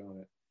 get on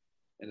it.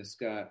 And it's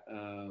got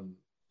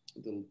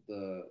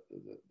the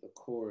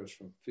chorus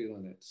from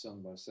 "Feeling It,"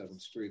 sung by Seven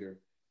Streeter.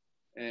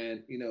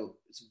 And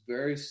it's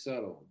very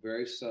subtle,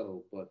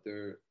 but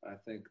there I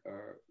think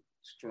are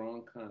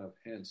strong kind of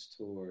hints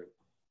toward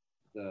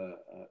the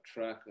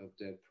track of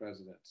Dead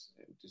Presidents,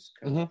 and just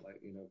kind of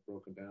like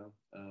broken down.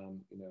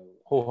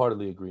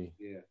 Wholeheartedly agree.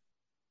 Yeah.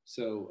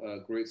 So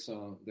great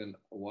song. Then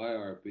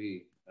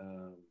YRB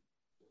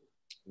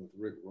with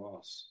Rick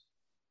Ross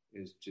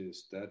is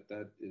just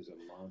that is a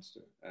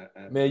monster.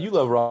 Man, you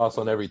love Ross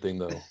on everything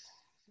though.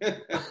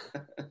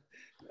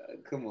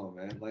 Come on,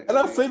 man. Like, and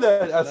I say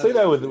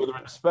that with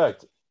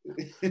respect.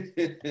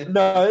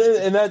 No,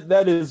 and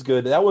that is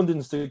good. That one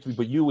didn't stick to me,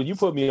 but when you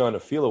put me on a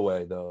Feel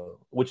Away though,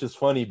 which is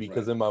funny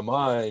because in my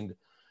mind,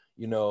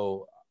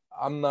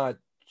 I'm not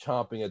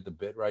chomping at the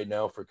bit right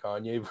now for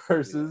Kanye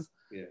verses.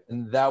 Yeah.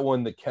 And that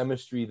one, the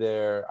chemistry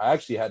there, I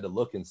actually had to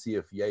look and see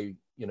if Ye,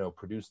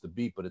 produced the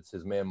beat, but it's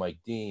his man Mike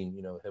Dean,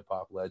 hip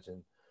hop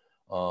legend.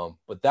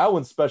 But that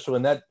one's special,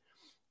 and that,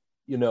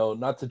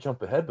 not to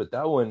jump ahead, but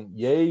that one,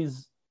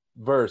 Ye's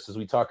verse, as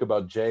we talk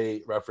about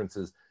Jay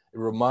references, it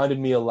reminded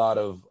me a lot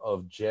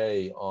of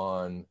Jay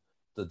on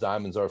the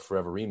Diamonds Are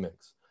Forever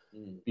remix,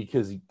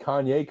 because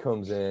Kanye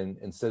comes in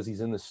and says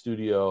he's in the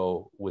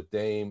studio with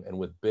Dame and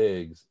with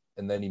Biggs,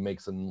 and then he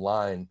makes a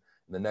line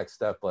in the next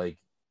step, like,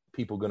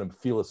 people going to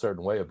feel a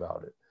certain way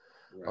about it.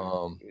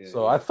 Right.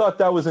 So I thought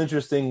that was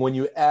interesting when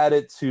you add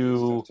it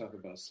to talk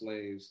about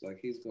slaves, like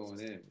he's going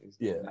in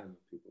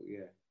people.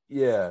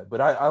 Yeah, but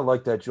I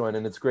like that joint,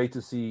 and it's great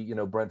to see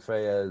Brent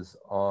Faiyaz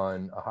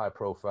on a high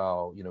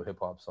profile hip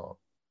hop song.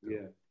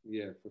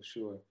 Yeah, for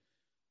sure.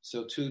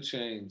 So 2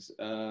 Chainz.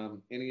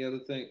 Any other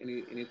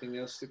thing? Anything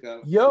else stick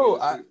out?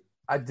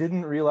 I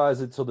didn't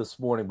realize it till this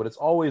morning, but it's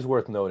always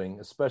worth noting,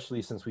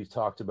 especially since we've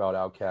talked about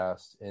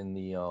Outkast in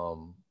the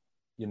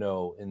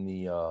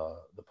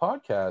the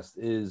podcast,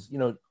 is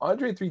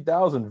Andre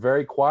 3000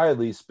 very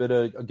quietly spit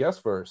a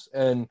guest verse,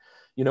 and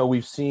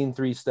we've seen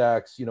 3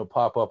 Stacks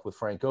pop up with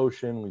Frank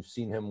Ocean, we've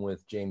seen him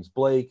with James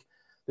Blake.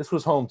 This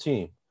was home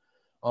team.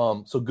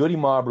 So Goody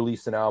Mob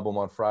released an album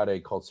on Friday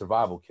called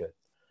Survival Kit.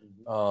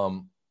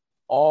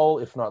 All,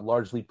 if not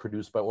largely,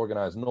 produced by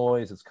Organized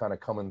Noise. It's kind of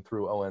coming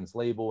through ON's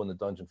label in the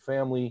Dungeon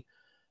family,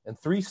 and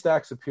 3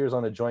 Stacks appears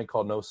on a joint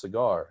called No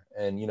Cigar,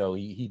 and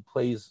he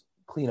plays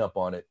cleanup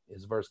on it.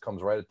 His verse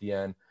comes right at the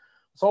end.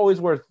 It's always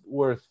worth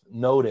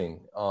noting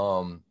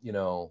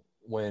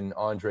when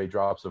Andre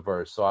drops a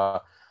verse. So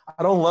I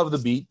don't love the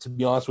beat, to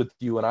be honest with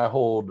you, and I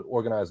hold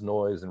Organized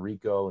Noise and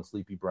Rico and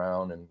Sleepy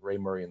Brown and Ray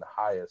Murray in the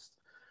highest,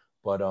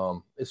 but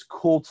it's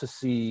cool to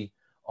see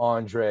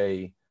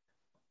Andre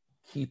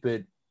keep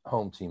it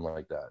home team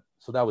like that.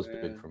 So that was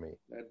big for me.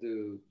 That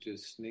dude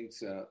just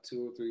sneaks out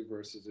 2 or 3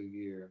 verses a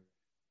year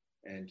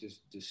and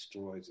just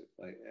destroys it,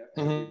 like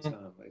every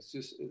time.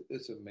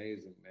 It's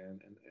amazing, man.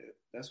 And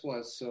that's why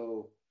it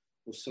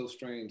was so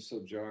strange,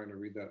 so jarring to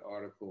read that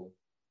article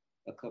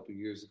a couple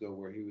years ago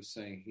where he was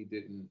saying he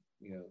didn't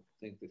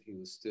think that he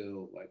was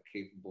still like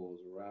capable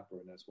as a rapper,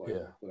 and that's why he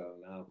put out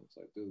an album. It's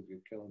like, dude, you're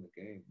killing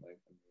the game. Like,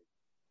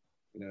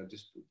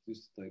 just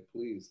like,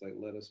 please, like,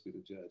 let us be the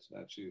judge,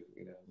 not you.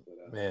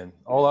 But, man,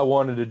 all I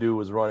wanted to do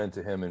was run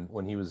into him, and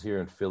when he was here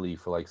in Philly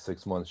for like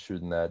 6 months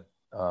shooting that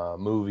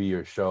movie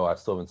or show, I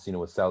still haven't seen it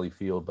with Sally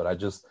Field,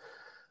 but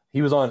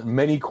he was on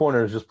many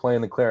corners just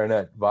playing the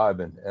clarinet,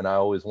 vibing, and I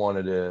always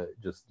wanted to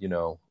just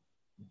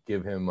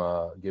give him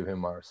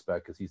my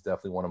respect, because he's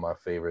definitely one of my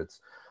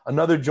favorites.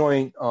 Another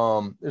joint,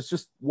 there's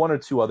just 1 or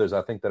 2 others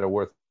I think that are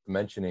worth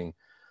mentioning.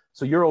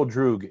 So Your Old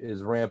Droog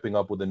is ramping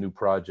up with a new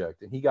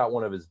project, and he got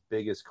one of his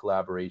biggest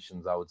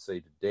collaborations, I would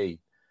say, to date.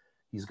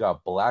 He's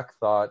got Black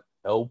Thought,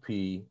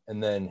 LP,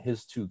 and then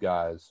his 2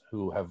 guys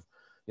who have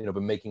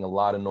been making a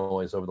lot of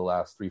noise over the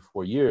last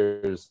 3-4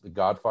 years. The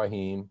God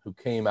Fahim, who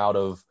came out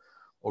of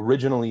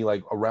originally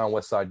like around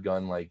West Side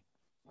Gun like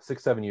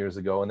 6-7 years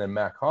ago, and then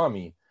Mac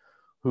Hami,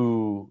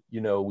 who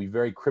we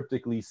very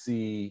cryptically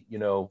see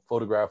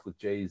photographed with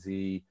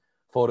Jay-Z,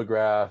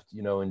 photographed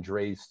in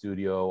Dre's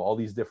studio, all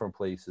these different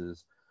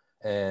places,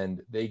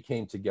 and they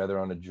came together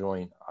on a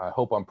joint. I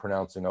hope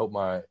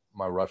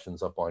my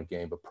Russian's up on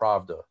game, but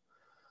Pravda,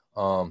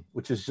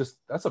 which is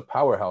that's a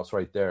powerhouse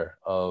right there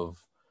of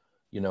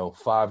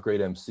 5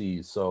 great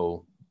MCs.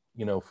 So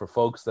for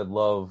folks that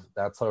love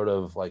that sort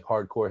of like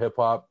hardcore hip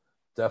hop,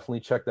 definitely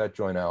check that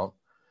joint out.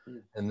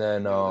 And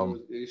then there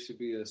used to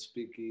be a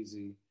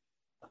speakeasy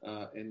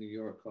in New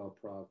York called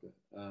Pravda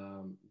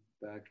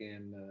back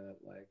in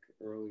like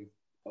early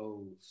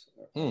O's,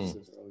 early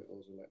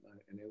O's or like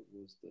that, and it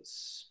was the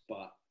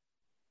spot.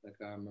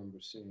 Like, I remember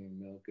seeing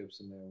Mel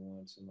Gibson there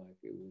once, and like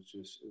it was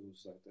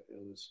like the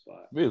illest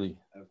spot really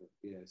ever.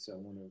 Yeah, so I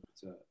wonder if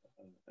it's an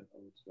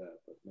ode to that,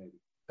 but maybe.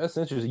 That's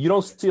interesting. You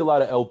don't see a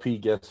lot of LP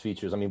guest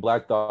features. I mean,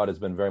 Black Thought has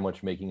been very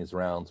much making his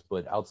rounds,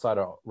 but outside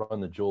of Run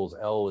the Jewels,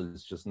 L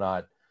is just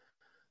not.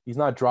 He's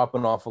not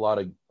dropping off a lot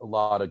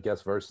of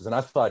guest verses, and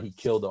I thought he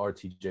killed the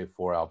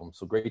RTJ4 album.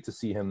 So great to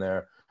see him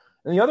there.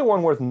 And the other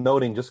one worth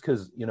noting, just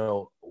because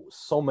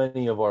so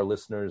many of our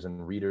listeners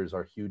and readers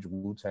are huge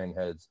Wu-Tang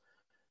heads,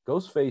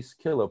 Ghostface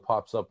Killah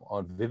pops up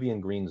on Vivian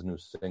Green's new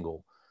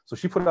single. So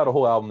she put out a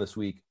whole album this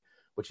week,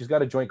 but she's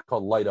got a joint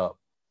called Light Up.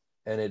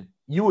 and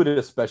you would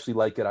especially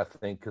like it, I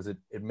think, because it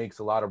makes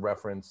a lot of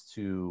reference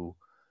to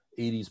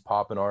 80s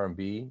pop and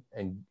R&B,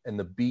 and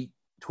the beat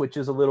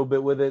twitches a little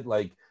bit with it.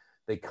 Like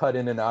they cut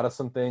in and out of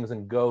some things,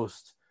 and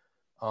Ghost,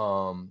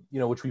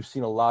 which we've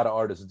seen a lot of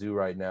artists do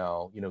right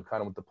now,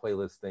 kind of with the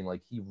playlist thing.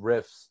 Like he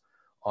riffs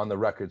on the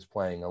records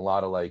playing a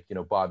lot of like,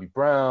 Bobby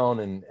Brown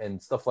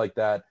and stuff like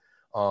that.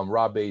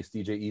 Rob Bass,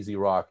 DJ Easy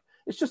Rock.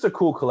 It's just a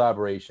cool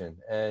collaboration.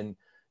 And,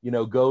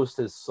 Ghost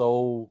is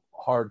so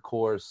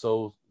hardcore,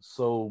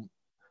 so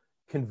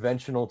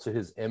conventional to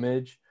his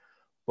image.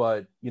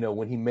 But,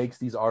 when he makes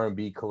these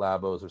R&B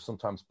collabos or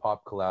sometimes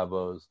pop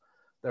collabos,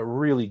 they're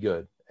really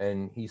good.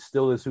 And he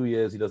still is who he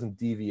is. He doesn't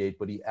deviate,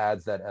 but he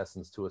adds that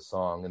essence to a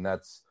song. And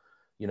that's,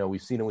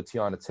 we've seen it with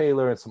Tiana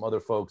Taylor and some other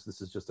folks.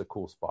 This is just a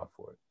cool spot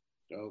for it.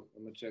 Dope.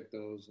 I'm going to check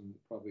those and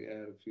probably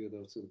add a few of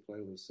those to the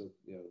playlist. So,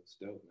 it's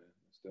dope, man.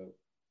 It's dope.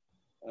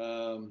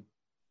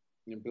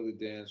 Billy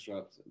Dance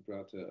dropped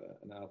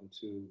an album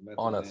too. Method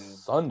on a Man,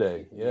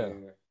 Sunday, yeah.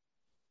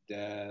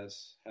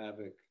 Daz,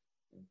 Havoc,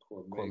 and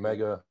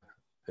Cormega.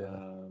 Yeah.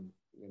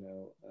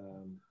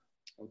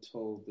 I'm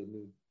told the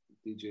new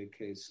DJ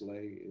K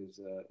Slay is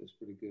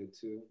pretty good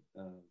too.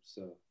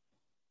 So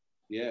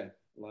yeah,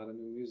 a lot of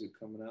new music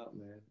coming out,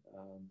 man.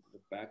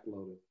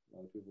 Backloaded. A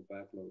lot of people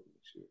backloaded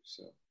this year.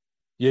 So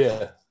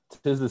yeah,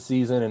 'tis the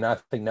season, and I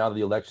think now that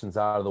the election's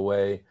out of the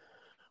way,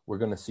 we're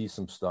gonna see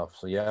some stuff.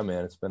 So yeah,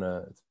 man, it's been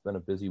a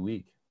busy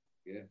week.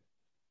 Yeah.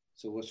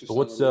 So what's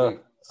your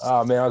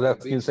oh man, I was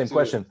asking you the same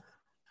question.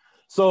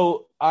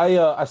 So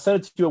I sent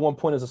it to you at one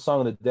point as a song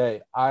of the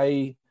day.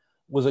 I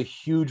was a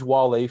huge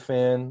Wale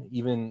fan.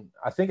 Even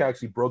I think I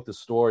actually broke the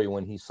story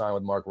when he signed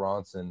with Mark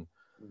Ronson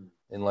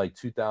in like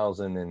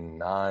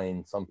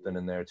 2009, something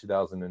in there,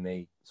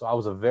 2008. So I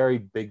was a very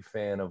big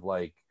fan of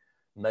like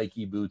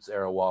Nike boots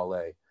era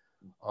Wale.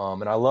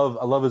 And I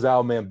love his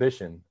album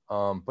Ambition.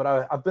 But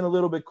I've been a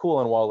little bit cool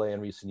on Wale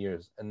in recent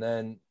years. And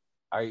then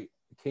I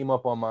came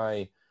up on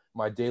my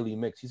daily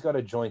mix. He's got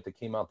a joint that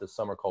came out this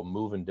summer called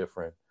Movin'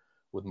 Different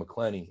with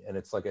McClenny, and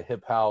it's like a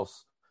hip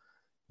house.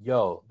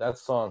 Yo, that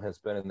song has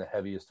been in the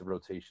heaviest of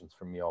rotations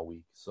for me all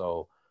week.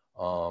 So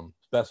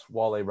best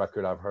Wale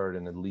record I've heard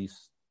in at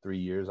least 3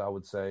 years, I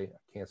would say.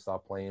 I can't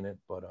stop playing it.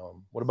 But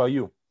what about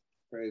you?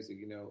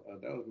 Crazy.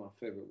 That was my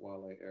favorite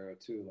Wale era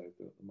too, like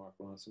the Mark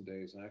Ronson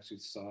days. I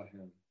actually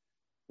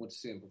went to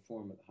see him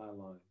perform at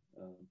Highline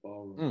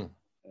Ballroom.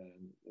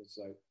 And it's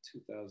like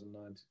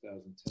 2009,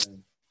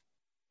 2010.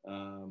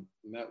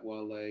 Met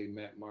Wale,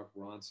 met Mark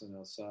Ronson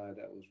outside.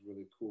 That was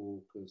really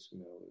cool because,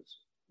 it's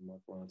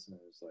Mark Ronson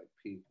at his like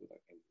peak with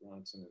like Amy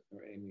Ronson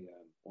or Amy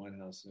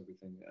Winehouse and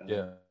everything.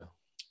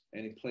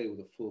 And he played with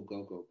a full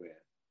go-go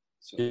band.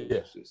 So it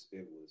was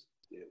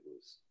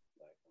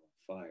like on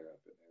fire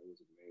up in there. It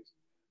was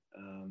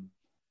amazing.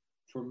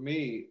 For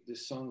me,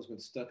 this song's been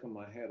stuck in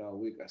my head all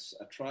week.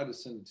 I tried to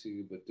send it to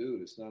you, but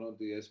dude, it's not on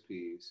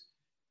DSPs.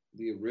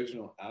 The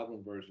original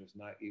album version is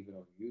not even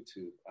on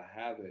YouTube. I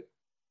have it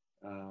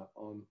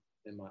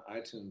in my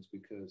iTunes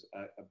because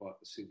I bought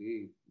the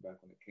CD back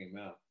when it came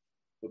out.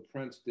 But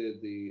Prince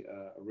did the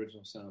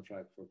original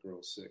soundtrack for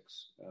Girl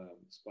 6,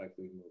 Spike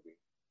Lee movie.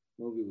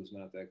 Movie was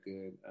not that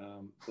good,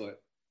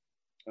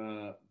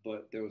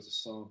 but there was a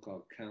song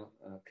called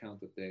 "Count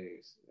the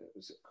Days." It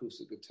was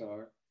acoustic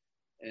guitar,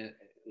 and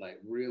like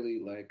really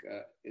like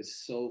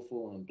it's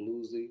soulful and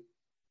bluesy.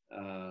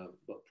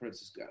 But Prince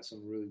has got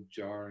some really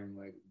jarring,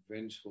 like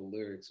vengeful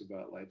lyrics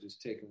about like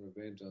just taking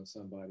revenge on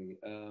somebody.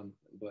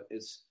 But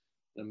it's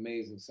an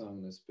amazing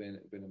song that's been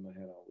in my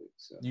head all week.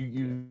 So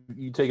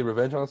you taking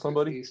revenge on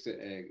somebody? Easter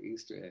egg.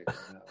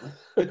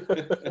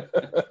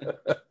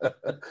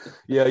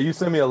 Yeah, you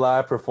sent me a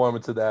live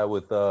performance of that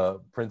with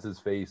Prince's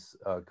face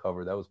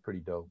cover. That was pretty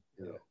dope.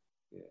 Yeah.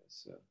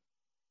 So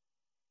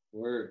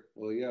word.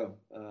 Well,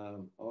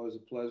 always a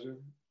pleasure.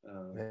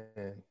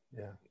 Man,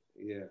 yeah.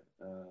 Yeah,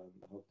 I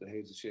hope the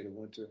hazy shade of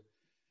winter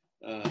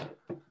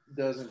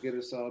doesn't get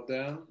us all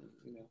down.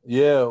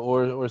 Yeah,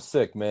 or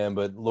sick, man.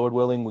 But Lord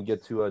willing, we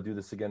get to do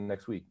this again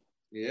next week.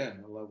 Yeah,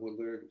 I love what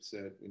Lyric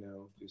said.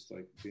 Just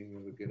like being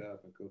able to get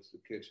up and go to the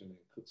kitchen and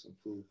cook some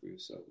food for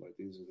yourself. Like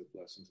these are the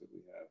blessings that we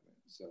have, man.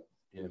 So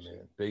yeah,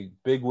 man.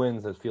 Big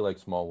wins that feel like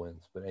small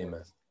wins, but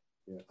amen.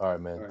 Yeah. All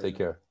right, man. All right, Take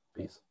care.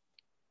 Peace.